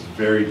think it's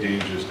very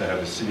dangerous to have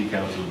a city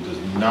council who does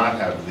not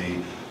have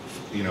the,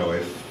 you know,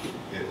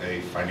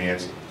 a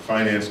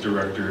finance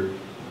director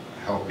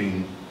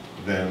helping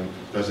them,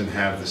 doesn't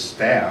have the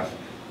staff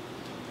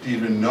to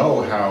even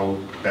know how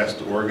best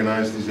to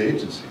organize these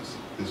agencies.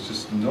 There's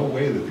just no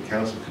way that the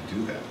council could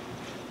do that.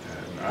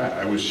 And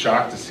I was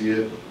shocked to see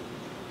it,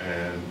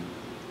 and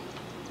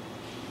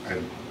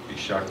I'd be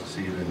shocked to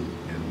see it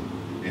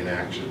in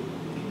action.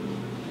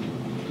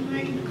 Can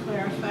I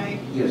clarify?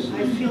 Yes.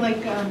 I feel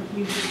like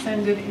we've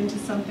descended into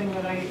something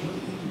that I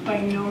by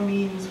no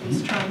means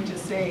was trying to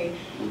say.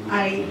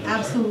 I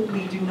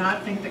absolutely do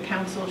not think the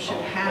council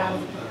should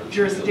have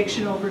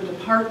jurisdiction over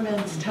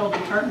departments, tell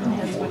department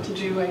heads what to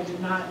do. I did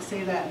not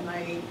say that, and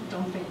I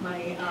don't think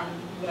my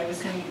what I was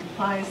saying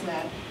implies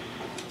that.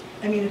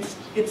 I mean,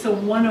 it's a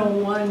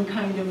 101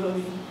 kind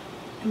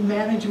of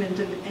management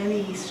of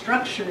any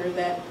structure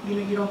that, you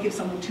know, you don't give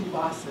someone two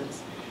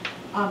bosses.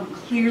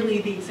 Clearly,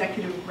 the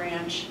executive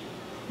branch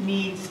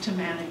needs to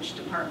manage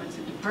departments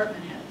and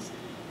department heads.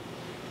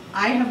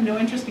 I have no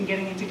interest in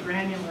getting into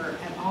granular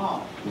at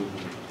all.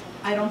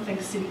 I don't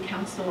think city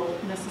council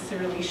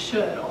necessarily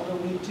should, although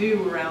we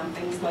do around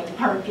things like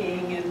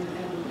parking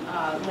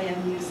and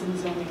land use and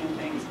zoning and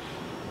things.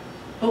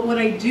 But what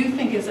I do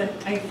think is I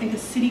think a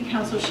city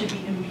council should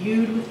be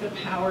imbued with the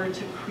power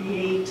to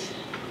create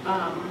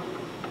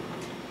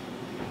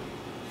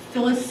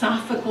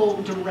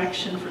philosophical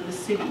direction for the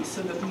city,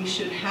 so that we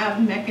should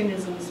have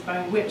mechanisms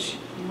by which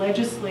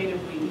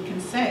legislatively we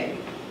can say,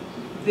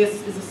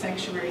 this is a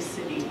sanctuary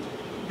city.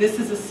 This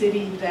is a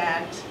city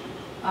that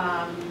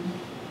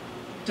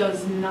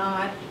does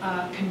not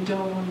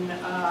condone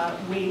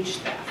wage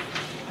theft.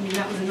 I mean,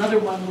 that was another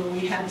one where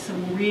we had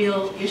some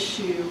real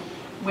issue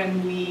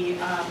when we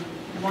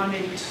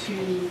wanted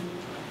to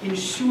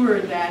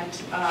ensure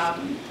that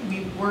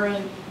we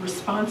weren't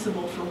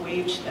responsible for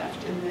wage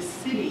theft in this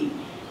city.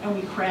 And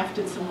we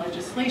crafted some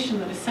legislation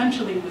that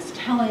essentially was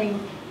telling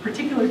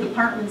particular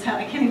departments how,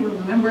 I can't even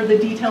remember the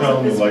details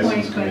at this point.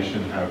 Telling the license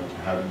commission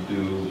how to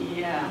do,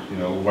 you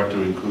know, what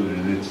to include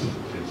in its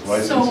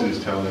licenses,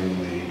 so, telling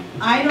the...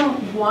 I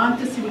don't want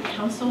the city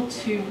council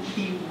to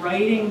be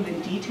writing the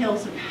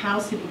details of how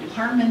city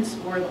departments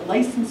or the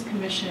license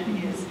commission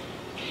is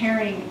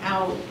carrying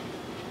out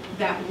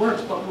that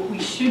work, but what we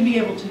should be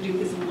able to do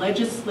is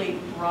legislate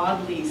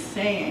broadly,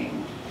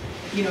 saying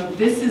you know,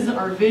 this is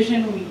our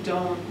vision,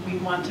 we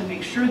want to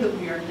make sure that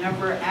we are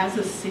never, as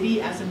a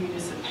city, as a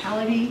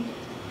municipality,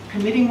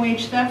 committing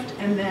wage theft,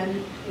 and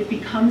then it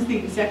becomes the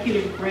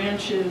executive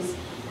branch's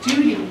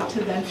duty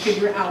to then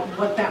figure out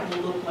what that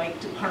will look like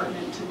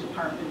department to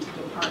department to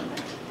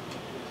department.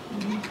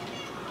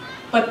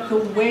 But the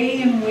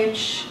way in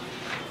which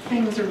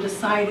things are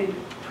decided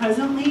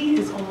presently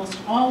is almost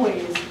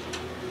always,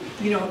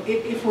 you know,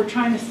 if we're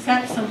trying to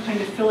set some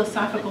kind of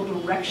philosophical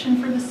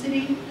direction for the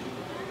city,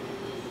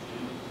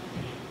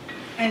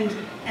 and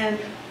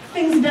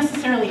things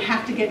necessarily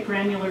have to get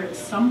granular at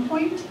some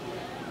point,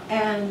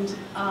 and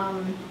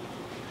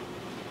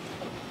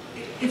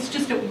it's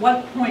just at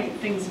what point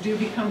things do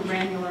become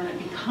granular and it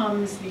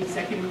becomes the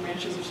executive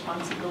branch's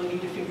responsibility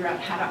to figure out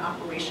how to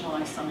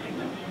operationalize something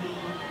that we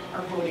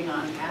are voting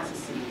on as a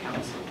city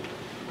council.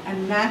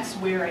 And that's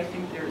where I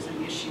think there's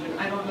an issue. And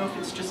I don't know if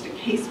it's just a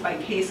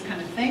case-by-case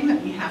kind of thing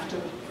that we have to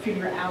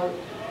figure out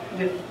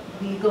with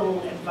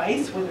legal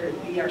advice, whether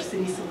it be our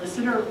city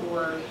solicitor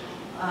or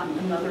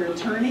another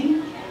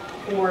attorney,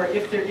 or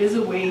if there is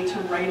a way to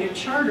write a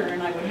charter,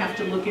 and I would have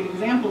to look at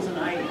examples, and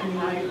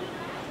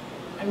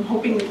I'm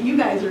hoping that you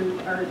guys are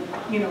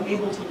you know,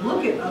 able to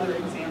look at other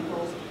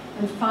examples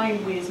and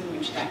find ways in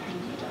which that can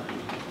be done.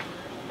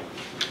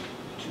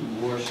 To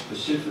more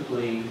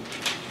specifically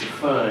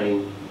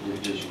define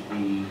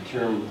the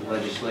term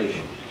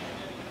legislation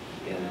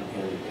and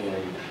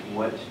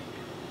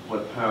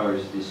what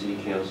powers the city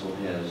council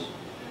has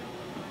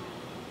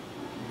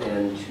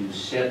then to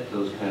set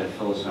those kind of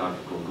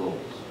philosophical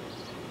goals.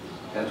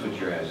 That's what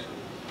you're asking.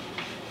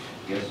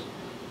 Yes?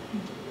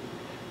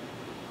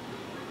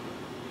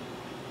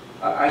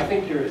 I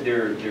think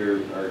there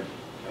are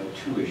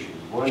two issues.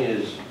 One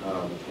is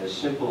as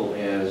simple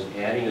as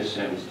adding a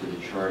sentence to the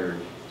charter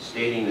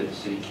stating that the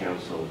city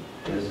council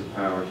has the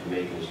power to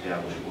make and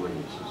establish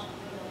ordinances,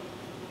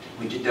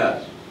 which it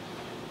does.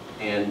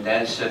 And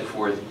that's set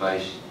forth by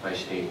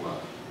state law.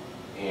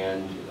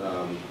 And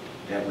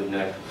that would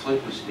not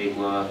conflict with state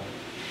law.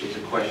 It's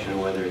a question of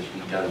whether it's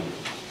redundant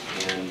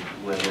and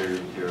whether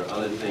there are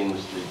other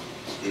things that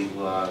state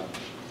law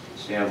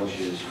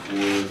establishes for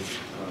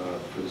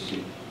the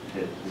city,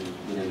 that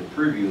within the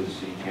purview of the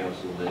city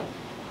council, that,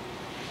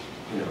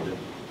 you know, that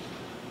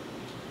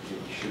it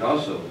should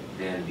also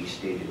then be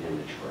stated in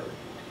the charter.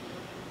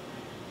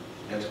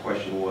 That's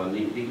question one.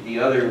 The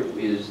other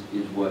is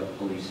what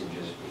Elisa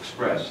just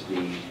expressed,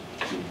 the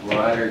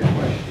broader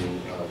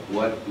question of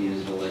what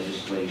is the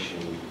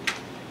legislation,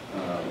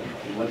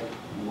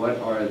 what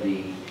are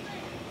the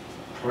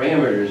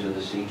parameters of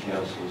the city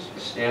council's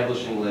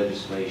establishing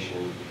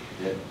legislation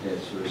that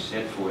sort of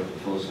set forth a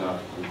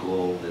philosophical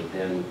goal that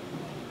then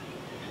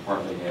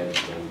department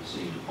heads and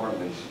city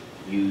departments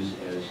use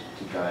as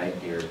to guide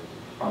their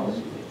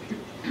policy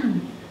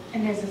making.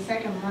 And there's a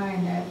second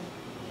line that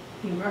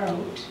he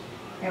wrote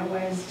that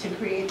was to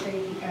create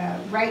the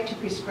right to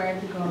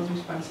prescribe the goals,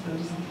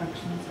 responsibilities, and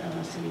functions of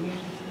a city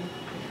agency.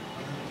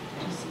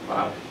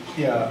 Wow.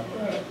 Yeah.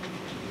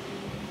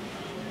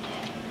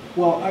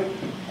 Well,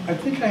 I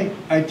think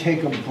I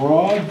take a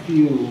broad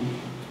view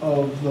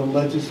of the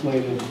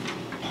legislative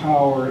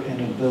power and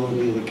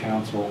ability of the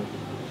council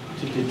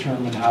to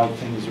determine how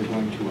things are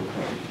going to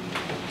occur.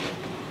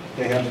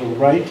 They have the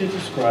right to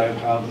describe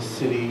how the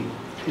city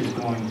is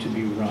going to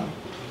be run.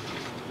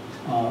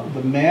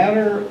 The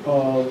matter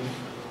of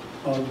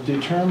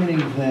determining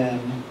then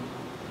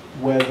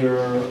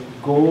whether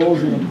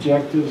goals and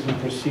objectives and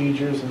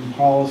procedures and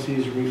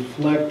policies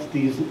reflect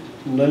these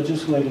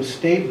legislative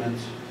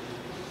statements,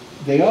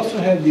 they also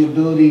have the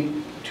ability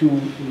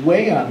to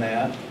weigh on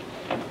that,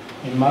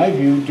 in my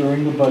view,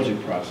 during the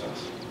budget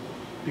process.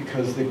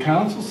 Because the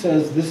council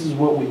says this is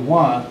what we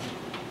want,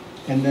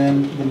 and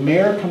then the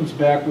mayor comes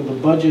back with a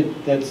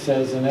budget that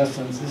says, in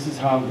essence, this is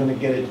how I'm going to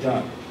get it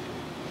done.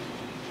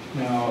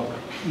 Now,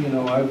 you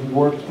know, I've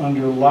worked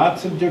under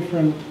lots of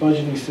different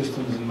budgeting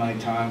systems in my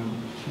time,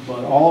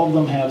 but all of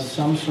them have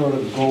some sort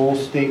of goal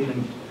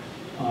statement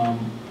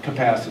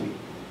capacity,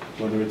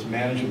 whether it's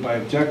management by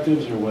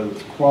objectives or whether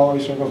it's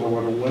quality circles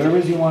or whatever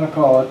it is you want to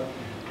call it.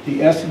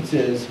 The essence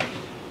is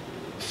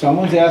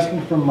someone's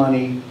asking for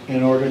money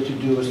in order to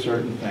do a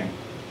certain thing.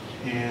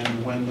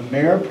 And when the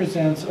mayor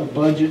presents a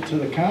budget to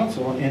the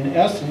council, in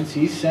essence,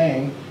 he's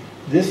saying,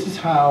 this is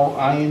how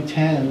I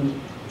intend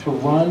to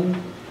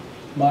run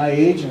my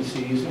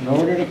agencies in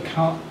order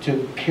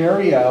to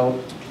carry out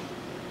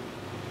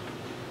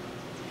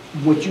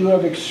what you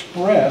have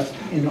expressed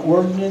in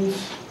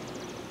ordinance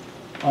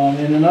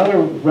and in other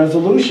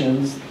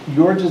resolutions,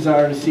 your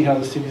desire to see how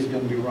the city is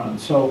going to be run.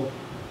 So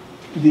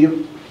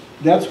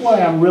that's why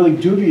I'm really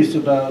dubious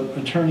about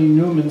Attorney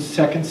Newman's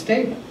second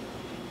statement.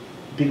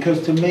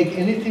 Because to make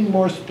anything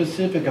more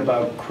specific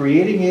about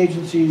creating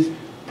agencies,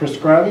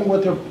 prescribing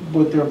what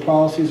their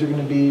policies are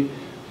going to be,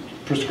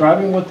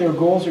 prescribing what their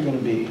goals are going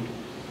to be,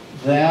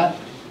 that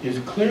is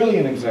clearly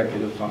an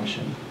executive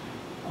function.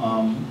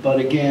 But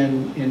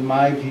again, in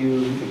my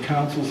view, the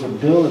council's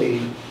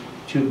ability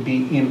to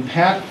be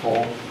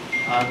impactful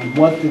on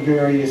what the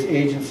various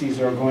agencies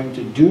are going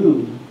to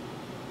do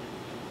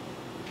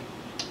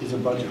is a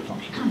budget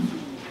function.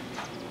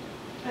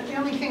 But the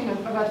only thing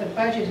about the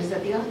budget is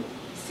that the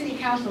city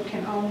council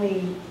can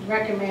only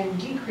recommend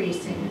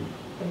decreasing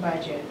the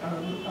budget,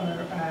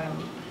 or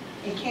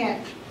it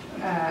can't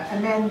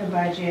amend the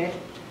budget,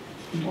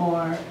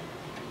 or.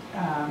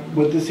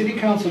 What the city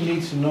council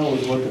needs to know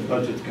is what the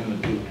budget's gonna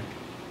do.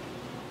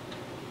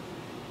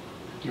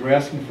 You're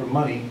asking for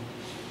money,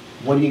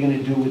 what are you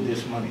gonna do with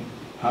this money?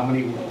 How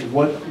many,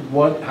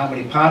 how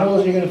many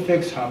potholes are you gonna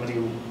fix?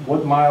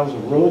 What miles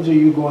of roads are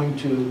you going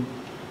to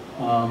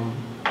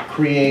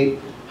create?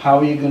 How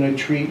are you gonna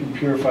treat and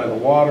purify the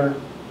water?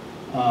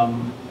 I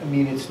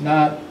mean, it's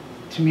not,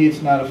 to me,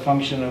 it's not a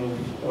function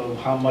of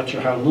how much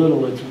or how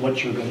little, it's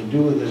what you're gonna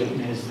do with it,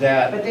 and is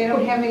that, But they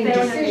don't have any They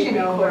don't have any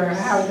decision over recourse.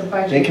 how the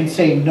budget. they can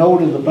say no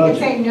to the They can budget.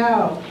 say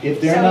no.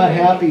 If they're So not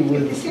happy If the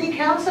with, city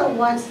council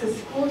wants the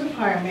school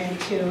department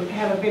to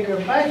have a bigger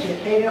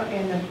budget, they don't,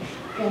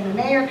 and the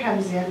mayor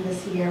comes in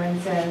this year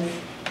and says,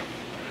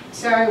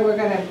 sorry, we're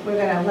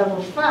gonna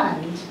level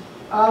fund,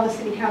 all the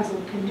city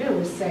council can do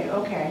is say,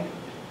 okay.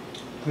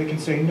 they can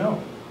say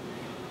no.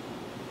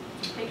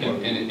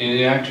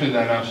 And actually,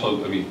 that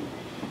also, I mean,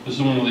 this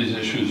is one of these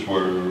issues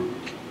where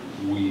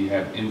we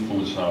have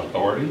influence, not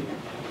authority.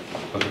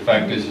 But the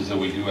fact is that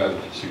we do have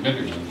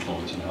significant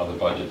influence in how the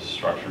budget is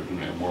structured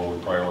and where we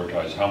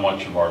prioritize how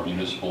much of our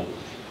municipal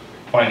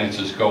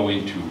finances go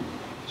into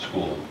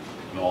schooling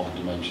and all the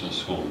dimensions of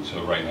schooling.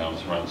 So right now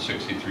it's around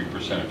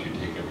 63% if you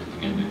take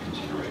everything into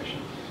consideration.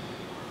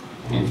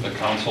 If the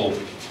council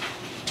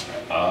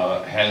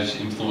has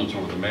influence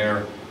over the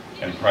mayor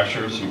and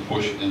pressures and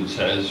push and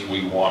says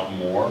we want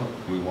more,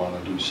 we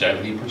want to do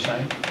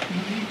 70%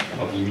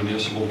 of the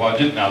municipal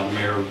budget. Now the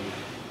mayor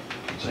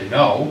can say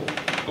no,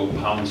 go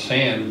pound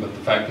sand, but the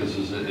fact is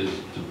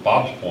to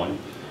Bob's point,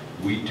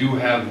 we do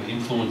have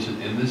influence,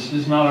 and this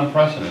is not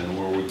unprecedented,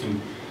 where we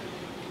can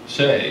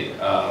say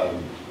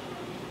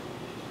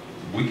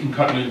we can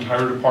cut an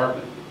entire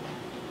department.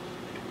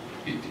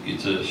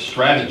 It's a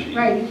strategy.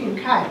 Right, you can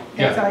cut.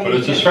 That's all Yeah, you but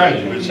it's can a do.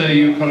 strategy. But say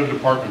you cut a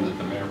department that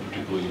the mayor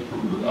particularly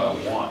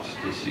wants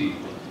to see.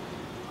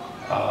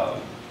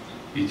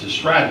 It's a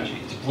strategy.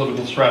 It's a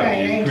political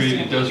strategy. Right,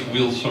 It does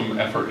wield some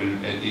effort,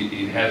 and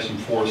it has some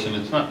force, and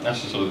it's not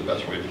necessarily the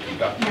best way to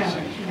conduct these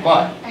things. No,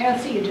 But I don't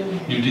see you doing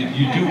it.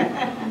 you do.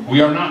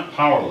 We are not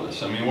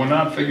powerless. I mean, we're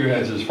not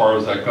figureheads as far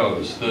as that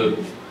goes.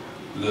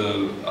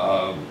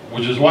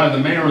 Which is why the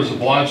mayor is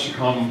obliged to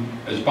come,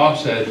 as Bob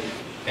said,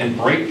 and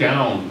break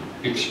down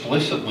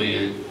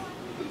explicitly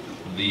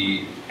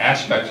the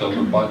aspects of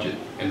the budget,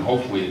 and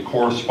hopefully it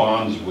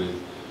corresponds with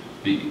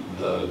the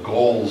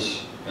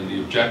goals and the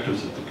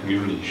objectives that the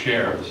community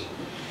shares.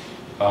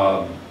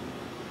 The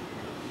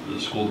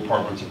school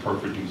department's a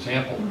perfect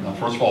example. Now,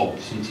 first of all,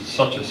 since it's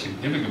such a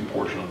significant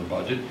portion of the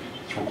budget,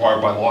 it's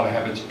required by law to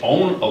have its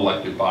own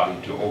elected body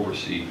to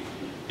oversee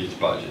its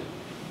budget,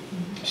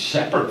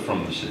 separate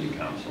from the city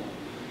council.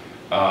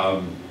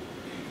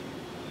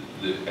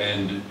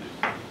 And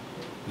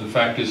the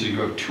fact is that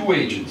you have two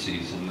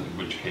agencies, in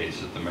which case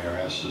that the mayor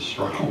has to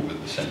struggle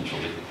with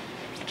essentially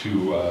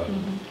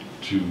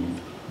to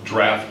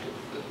draft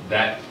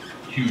that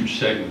huge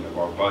segment of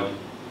our budget.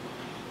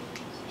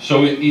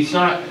 So it's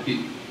not,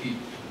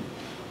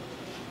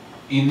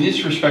 in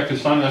this respect,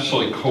 it's not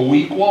necessarily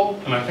co-equal,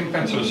 and I think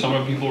that's what some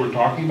of the people were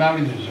talking about,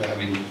 in terms of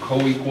having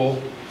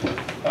co-equal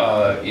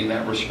in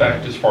that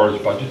respect as far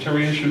as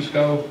budgetary issues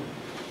go.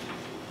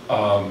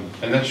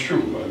 And that's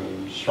true.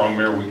 Strong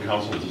mayor weak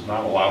council does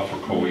not allow for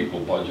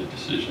co-equal budget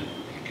decision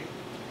making.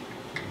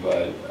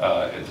 But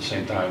at the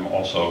same time,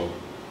 also,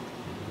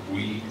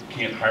 we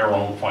can't hire our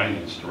own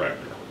finance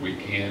director.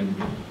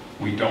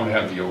 We don't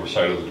have the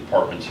oversight of the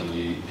departments and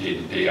the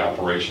day-to-day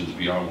operations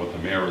beyond what the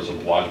mayor is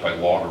obliged by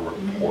law to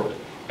report,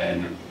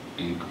 and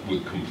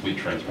with complete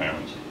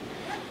transparency.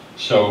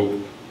 So,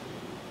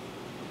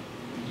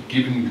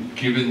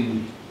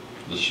 given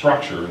the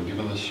structure and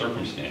given the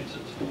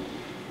circumstances,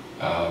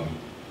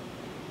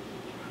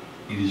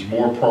 it is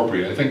more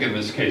appropriate. I think in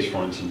this case,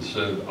 for instance,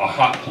 a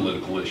hot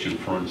political issue,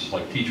 for instance,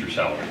 like teacher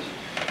salaries,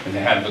 and to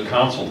have the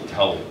council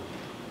tell,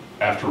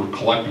 after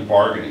collective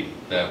bargaining,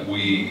 that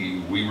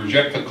we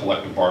reject the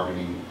collective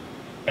bargaining,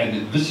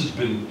 and this has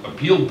been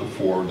appealed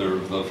before.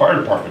 The fire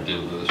department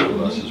did this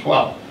with us as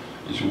well.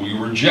 So we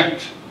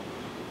reject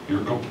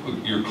your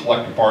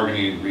collective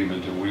bargaining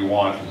agreement, and we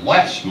want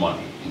less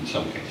money in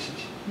some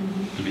cases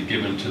to be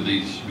given to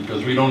these,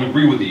 because we don't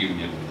agree with the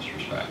union in this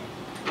respect.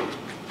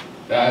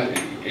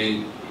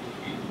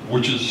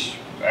 Which is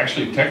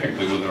actually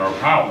technically within our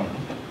power.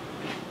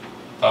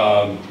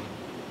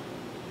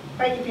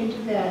 But you can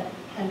do that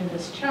under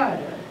this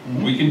charter.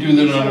 We can do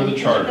that under the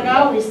charter. You can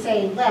always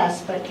say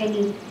less, but can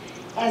you,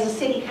 as a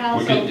city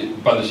council?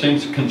 By the same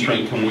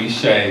constraint, can we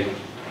say,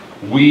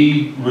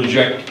 we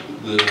reject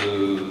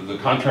the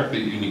contract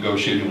that you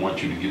negotiated and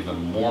want you to give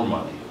them more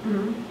money,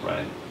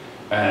 right?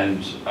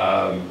 And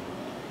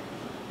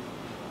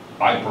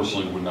I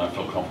personally would not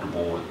feel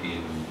comfortable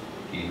in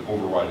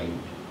overriding,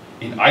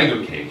 in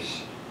either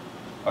case,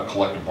 a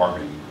collective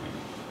bargaining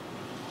agreement.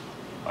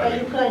 But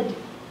you could,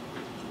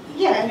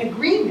 yeah, an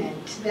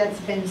agreement that's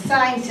been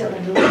signed, sealed,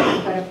 and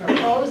delivered, but a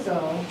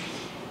proposal,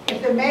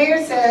 if the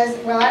mayor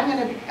says, well, I'm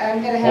gonna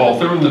have. Well, if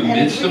they're in the an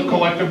midst of agreement.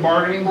 collective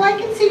bargaining, Well, I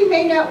can see you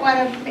may not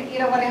want to, you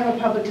don't want to have a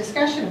public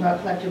discussion about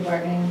collective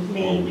bargaining,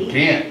 well, we maybe.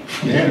 can't.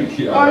 Yeah. Or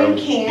you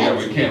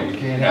can't. Yeah, we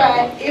can't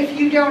have But if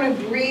you don't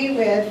agree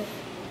with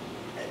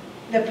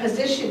the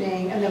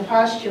positioning and the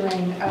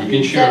posturing it. of We the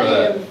can share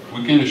that, executive.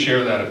 we can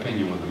share that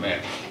opinion with the mayor,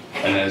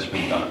 and it has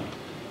been done.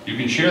 You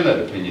can share that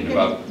opinion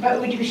about, But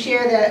would you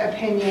share that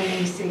opinion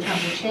in city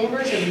council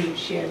chambers, or would you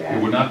share that?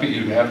 it would not be,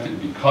 you'd have to,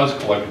 because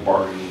collective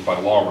bargaining is by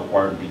law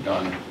required to be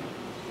done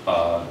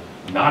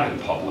not in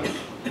public,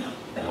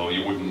 although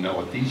you wouldn't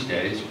know it these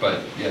days,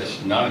 but yes,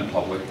 not in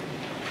public.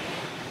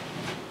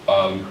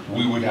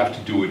 We would have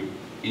to do it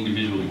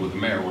individually with the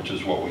mayor, which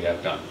is what we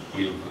have done.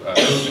 We have,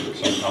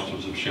 some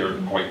councilors have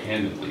shared quite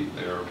candidly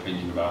their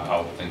opinion about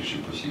how things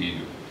should proceed,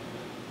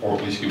 or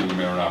at least giving the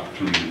mayor an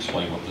opportunity to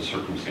explain what the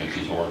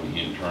circumstances are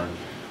in turn.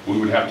 We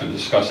would have to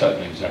discuss that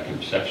in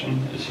executive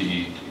session, as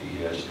he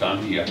has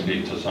done. He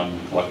updates us on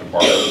collective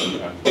bargaining from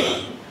time to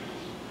time.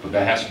 But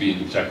that has to be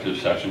an executive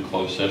session,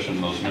 closed session.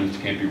 Those minutes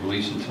can't be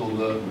released until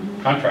the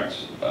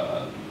contract's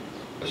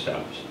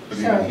established. But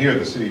even here,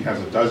 the city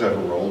council does have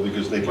a role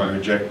because they can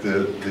reject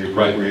the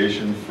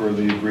appropriation for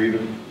the agreed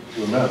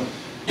to amount.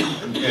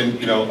 And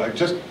you know,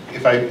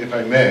 if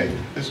I may, I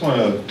just want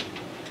to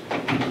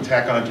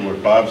tack on to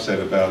what Bob said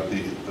about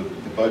the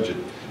budget.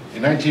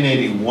 In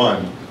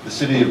 1981, the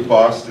city of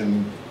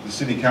Boston, the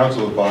city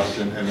council of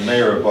Boston, and the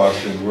mayor of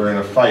Boston were in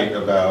a fight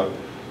about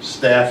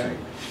staffing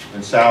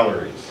and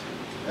salaries.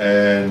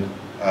 And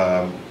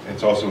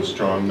it's also a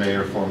strong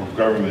mayor form of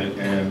government.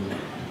 And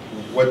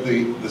what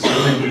the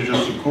Supreme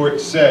Judicial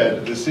Court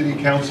said, the city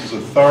council's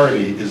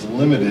authority is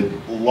limited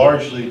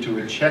largely to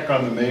a check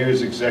on the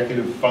mayor's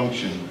executive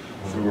function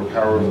through a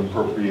power of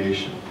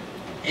appropriation.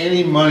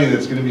 Any money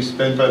that's going to be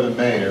spent by the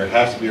mayor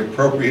has to be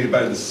appropriated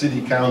by the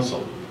city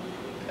council,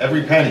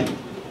 every penny.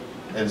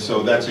 And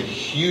so that's a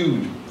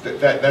huge,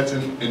 that's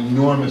an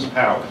enormous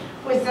power.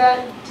 Was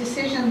that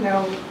decision,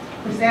 though,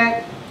 was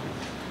that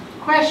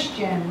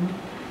question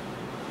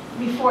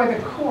before the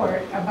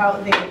court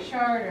about their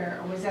charter,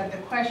 or was that the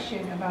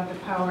question about the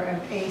power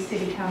of a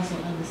city council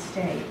in the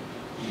state?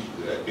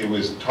 It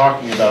was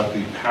talking about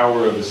the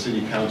power of the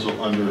city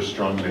council under a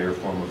strong mayor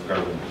form of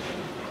government.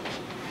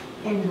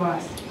 In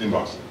Boston. In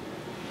Boston.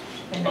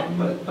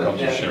 But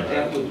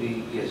that would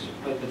be, yes,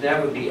 but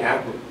that would be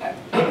applicable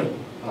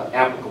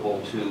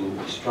to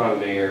a strong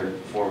mayor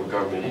form of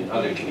government in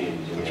other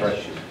communities in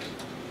Massachusetts.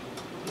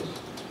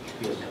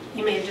 Yes.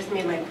 You may have just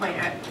made my point.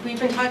 We've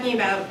been talking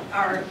about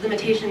our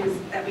limitations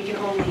that we can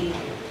only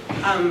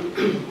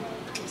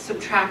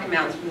subtract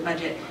amounts from the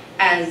budget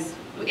as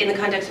in the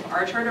context of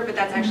our charter, but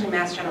that's actually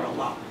Mass General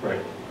law Right.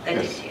 that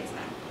Yes. dictates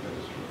that.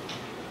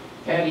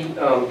 Patty,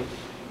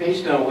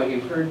 based on what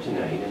you've heard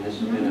tonight, and this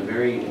has been a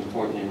very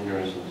important and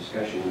interesting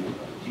discussion,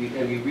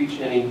 have you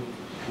reached any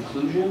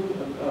conclusion?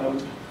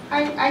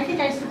 I think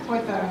I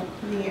support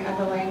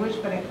the language,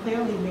 but I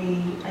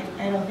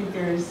don't think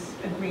there's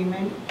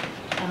agreement.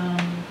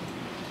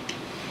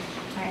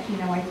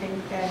 I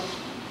think that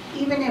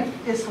even if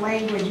this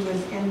language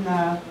was in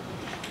the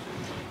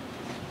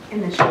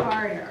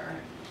charter,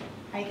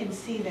 I can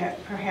see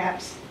that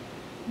perhaps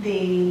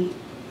the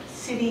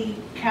city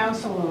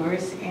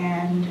councilors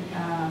and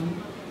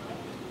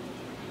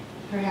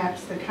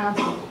perhaps the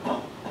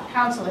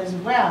council as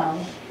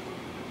well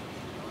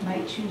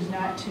might choose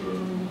not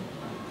to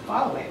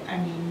follow it. I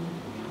mean,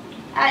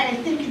 I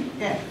think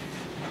that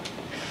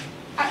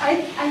I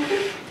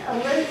think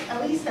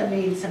Elisa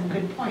made some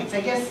good points.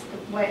 I guess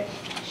what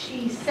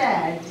she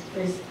said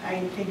was,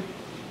 I think,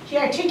 she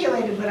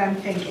articulated what I'm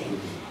thinking.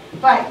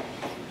 But,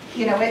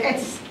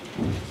 it's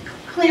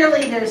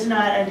clearly it's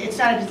not a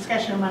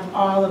discussion among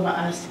all of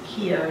us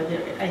here.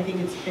 I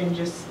think it's been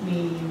just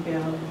me and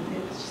Bill, and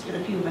it's just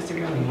been a few of us that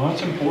are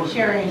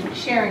really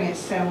sharing it.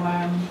 So,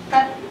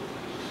 but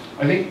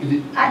I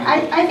think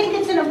I think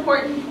it's an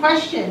important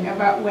question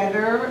about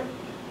whether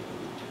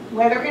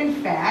in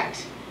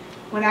fact,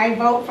 when I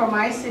vote for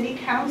my city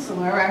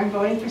councilor, I'm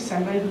voting for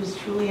somebody who's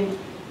truly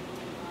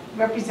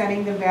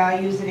representing the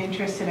values and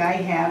interests that I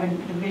have and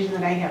the vision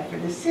that I have for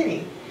the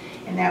city.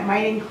 And that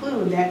might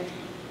include that,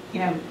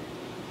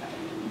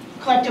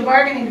 collective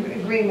bargaining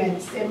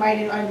agreements, it might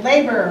include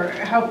labor,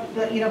 how,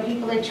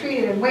 people are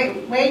treated, and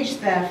wage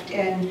theft,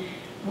 and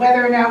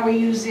whether or not we're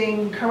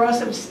using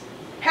corrosive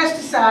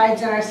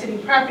pesticides on our city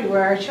property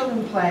where our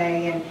children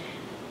play. And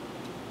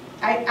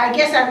I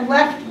guess I'm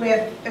left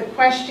with the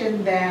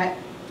question that,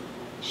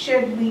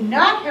 should we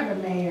not have a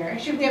mayor,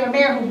 should we have a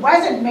mayor who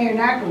wasn't Mayor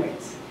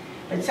Narkowitz,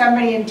 but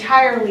somebody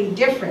entirely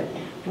different,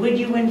 would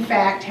you in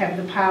fact have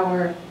the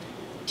power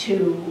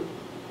to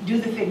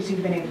do the things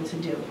you've been able to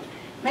do?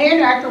 Mayor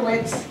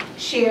Narkowitz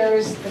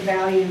shares the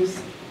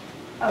values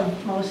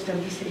of most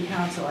of the city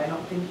council. I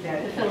don't think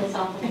that... The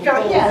philosophical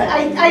Yeah,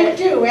 I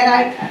do,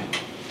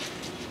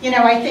 and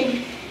I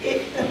think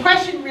the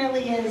question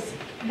really is,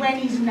 when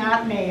he's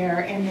not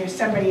mayor and there's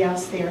somebody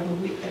else there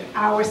who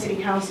our city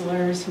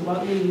councilors who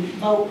we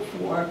vote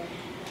for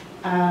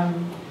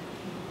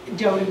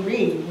don't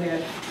agree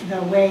with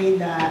the way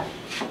that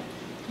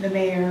the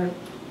mayor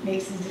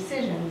makes his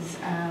decisions,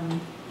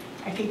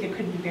 I think there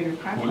could be bigger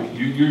Well, conflict.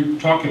 you're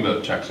talking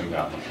about checks and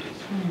balances.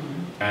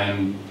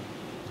 And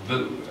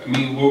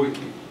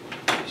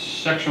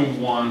section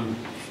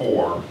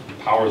 1(4), the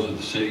powers of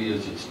the city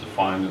as it's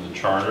defined in the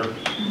charter,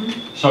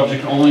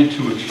 subject only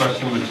to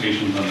express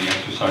limitations on the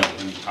exercise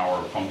of any power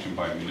or function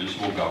by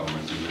municipal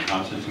governments in the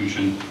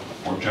Constitution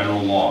or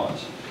general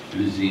laws.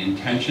 It is the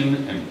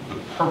intention and the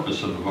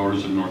purpose of the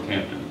voters of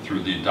Northampton,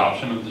 through the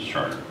adoption of this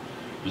charter,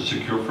 to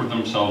secure for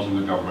themselves and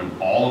the government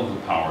all of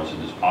the powers it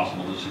is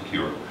possible to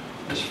secure,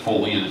 as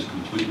fully and as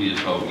completely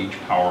as though each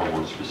power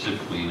were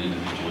specifically and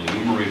individually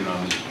enumerated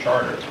on this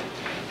charter,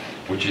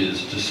 which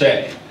is to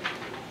say,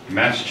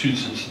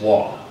 Massachusetts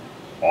law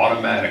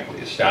automatically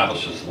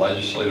establishes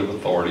legislative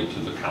authority to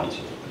the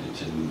council.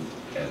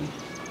 And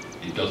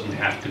it doesn't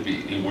have to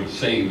be, and we're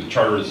saying, the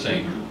charter is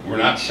saying, we're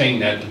not saying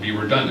that to be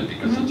redundant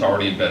because it's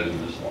already embedded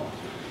in this law.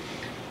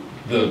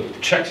 The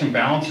checks and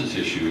balances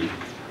issue,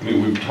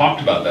 we've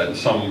talked about that in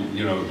some,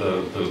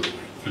 the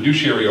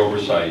fiduciary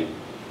oversight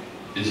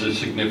is a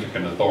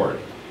significant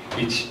authority.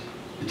 It's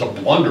a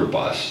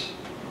blunderbuss.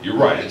 You're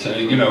right. It's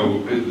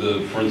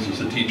for instance,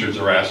 the teachers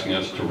are asking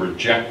us to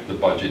reject the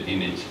budget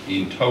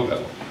in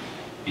toto.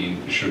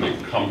 Should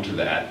it come to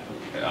that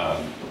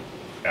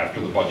after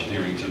the budget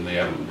hearings and they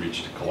haven't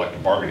reached a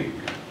collective bargaining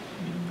agreement.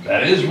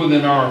 That is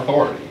within our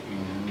authority.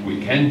 We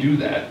can do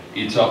that.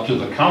 It's up to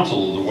the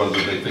council whether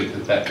they think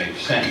that that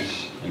makes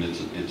sense and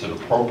it's an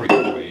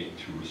appropriate way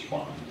to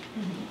respond.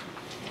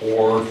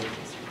 Or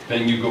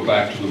then you go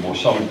back to the more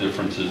subtle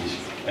differences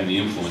and the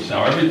influence.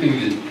 Now,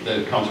 everything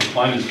that Councilor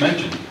Klein has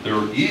mentioned,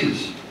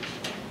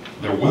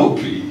 there will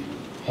be,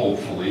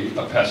 hopefully,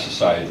 a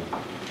pesticide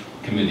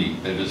committee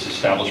that is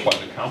established by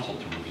the council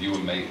to review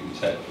and make and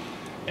set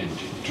and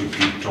to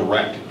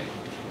direct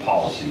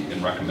policy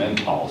and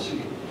recommend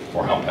policy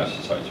for how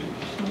pesticides are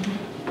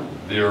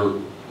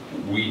used.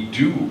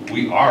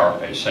 We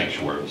are a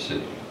sanctuary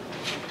city.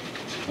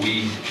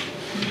 We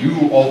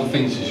do all the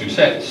things as you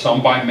said,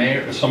 some by the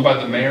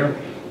mayor,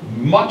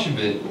 much of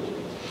it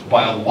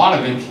by a lot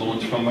of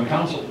influence from the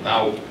council.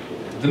 Now,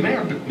 the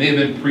mayor may have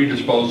been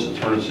predisposed to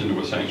turn us into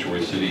a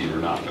sanctuary city or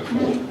not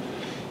before.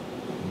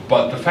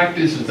 But the fact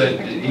is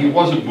that he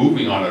wasn't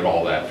moving on it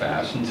all that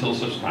fast until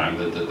such time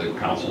that the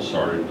council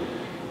started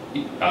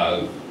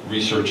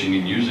researching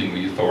and using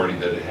the authority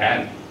that it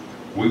had.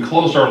 We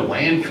closed our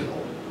landfill,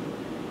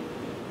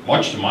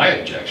 much to my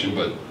objection,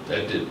 but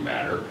that didn't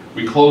matter.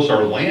 We closed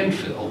our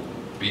landfill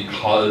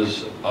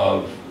because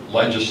of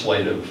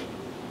legislative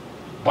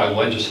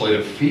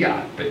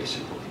fiat,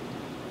 basically,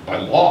 by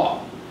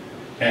law.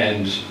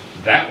 And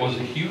that was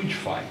a huge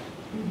fight.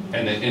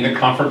 And in a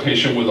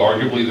confrontation with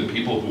arguably the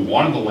people who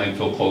wanted the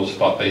landfill closed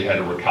thought they had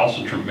a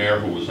recalcitrant mayor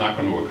who was not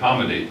going to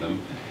accommodate them,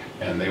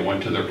 and they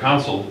went to their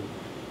council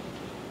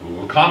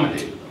who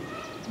accommodated them.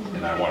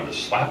 And I wanted to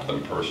slap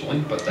them personally,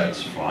 but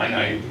that's fine.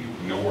 I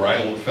know where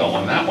I fell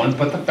on that one.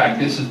 But the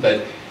fact is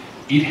that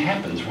it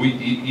happens.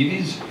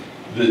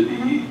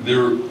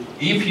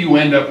 If you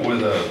end up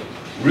with a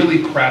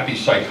really crappy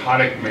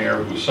psychotic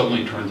mayor who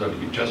suddenly turns out to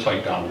be just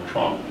like Donald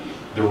Trump,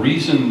 the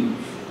reason,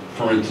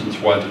 for instance,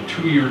 why the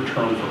 2-year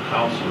term for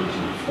councilors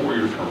and the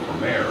 4-year term for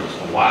mayors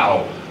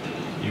allow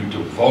you to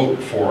vote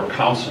for a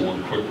council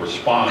in quick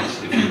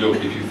response if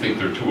you think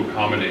they're too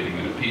accommodating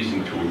and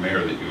appeasing to a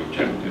mayor that you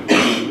object to.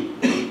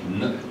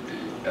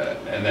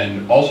 And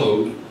then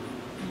also,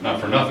 not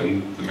for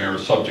nothing, the mayor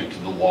is subject to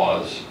the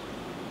laws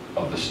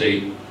of the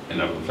state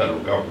and of the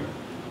federal government.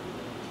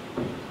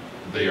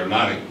 They are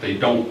not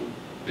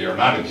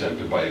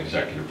exempted by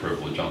executive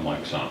privilege,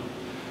 unlike some.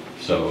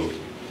 So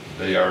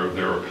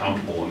they're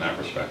accountable in that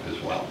respect as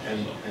well.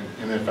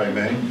 And if I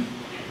may,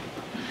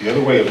 the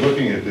other way of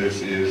looking at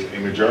this is a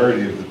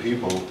majority of the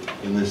people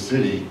in this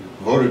city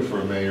voted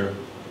for a mayor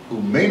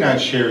who may not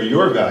share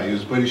your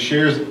values, but he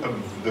shares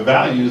the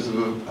values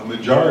of a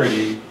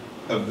majority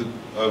of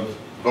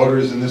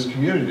voters in this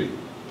community.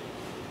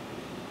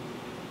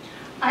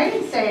 I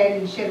didn't say I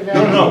didn't share the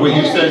values. No, what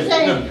you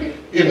said.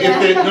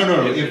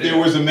 If there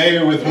was a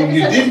mayor with whom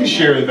you didn't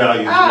share the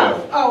values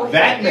with,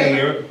 that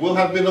mayor will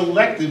have been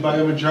elected by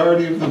a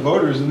majority of the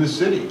voters in this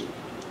city.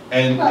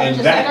 And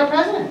just like our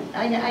president.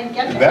 I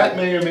get that. That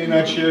mayor may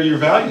not share your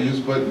values,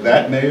 but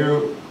that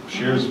mayor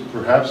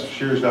perhaps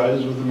shares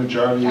values with the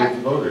majority of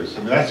the voters. I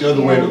mean, that's the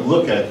other way to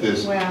look at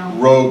this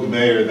rogue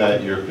mayor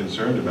that you're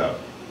concerned about.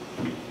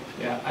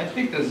 Yeah, I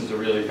think this is a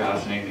really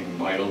fascinating,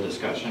 vital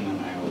discussion, and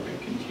I hope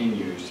it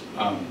continues.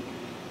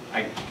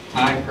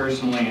 I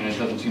personally, and it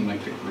doesn't seem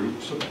like the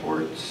group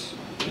supports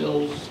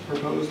Bill's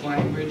proposed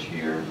language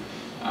here,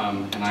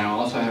 and I'm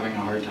also having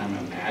a hard time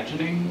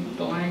imagining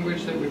the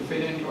language that would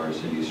fit into our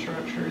city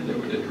structure that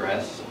would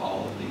address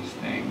all of these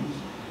things.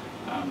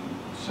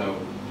 So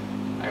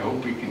I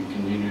hope we can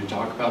continue to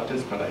talk about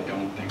this, but I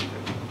don't think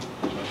that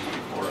what's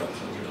before us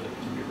is really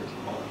going to be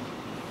resolved.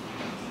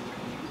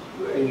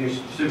 And you're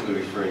specifically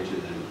referring to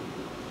the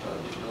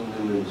Bill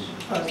Newman's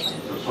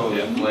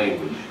proposed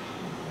language.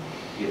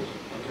 Yes,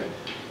 okay.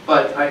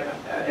 But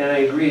I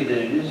agree that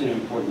it is an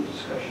important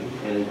discussion,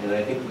 and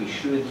I think we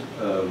should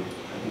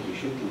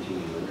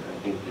continue it. I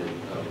think that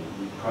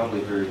we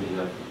probably heard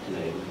enough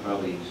today. We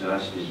probably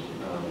exhausted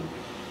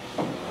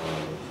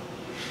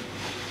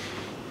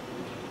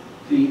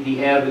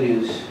the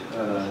avenues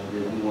that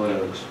we want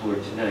to explore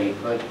tonight.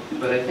 But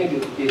I think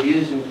it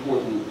is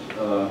important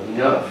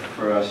enough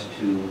for us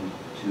to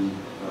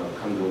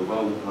come to a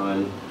vote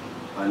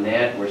on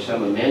that or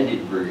some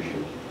amended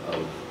version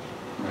of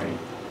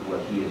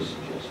what he has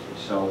suggested.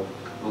 So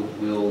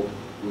we'll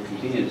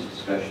continue this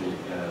discussion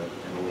at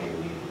a later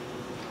meeting.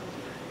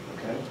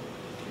 Okay?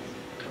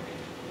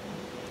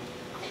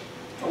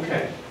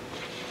 Okay.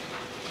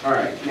 All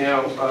right.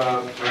 Now,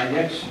 our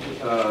next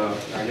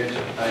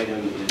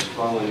item is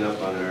following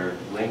up on our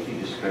lengthy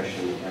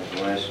discussion at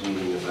the last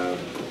meeting about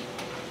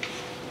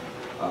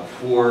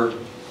 4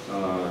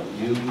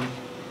 new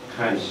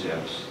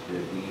concepts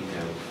that we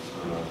have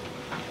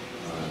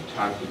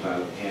talked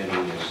about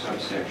adding as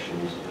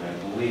subsections, and I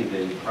believe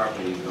they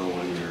properly go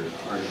under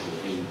Article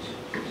 8,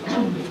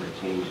 all that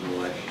pertains to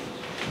elections.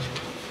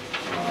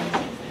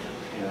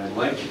 And I'd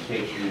like to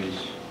take these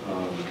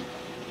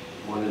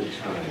one at a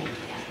time.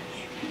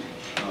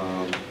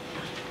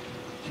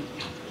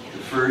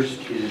 The first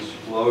is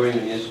lowering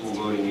the municipal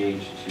voting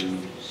age to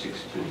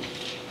 16.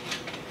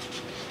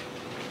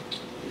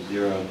 Is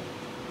there a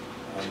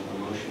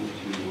motion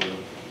to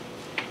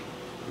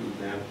approve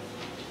that?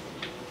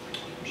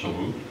 So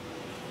moved.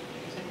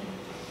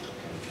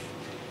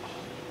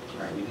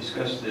 All right, we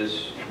discussed this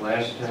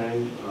last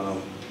time.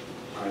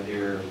 Are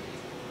there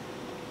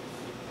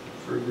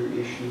further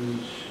issues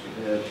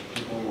that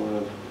people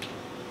want to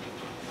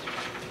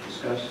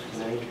discuss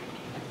tonight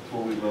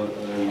before we vote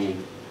on the...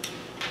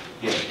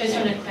 Yes. I just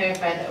want to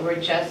clarify that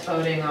we're just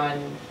voting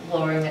on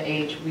lowering the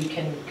age. We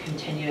can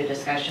continue a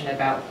discussion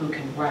about who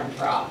can run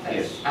for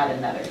office at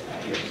another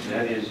time. Yes,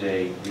 that is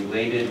a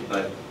related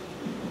but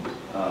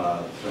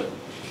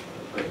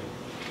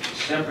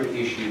separate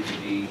issue to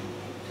be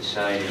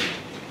decided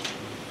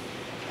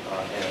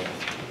at a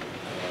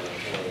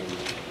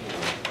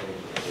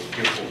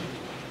different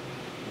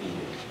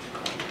meeting.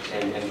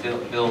 And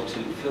Bill, to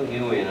fill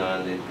you in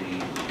on the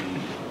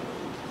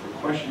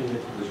question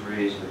that was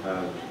raised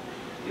about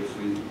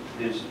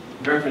there's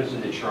reference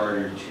in the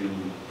charter to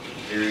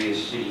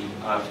various city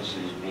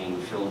offices being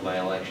filled by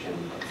election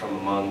from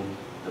among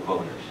the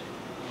voters.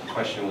 The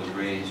question was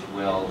raised,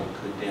 well,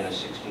 could then a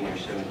 16 or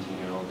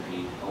 17-year-old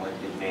be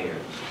elected mayor,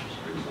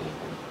 for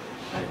example?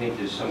 I think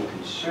there's some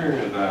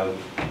concern about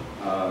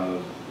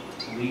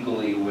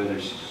legally whether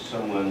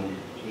someone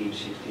age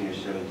 16 or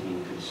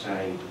 17 could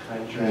sign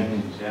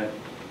contracts. Is that?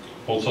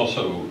 Well, it's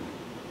also,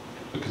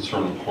 the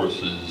concern, of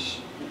course, is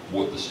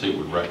what the state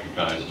would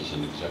recognize as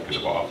an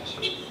executive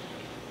officer.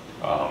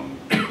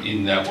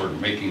 In that we're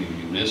making a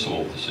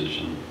municipal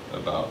decision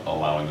about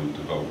allowing them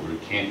to vote. We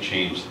can't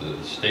change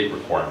the state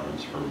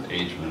requirements for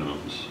age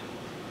minimums.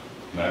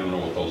 And I don't know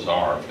what those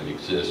are, if they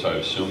exist. I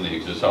assume they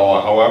exist.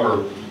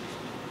 However,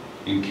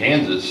 in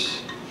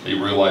Kansas, they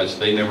realized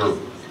they never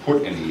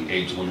put any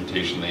age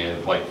limitation. They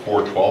had like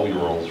 4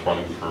 12-year-olds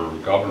running for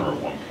governor at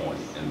one point,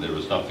 and there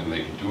was nothing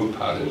they could do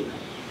about it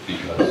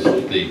because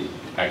they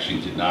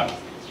actually did not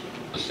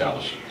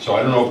establish. So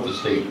I don't know if the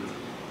state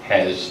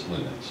has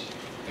limits.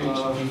 You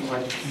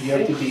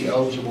have to be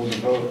eligible to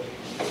vote.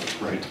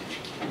 Right.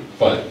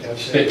 But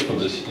state for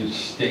this is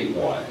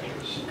statewide.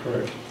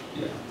 Correct.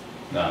 Yeah.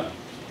 Not.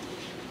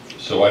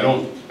 So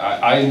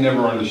I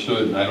never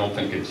understood, and I don't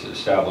think it's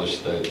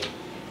established that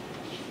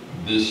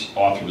this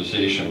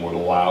authorization would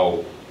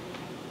allow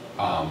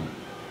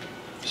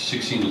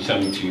 16 and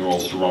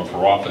 17-year-olds to run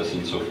for office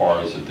insofar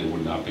as that they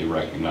would not be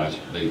recognized.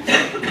 They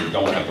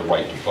don't have the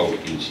right to vote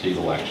in state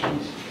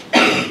elections.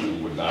 They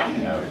would not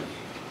have.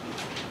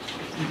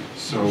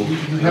 So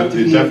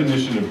the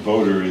definition of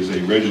voter is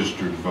a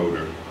registered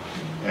voter,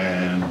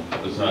 and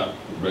it's not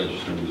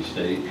registered in the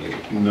state.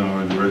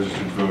 No, the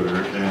registered voter,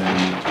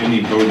 and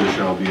any voter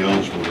shall be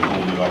eligible to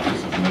hold the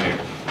office of mayor.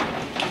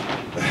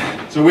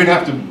 So we'd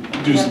have to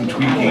do some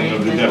tweaking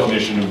of the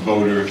definition of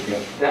voter.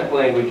 That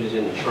language is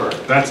in the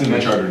charter. That's in the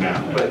charter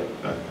now. But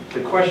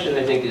the question,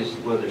 I think, is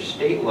whether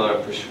state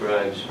law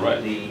prescribes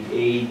the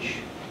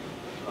age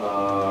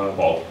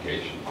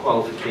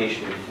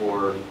qualification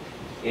for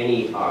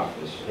any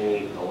office,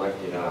 any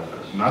elected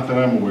office. Not that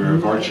I'm aware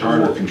of. Our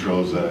charter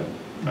controls that.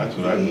 That's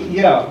what I believe.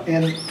 Yeah,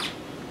 and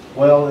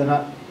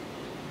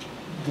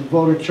the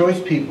voter choice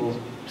people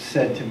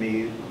said to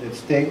me that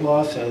state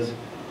law says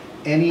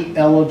any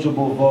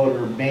eligible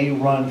voter may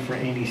run for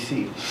any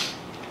seat.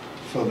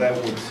 So that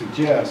would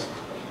suggest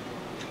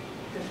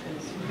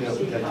that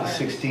the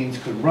 16s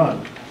could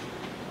run.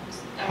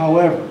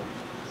 However,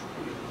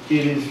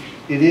 it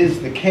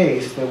is the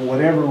case that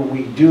whatever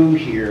we do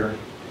here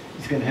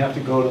is going to have to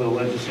go to the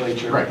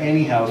legislature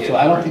anyhow, so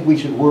I don't think we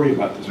should worry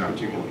about this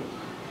particularly.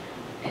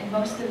 And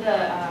most of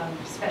the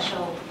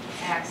special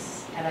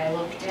tax that I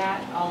looked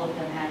at, all of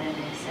them had an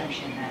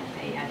exemption that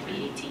they had to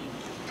be 18 to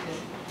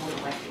hold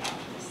elected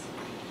office.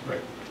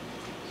 Right.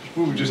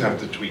 We would just have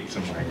to tweak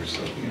some language,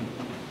 so,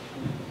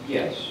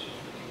 Yes.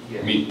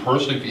 I mean,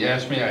 personally, if you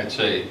ask me, I'd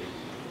say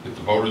if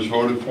the voters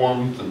voted for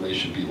them, then they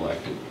should be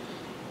elected.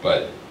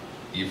 But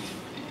if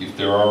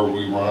there are,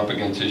 we run up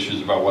against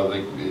issues about whether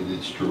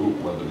it's true,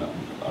 whether they're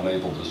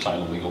unable to sign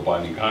a legal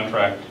binding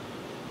contract.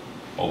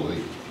 Oh,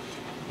 they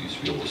used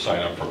to be able to sign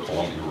up for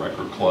Columbia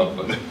Record Club,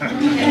 but that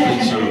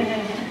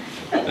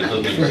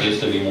doesn't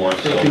exist anymore,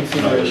 so.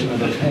 Consideration of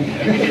the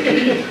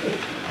penny.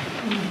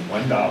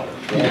 $1.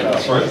 Yeah,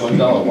 that's right, $1,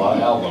 a lot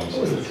of albums.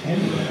 What was the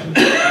penny?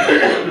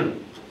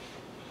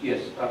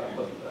 Yes,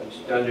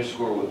 just to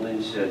underscore what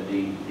Lynn said,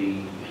 the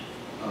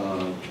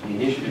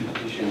initiative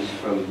petitions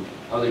from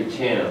other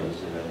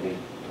towns, and I think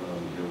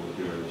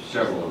there are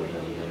several of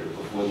them that are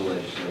before the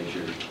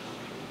legislature,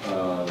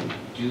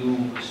 do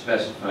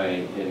specify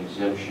an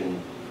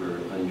exemption for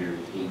under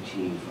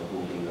 18 for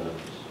holding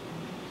office.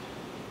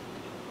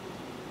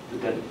 But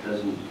that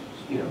doesn't,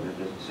 that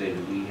doesn't say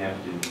that we have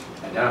to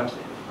adopt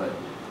it, but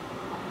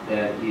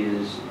that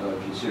is a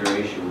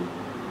consideration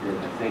that I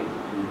think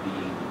would be,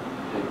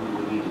 that we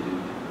would need to do,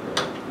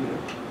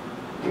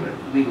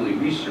 legally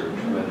research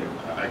whether.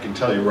 I can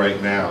tell you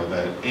right now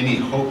that any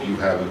hope you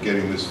have of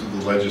getting this through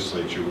the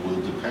legislature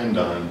will depend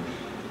on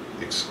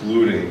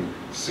excluding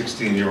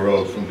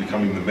 16-year-olds from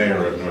becoming the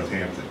mayor of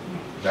Northampton.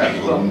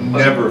 That will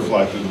never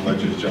fly through the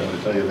legislature, I'm going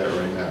to tell you that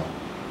right now.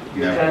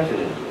 You're Never.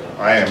 confident?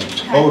 I am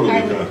totally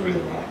I would agree confident.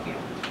 with that, yeah.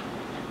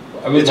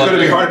 It's going to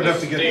be hard enough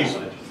to get this.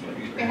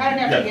 It's hard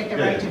enough to get the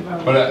right to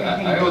vote. But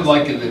I would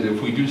like it that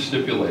if we do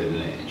stipulate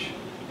an age,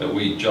 that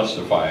we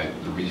justify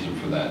the reason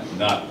for that,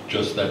 not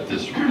just that we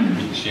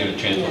can stand a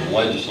chance with the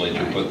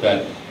legislature, but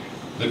that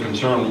the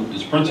concern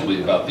is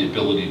principally about the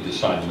ability to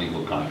sign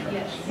legal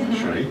contracts. Yes.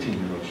 Sure,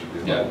 18-year-olds should be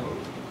able Yeah. to vote.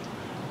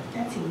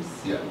 That seems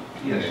Yeah.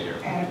 Yes.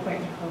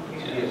 adequate and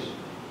appropriate. Yes.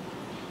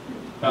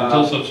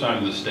 Until such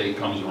time the state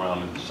comes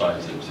around and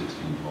decides that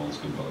 16-year-olds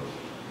can vote,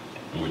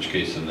 in which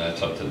case then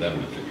that's up to them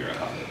to figure out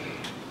how to do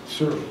it.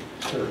 Serve.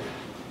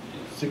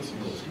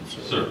 6-year-olds can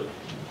serve. Sir,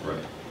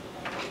 right.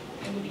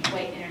 It would be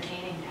quite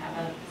entertaining to have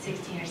a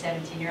 16 or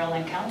 17-year-old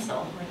on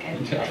council. Like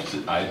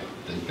I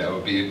think that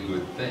would be a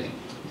good thing.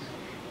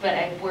 but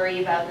I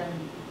worry about them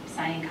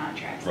signing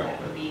contracts. Right.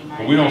 That would be my.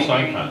 But we don't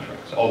sign primary-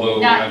 contracts, although,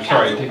 Not I'm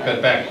sorry, I council, take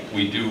but- that back.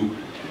 We do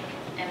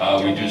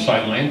eminent domain.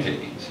 sign land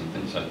takings and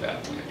things like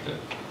that. We have to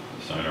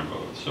sign our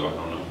votes, so I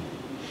don't know.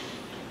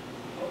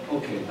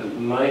 Okay, but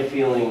my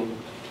feeling,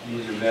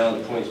 these are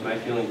valid points, my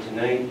feeling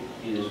tonight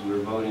is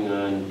we're voting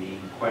on the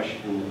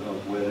question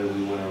of whether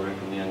we want to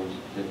recommend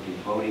that the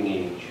voting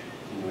age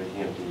in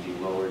Northampton be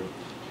lowered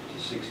to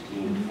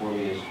 16 for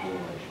municipal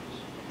elections.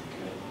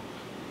 Okay.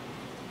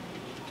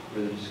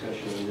 Further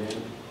discussion on that?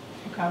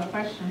 Call the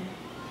question.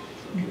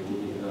 Okay, we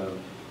need a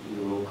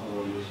roll call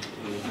on this.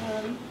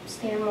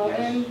 Stan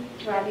Moulton,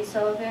 Robbie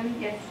Sullivan.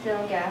 Yes.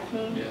 Dylan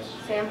Gaffney. Yes.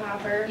 Sam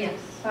Hopper. Yes.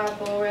 Bob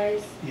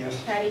Bullrise.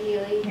 Yes. Patty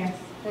Healy. Yes.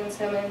 Lynn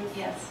Simmons.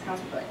 Yes.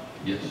 Council Floyd.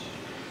 Yes.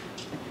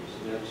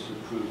 So that's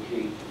approved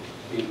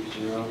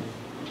 8-0.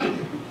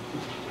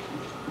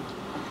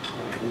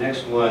 The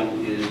next one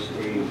is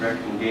a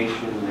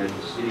recommendation that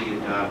the city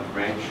adopt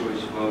ranked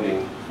choice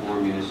voting for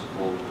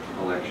municipal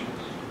elections.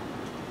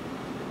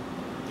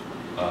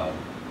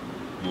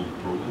 Move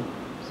approval?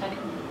 Second.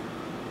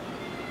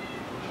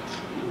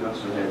 We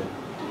also had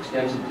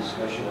extensive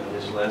discussion on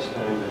this last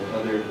time, but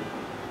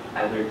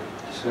other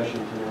discussion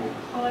tonight?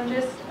 Well, I'm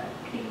just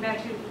thinking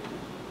back to,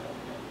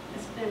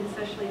 and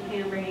especially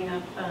Pam bringing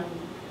up,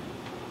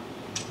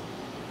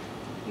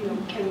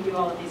 can we do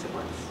all of these at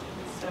once?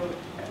 So,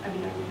 I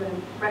mean, I'm going to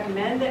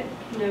recommend that,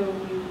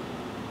 you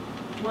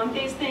want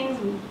these things,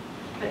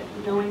 but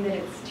knowing that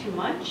it's too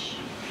much.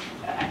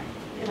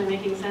 Am I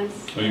making sense?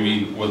 So you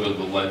mean whether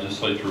the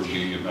legislature would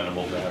be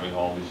amenable to having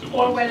all these at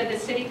Or once? whether the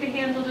city could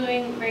handle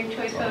doing ranked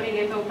choice voting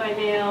and vote by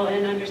mail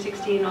and under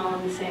 16 all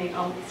in the same,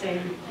 I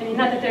mean,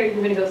 not that they're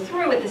even going to go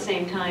through at the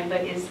same time,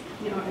 but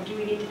do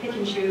we need to pick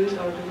and choose,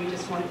 or do we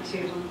just want to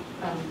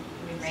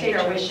state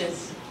our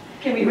wishes?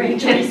 Can we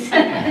rank choice?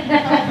 Ranked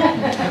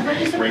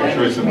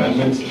choice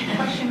amendments?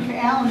 Question for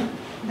Alan,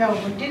 though,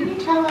 didn't you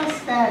tell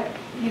us that,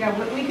 we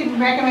can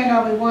recommend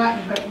all we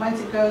want, but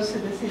once it goes to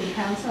the city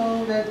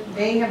council, that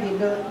they have the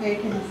ability, they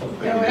can They go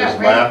can it just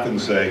up, laugh right?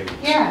 and say,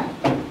 Yeah,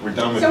 we're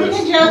done with so we this.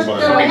 can just move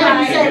go on.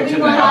 ahead and say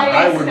we want.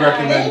 I would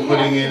recommend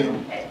putting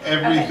in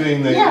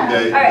everything that, Yeah.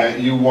 that, All right. that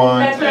you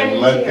want That's what I and need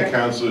to let the hear.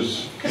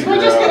 councilors Because figure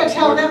we're just gonna out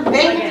tell what- them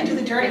they have to do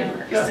the dirty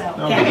work, Yeah. so.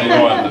 No, But they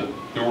want it,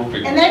 they were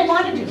figuring. And they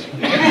want to do it.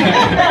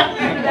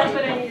 That's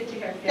what I needed to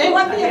hear. They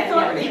want the Yeah,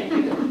 yeah, authority.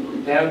 thank you.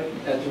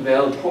 That's a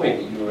valid point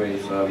that you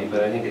raised, Bobby,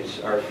 but I think it's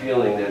our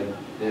feeling that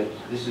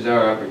this is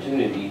our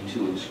opportunity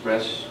to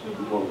express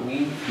what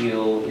we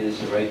feel is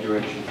the right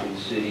direction for the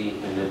city,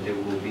 and that there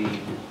will be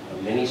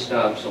many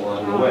stops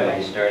along the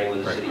way, starting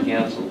with the city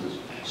council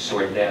to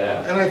sort that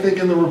out. And I think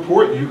in the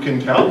report, you can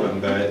tell them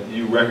that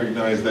you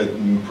recognize that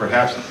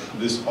perhaps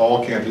this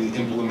all can't be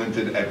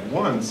implemented at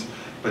once,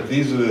 but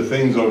these are the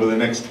things over the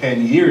next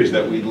 10 years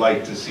that we'd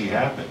like to see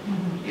happen.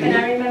 And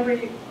I remember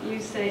you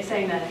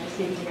saying that, I just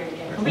need to hear it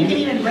again. We can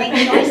even rank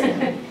choice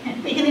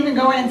them. We can even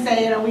go in and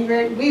say, you know, we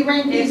rank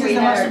these If as we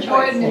the had our most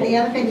important choice. and the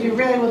other things we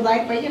really would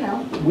like, but you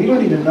know. We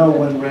don't even know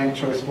when ranked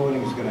choice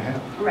voting is gonna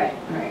happen. Right.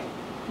 Right.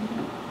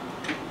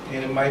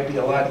 And it might be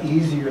a lot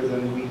easier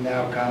than we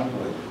now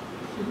contemplate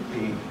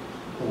being,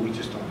 but we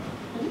just don't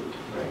know.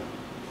 Right.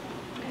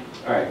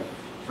 All right,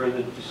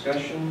 further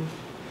discussion?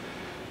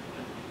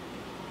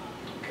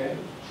 Okay,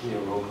 need a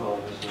roll call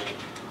on this one?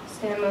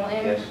 Stan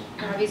Moulton. Yes.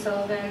 Robbie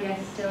Sullivan. Yes.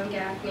 Dylan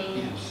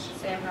Gaffney. Yes.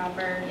 Sam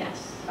Hopper.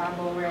 Yes. Bob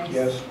Ulrich.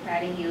 Yes.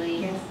 Patty Healy.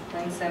 Yes.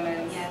 Lynn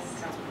Simmons. Yes.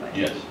 Counselor Dwight.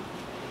 Yes.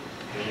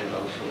 And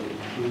also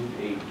approved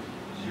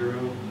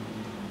 8-0.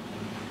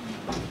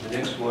 The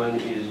next one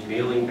is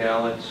mailing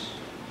ballots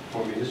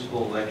for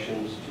municipal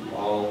elections to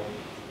all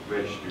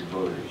registered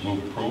voters.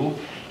 Move approval?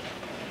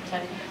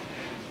 Second.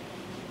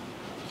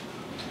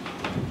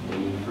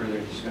 Any further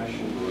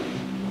discussion or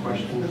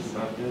questions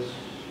about this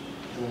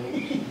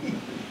tonight?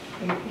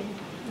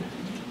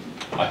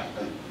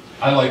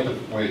 I like the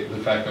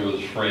fact that it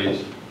was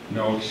phrased,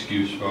 no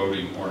excuse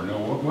voting, or no,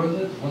 what was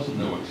it? It wasn't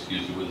no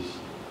excuse, it was,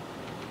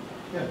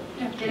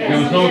 there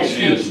was no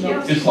excuse.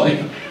 It's like,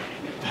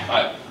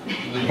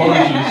 the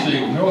voters would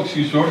say, no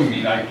excuse voting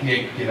mean I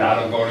can't get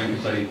out of voting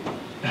because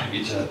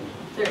it's a,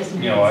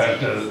 you know, I have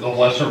to, the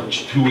lesser of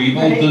two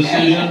evil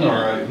decision,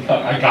 or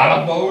I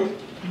gotta vote.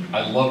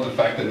 I love the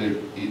fact that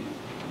it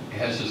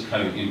has this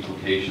kind of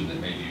implication that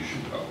maybe you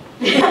should vote.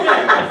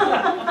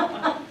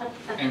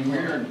 And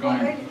we're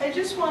going, I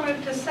just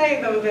wanted to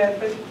say, though, that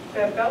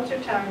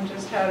Belchertown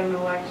just had an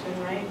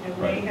election, right? And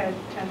Right. they had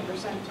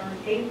 10% turn,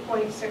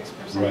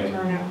 8.6% Right.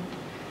 turnout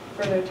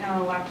for their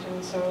town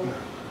election, so.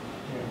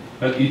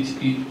 But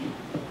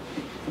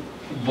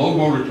low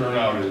voter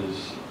turnout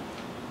is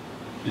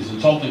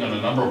insulting on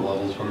a number of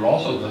levels, but it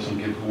also doesn't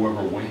give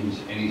whoever wins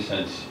any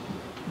sense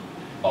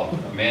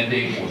of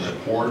mandate or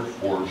support,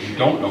 or you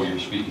don't know you're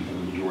speaking to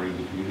the majority of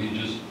the community,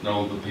 you just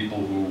know the people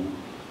who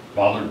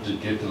bothered to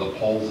get to the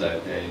polls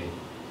that day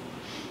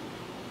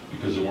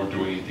because they weren't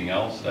doing anything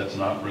else. That's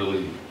not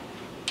really,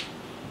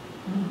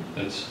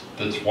 that's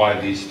why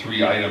these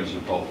three items are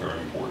both very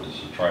important, is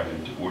to try to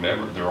do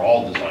whatever, they're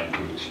all designed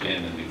to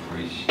expand and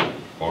increase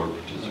voter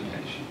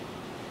participation.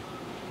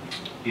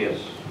 Yes.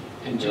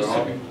 and just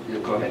to be, Yeah,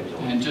 go ahead, Joe.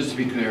 and just to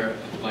be clear,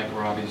 like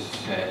Robbie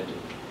said,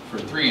 for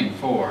 3 and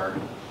 4,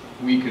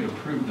 we could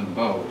approve them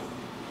both,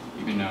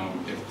 even though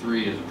if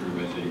 3 is approved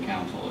by city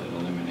council, it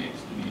eliminates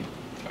the need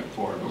by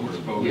 4, but we're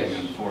voting Yes.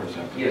 on 4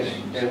 separate Yes,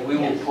 things. and we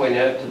will point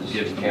out to the Gives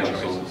city them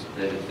council choices.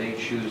 that if they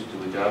choose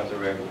to adopt the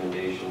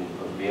recommendation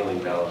of mailing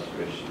ballots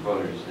to registered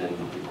voters, then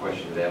the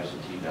question of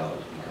absentee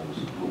ballots becomes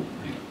moot.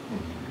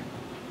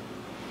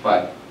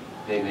 But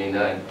they may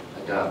not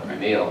adopt Right.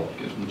 mail.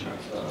 Gives them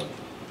choice.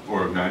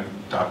 Or not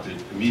adopt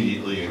it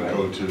immediately and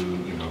go Right. to,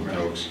 you know,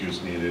 no Right.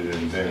 excuse needed,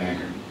 and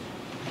then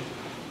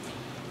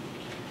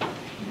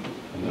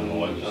And then the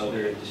legislature.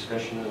 Other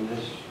discussion on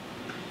this?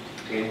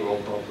 Katie, roll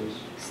call, please.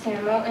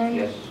 Stan Moulton.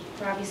 Yes.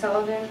 Robbie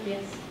Sullivan.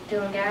 Yes.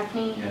 Dylan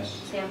Gaffney. Yes.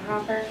 Sam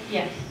Hopper.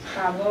 Yes.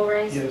 Bob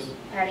Ulrich. Yes.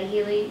 Patty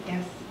Healy.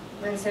 Yes.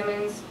 Lynn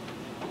Simmons.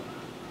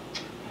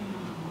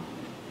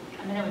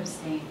 I'm going to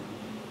abstain.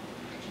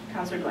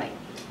 Counselor Dwight.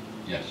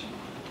 Yes.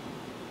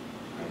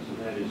 All right,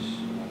 so that is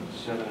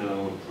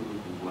 7-0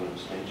 approved with 1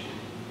 abstention.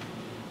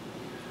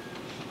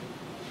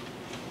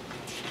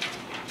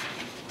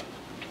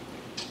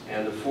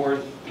 And the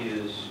fourth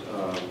is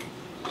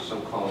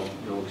so-called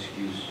no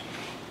excuse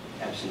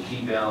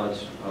absentee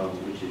ballots,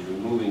 which is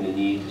removing the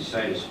need to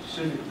cite a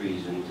specific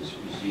reason to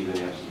receive an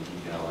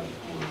absentee ballot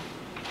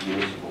for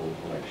municipal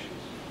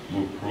elections.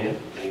 Move approval?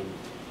 And-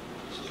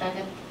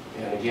 Second.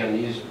 And again,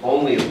 these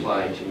only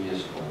apply to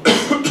municipal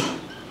elections.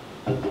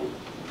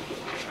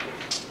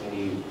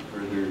 Any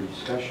further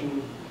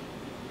discussion?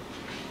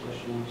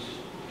 Questions?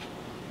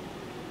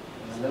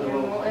 Another Stan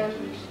roll call, Moulton.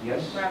 please.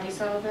 Yes? Robbie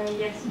Sullivan.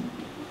 Yes.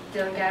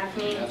 Dylan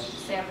Gaffney. Yes.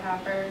 Sam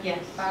Hopper. Yes.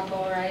 Bob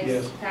Ulrich.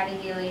 Yes. Patty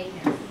Healy.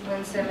 Yes.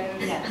 Lynn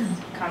Simmons. Yes.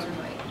 Counselor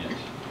Dwight. Yes.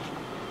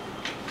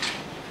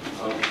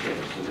 Okay,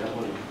 so that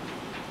one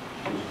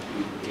was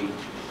 8.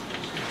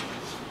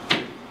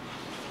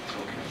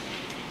 Okay.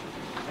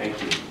 Thank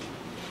you.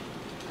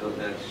 So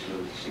that's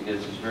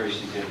significant, it's very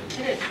significant.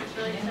 It is, it's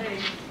really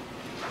exciting.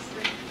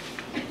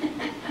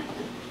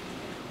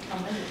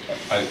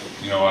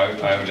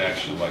 I would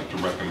actually like to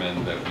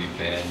recommend that we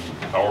ban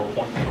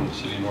PowerPoint from the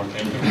city of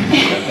Northampton. We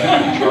have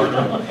that in the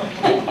charter.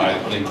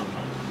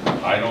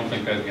 I don't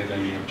think I'd get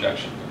any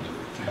objection.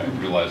 I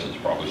realize it's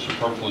probably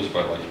superfluous,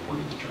 but I'd like to put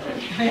it in the charter.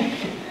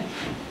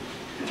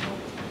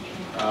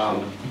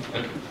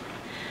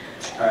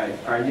 All right,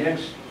 our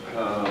next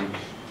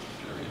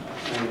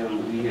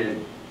item we had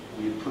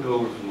put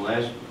over from the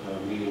last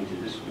meeting to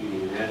this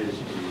meeting, and that is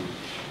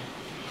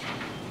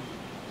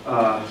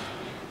to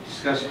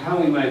discuss how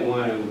we might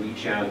want to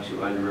reach out to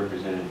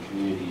underrepresented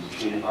communities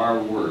in our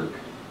work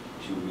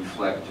to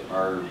reflect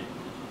our,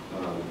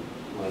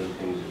 one of the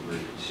things that we're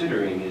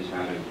considering is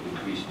how to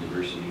increase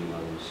diversity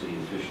among city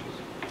officials.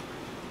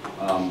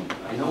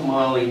 I know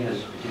Molly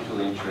has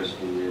particular interest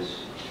in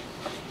this.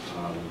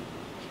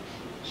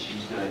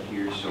 She's not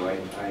here, so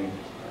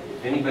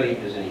if anybody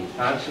has any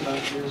thoughts about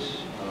this,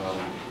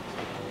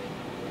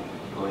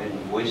 go ahead and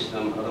voice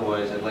them.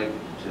 Otherwise, I'd like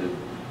to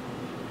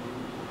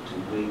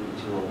wait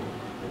until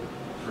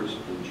the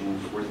June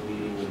 4th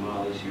meeting when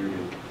Molly's here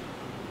to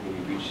maybe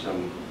reach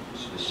some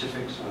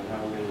specifics on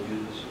how we're going to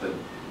do this, but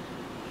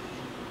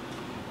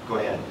go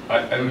ahead.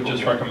 I would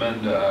just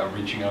recommend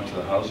reaching out to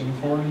the Housing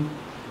Authority,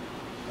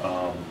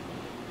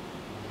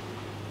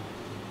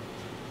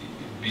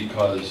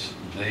 because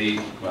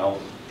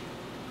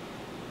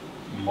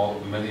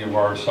many of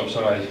our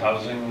subsidized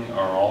housing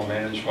are all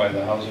managed by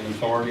the Housing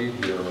Authority.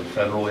 They're a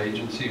federal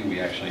agency. We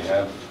actually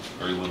have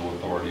very little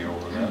authority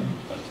over them.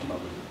 That's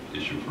another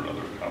issue for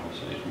another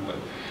conversation.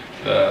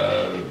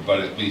 But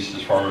at least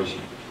as far as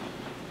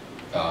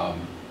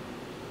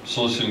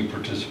soliciting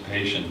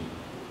participation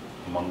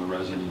among the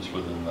residents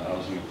within the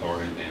Housing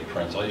Authority, they have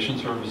translation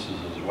services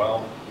as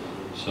well.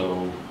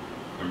 So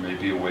there may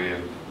be a way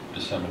of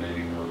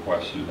disseminating the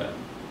requests through them.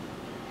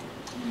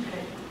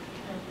 Okay.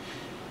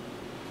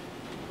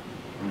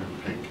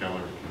 Peg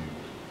Keller.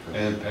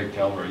 And Peg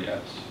Keller,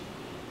 yes.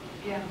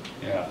 Yeah.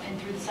 Yeah. And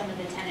through some of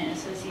the tenant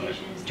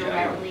associations Right.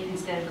 directly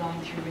instead of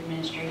going through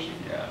administration.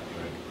 Yeah.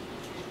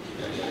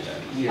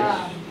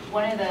 Yes.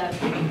 One of the,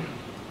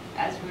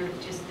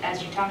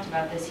 as you talked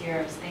about this here,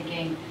 I was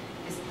thinking,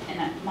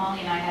 and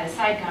Molly and I had a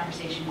side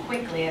conversation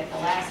quickly at the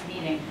last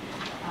meeting.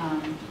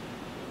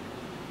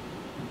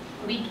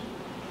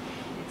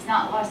 It's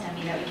not lost on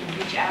me that we can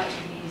reach out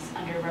to these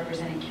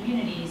underrepresented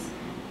communities.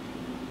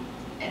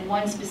 And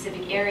one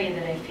specific area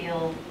that I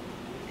feel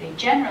they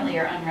generally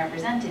are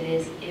unrepresented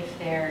is if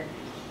they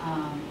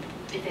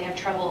have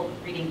trouble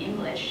reading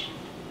English,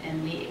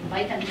 and we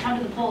invite them to come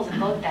to the polls and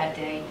vote that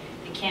day,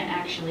 they can't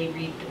actually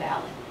read the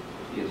ballot.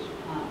 Yes.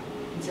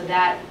 And so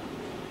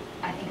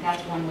I think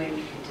that's one way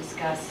we could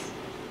discuss.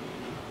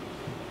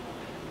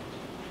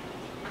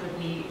 Could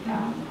we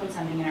put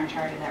something in our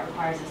charter that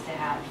requires us to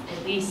have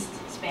at least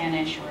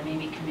Spanish or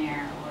maybe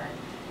Khmer or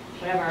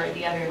whatever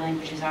the other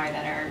languages are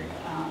that are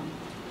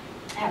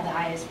have the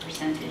highest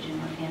percentage in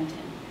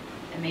Northampton,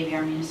 and maybe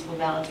our municipal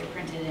ballots are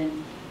printed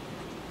in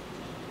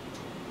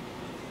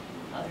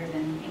other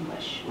than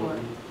English or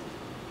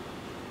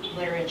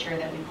literature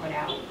that we put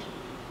out.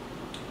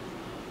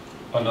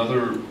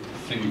 Another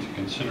thing to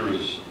consider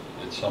is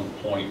at some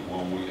point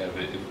when if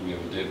we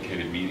have a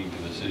dedicated meeting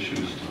to this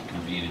issue, is to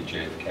convene at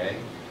JFK.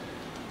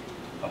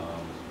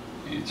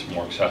 It's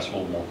more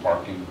accessible, more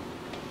parking.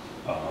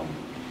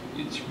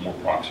 It's more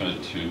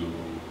proximate to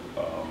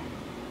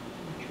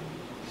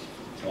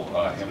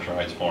Hampshire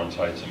Heights, Florence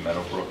Heights, and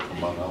Meadowbrook,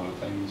 among other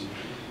things.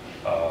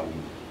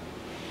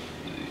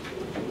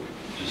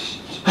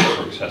 Just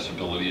for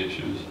accessibility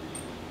issues.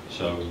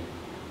 So,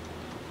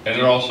 and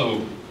it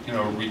also,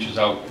 reaches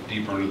out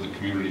deeper into the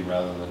community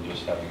rather than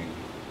just having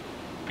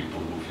people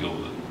who feel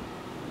that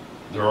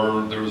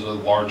there's a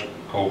large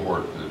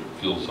cohort that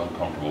feels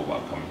uncomfortable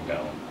about coming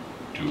down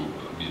to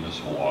a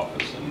municipal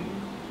office and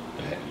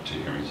to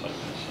hearings like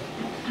this.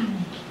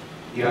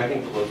 Yeah, I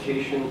think the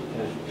location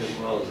as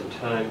well as the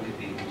time could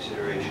be a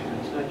consideration.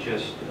 It's not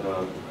just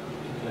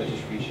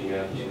reaching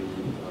out to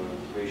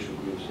racial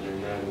groups that are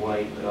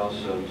non-white, but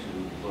also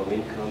to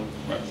low-income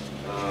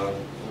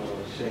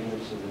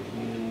segments of the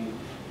community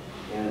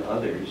and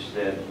others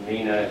that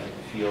may not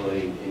feel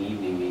an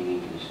evening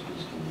meeting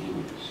is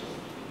convenient. So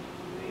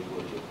we may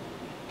look at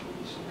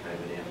maybe some kind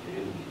of an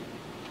afternoon meeting.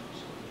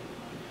 So,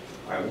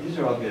 all right, these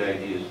are all good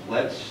ideas.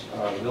 Let's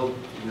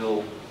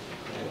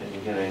and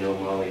again, I know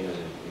Molly has a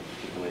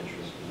particular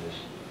interest in this.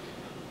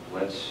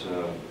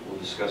 We'll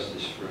discuss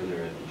this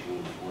further at the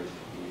June 4th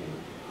meeting.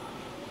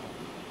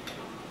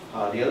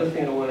 The other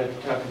thing I wanted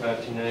to talk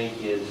about tonight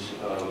is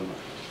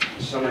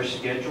the summer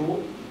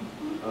schedule.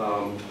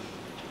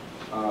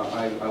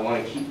 I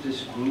want to keep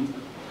this group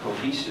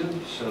cohesive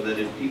so that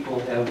if people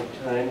have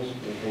times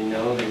that they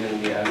know they're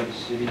going to be out of the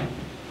city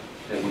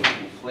that would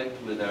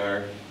conflict with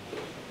our,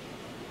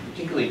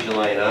 particularly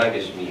July and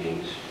August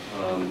meetings,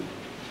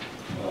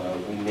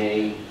 we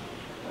may,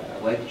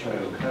 I'd like to try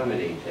to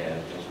accommodate that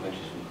as much as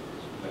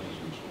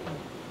we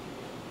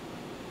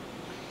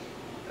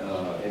can.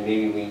 And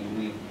maybe we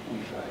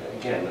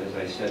again, as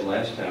I said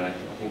last time, I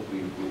think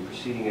we're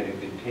proceeding at a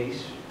good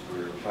pace.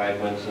 We're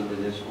 5 months into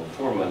this, well,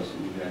 4 months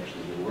that we've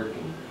actually been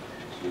working.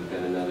 So we've got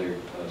another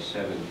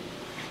seven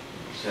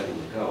to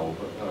go.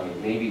 But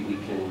maybe we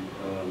can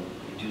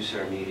reduce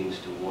our meetings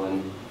to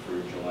one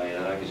for July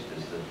and August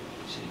as the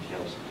city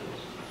council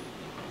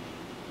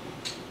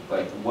does.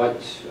 But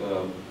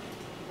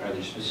are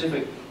there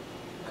specific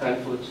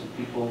conflicts that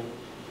people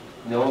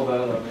know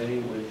about already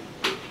with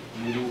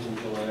meetings in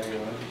July or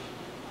August?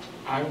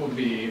 I will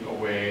be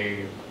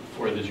away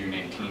for the June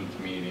 18th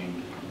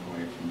meeting. I'm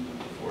away from the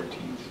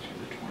 14th to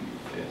the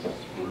 25th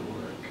for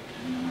work.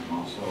 And then I'm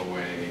also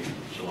away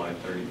July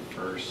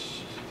 31st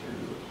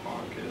through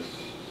August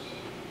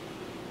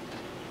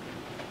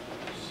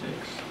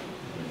 6th.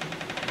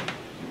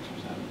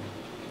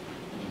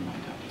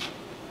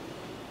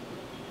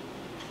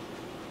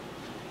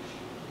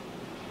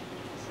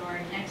 So our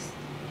next,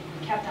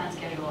 kept on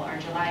schedule, our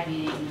July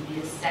meeting would be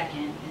the 2nd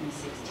and the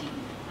 16th.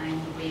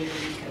 I'm away the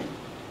week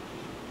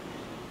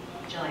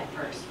of July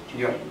 1st.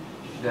 Yep,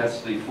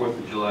 that's the 4th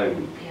of July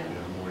week. Yeah.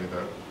 Yeah, I'm away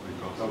that week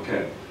also.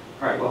 Okay,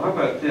 all right, well, how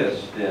about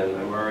this, then?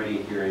 I'm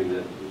already hearing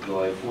that the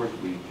July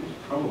 4th week is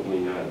probably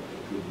not a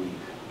good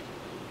week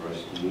for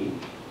us to meet.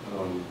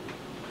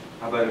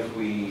 How about if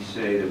we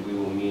say that we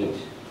will meet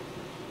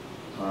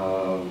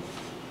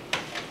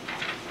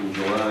in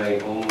July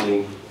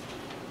only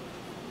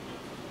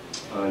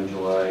on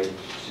July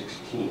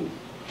 16th?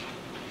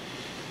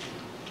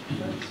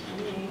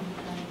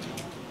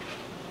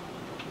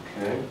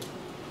 Okay.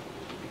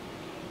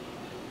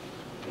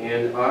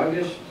 And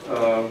August,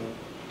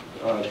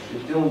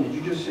 Dylan, did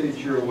you just say that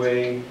you're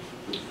away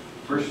the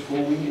first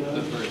full week?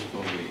 The first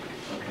full week.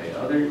 Okay,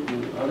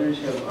 do others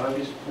have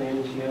August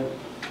plans yet?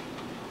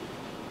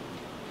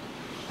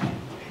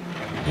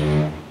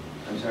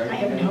 I'm sorry? I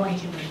have no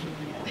idea what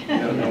I'm doing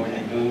You don't know what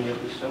you're doing yet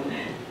this summer?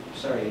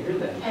 Sorry to hear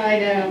that. yet. I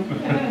know.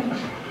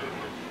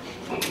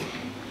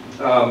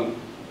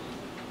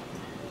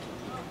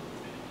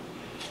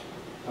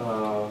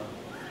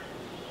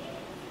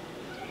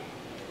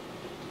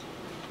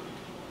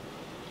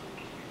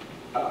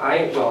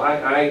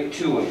 I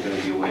too am going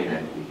to be away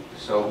that week.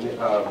 So I'm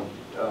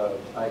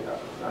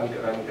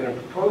going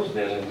to propose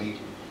then that we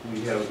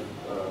have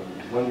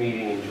one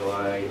meeting in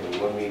July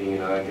and one meeting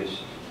in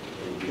August.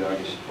 It will be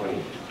August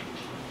 20th,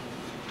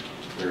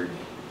 third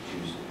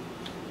Tuesday.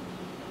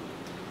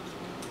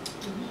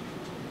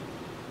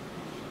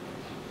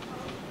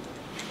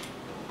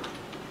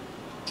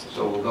 So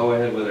we'll go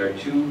ahead with our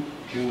 2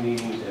 June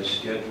meetings as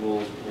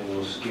scheduled, and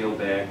we'll scale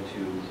back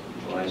to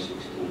July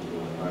 16th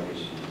and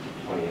August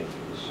 20th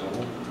for the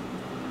summer.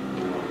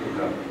 And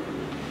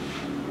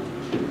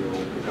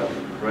we'll pick up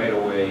right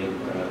away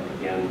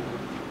again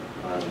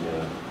on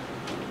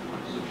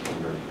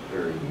September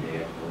 3rd, the day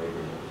after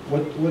Labor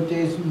Day. What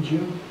days in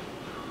June?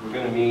 We're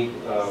going to meet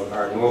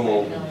our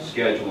normal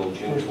schedule,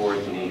 June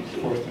 4th and 18th.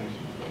 4th,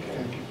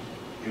 thank you.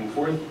 June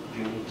 4th,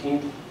 June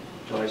 18th,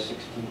 July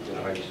 16th, and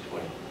August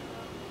 20th.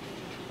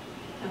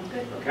 Sounds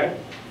good. Okay?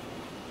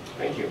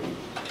 Thank you.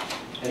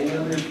 Any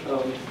other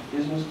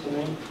business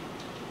tonight?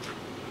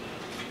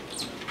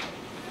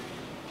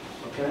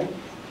 Okay? Is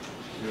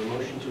there a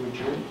motion to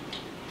adjourn?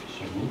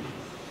 So moved.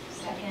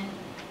 Second.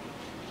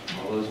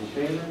 All those in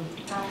favor?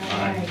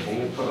 Aye.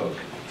 Any opposed?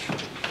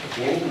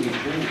 Danny, we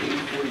adjourned at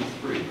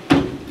 8:43.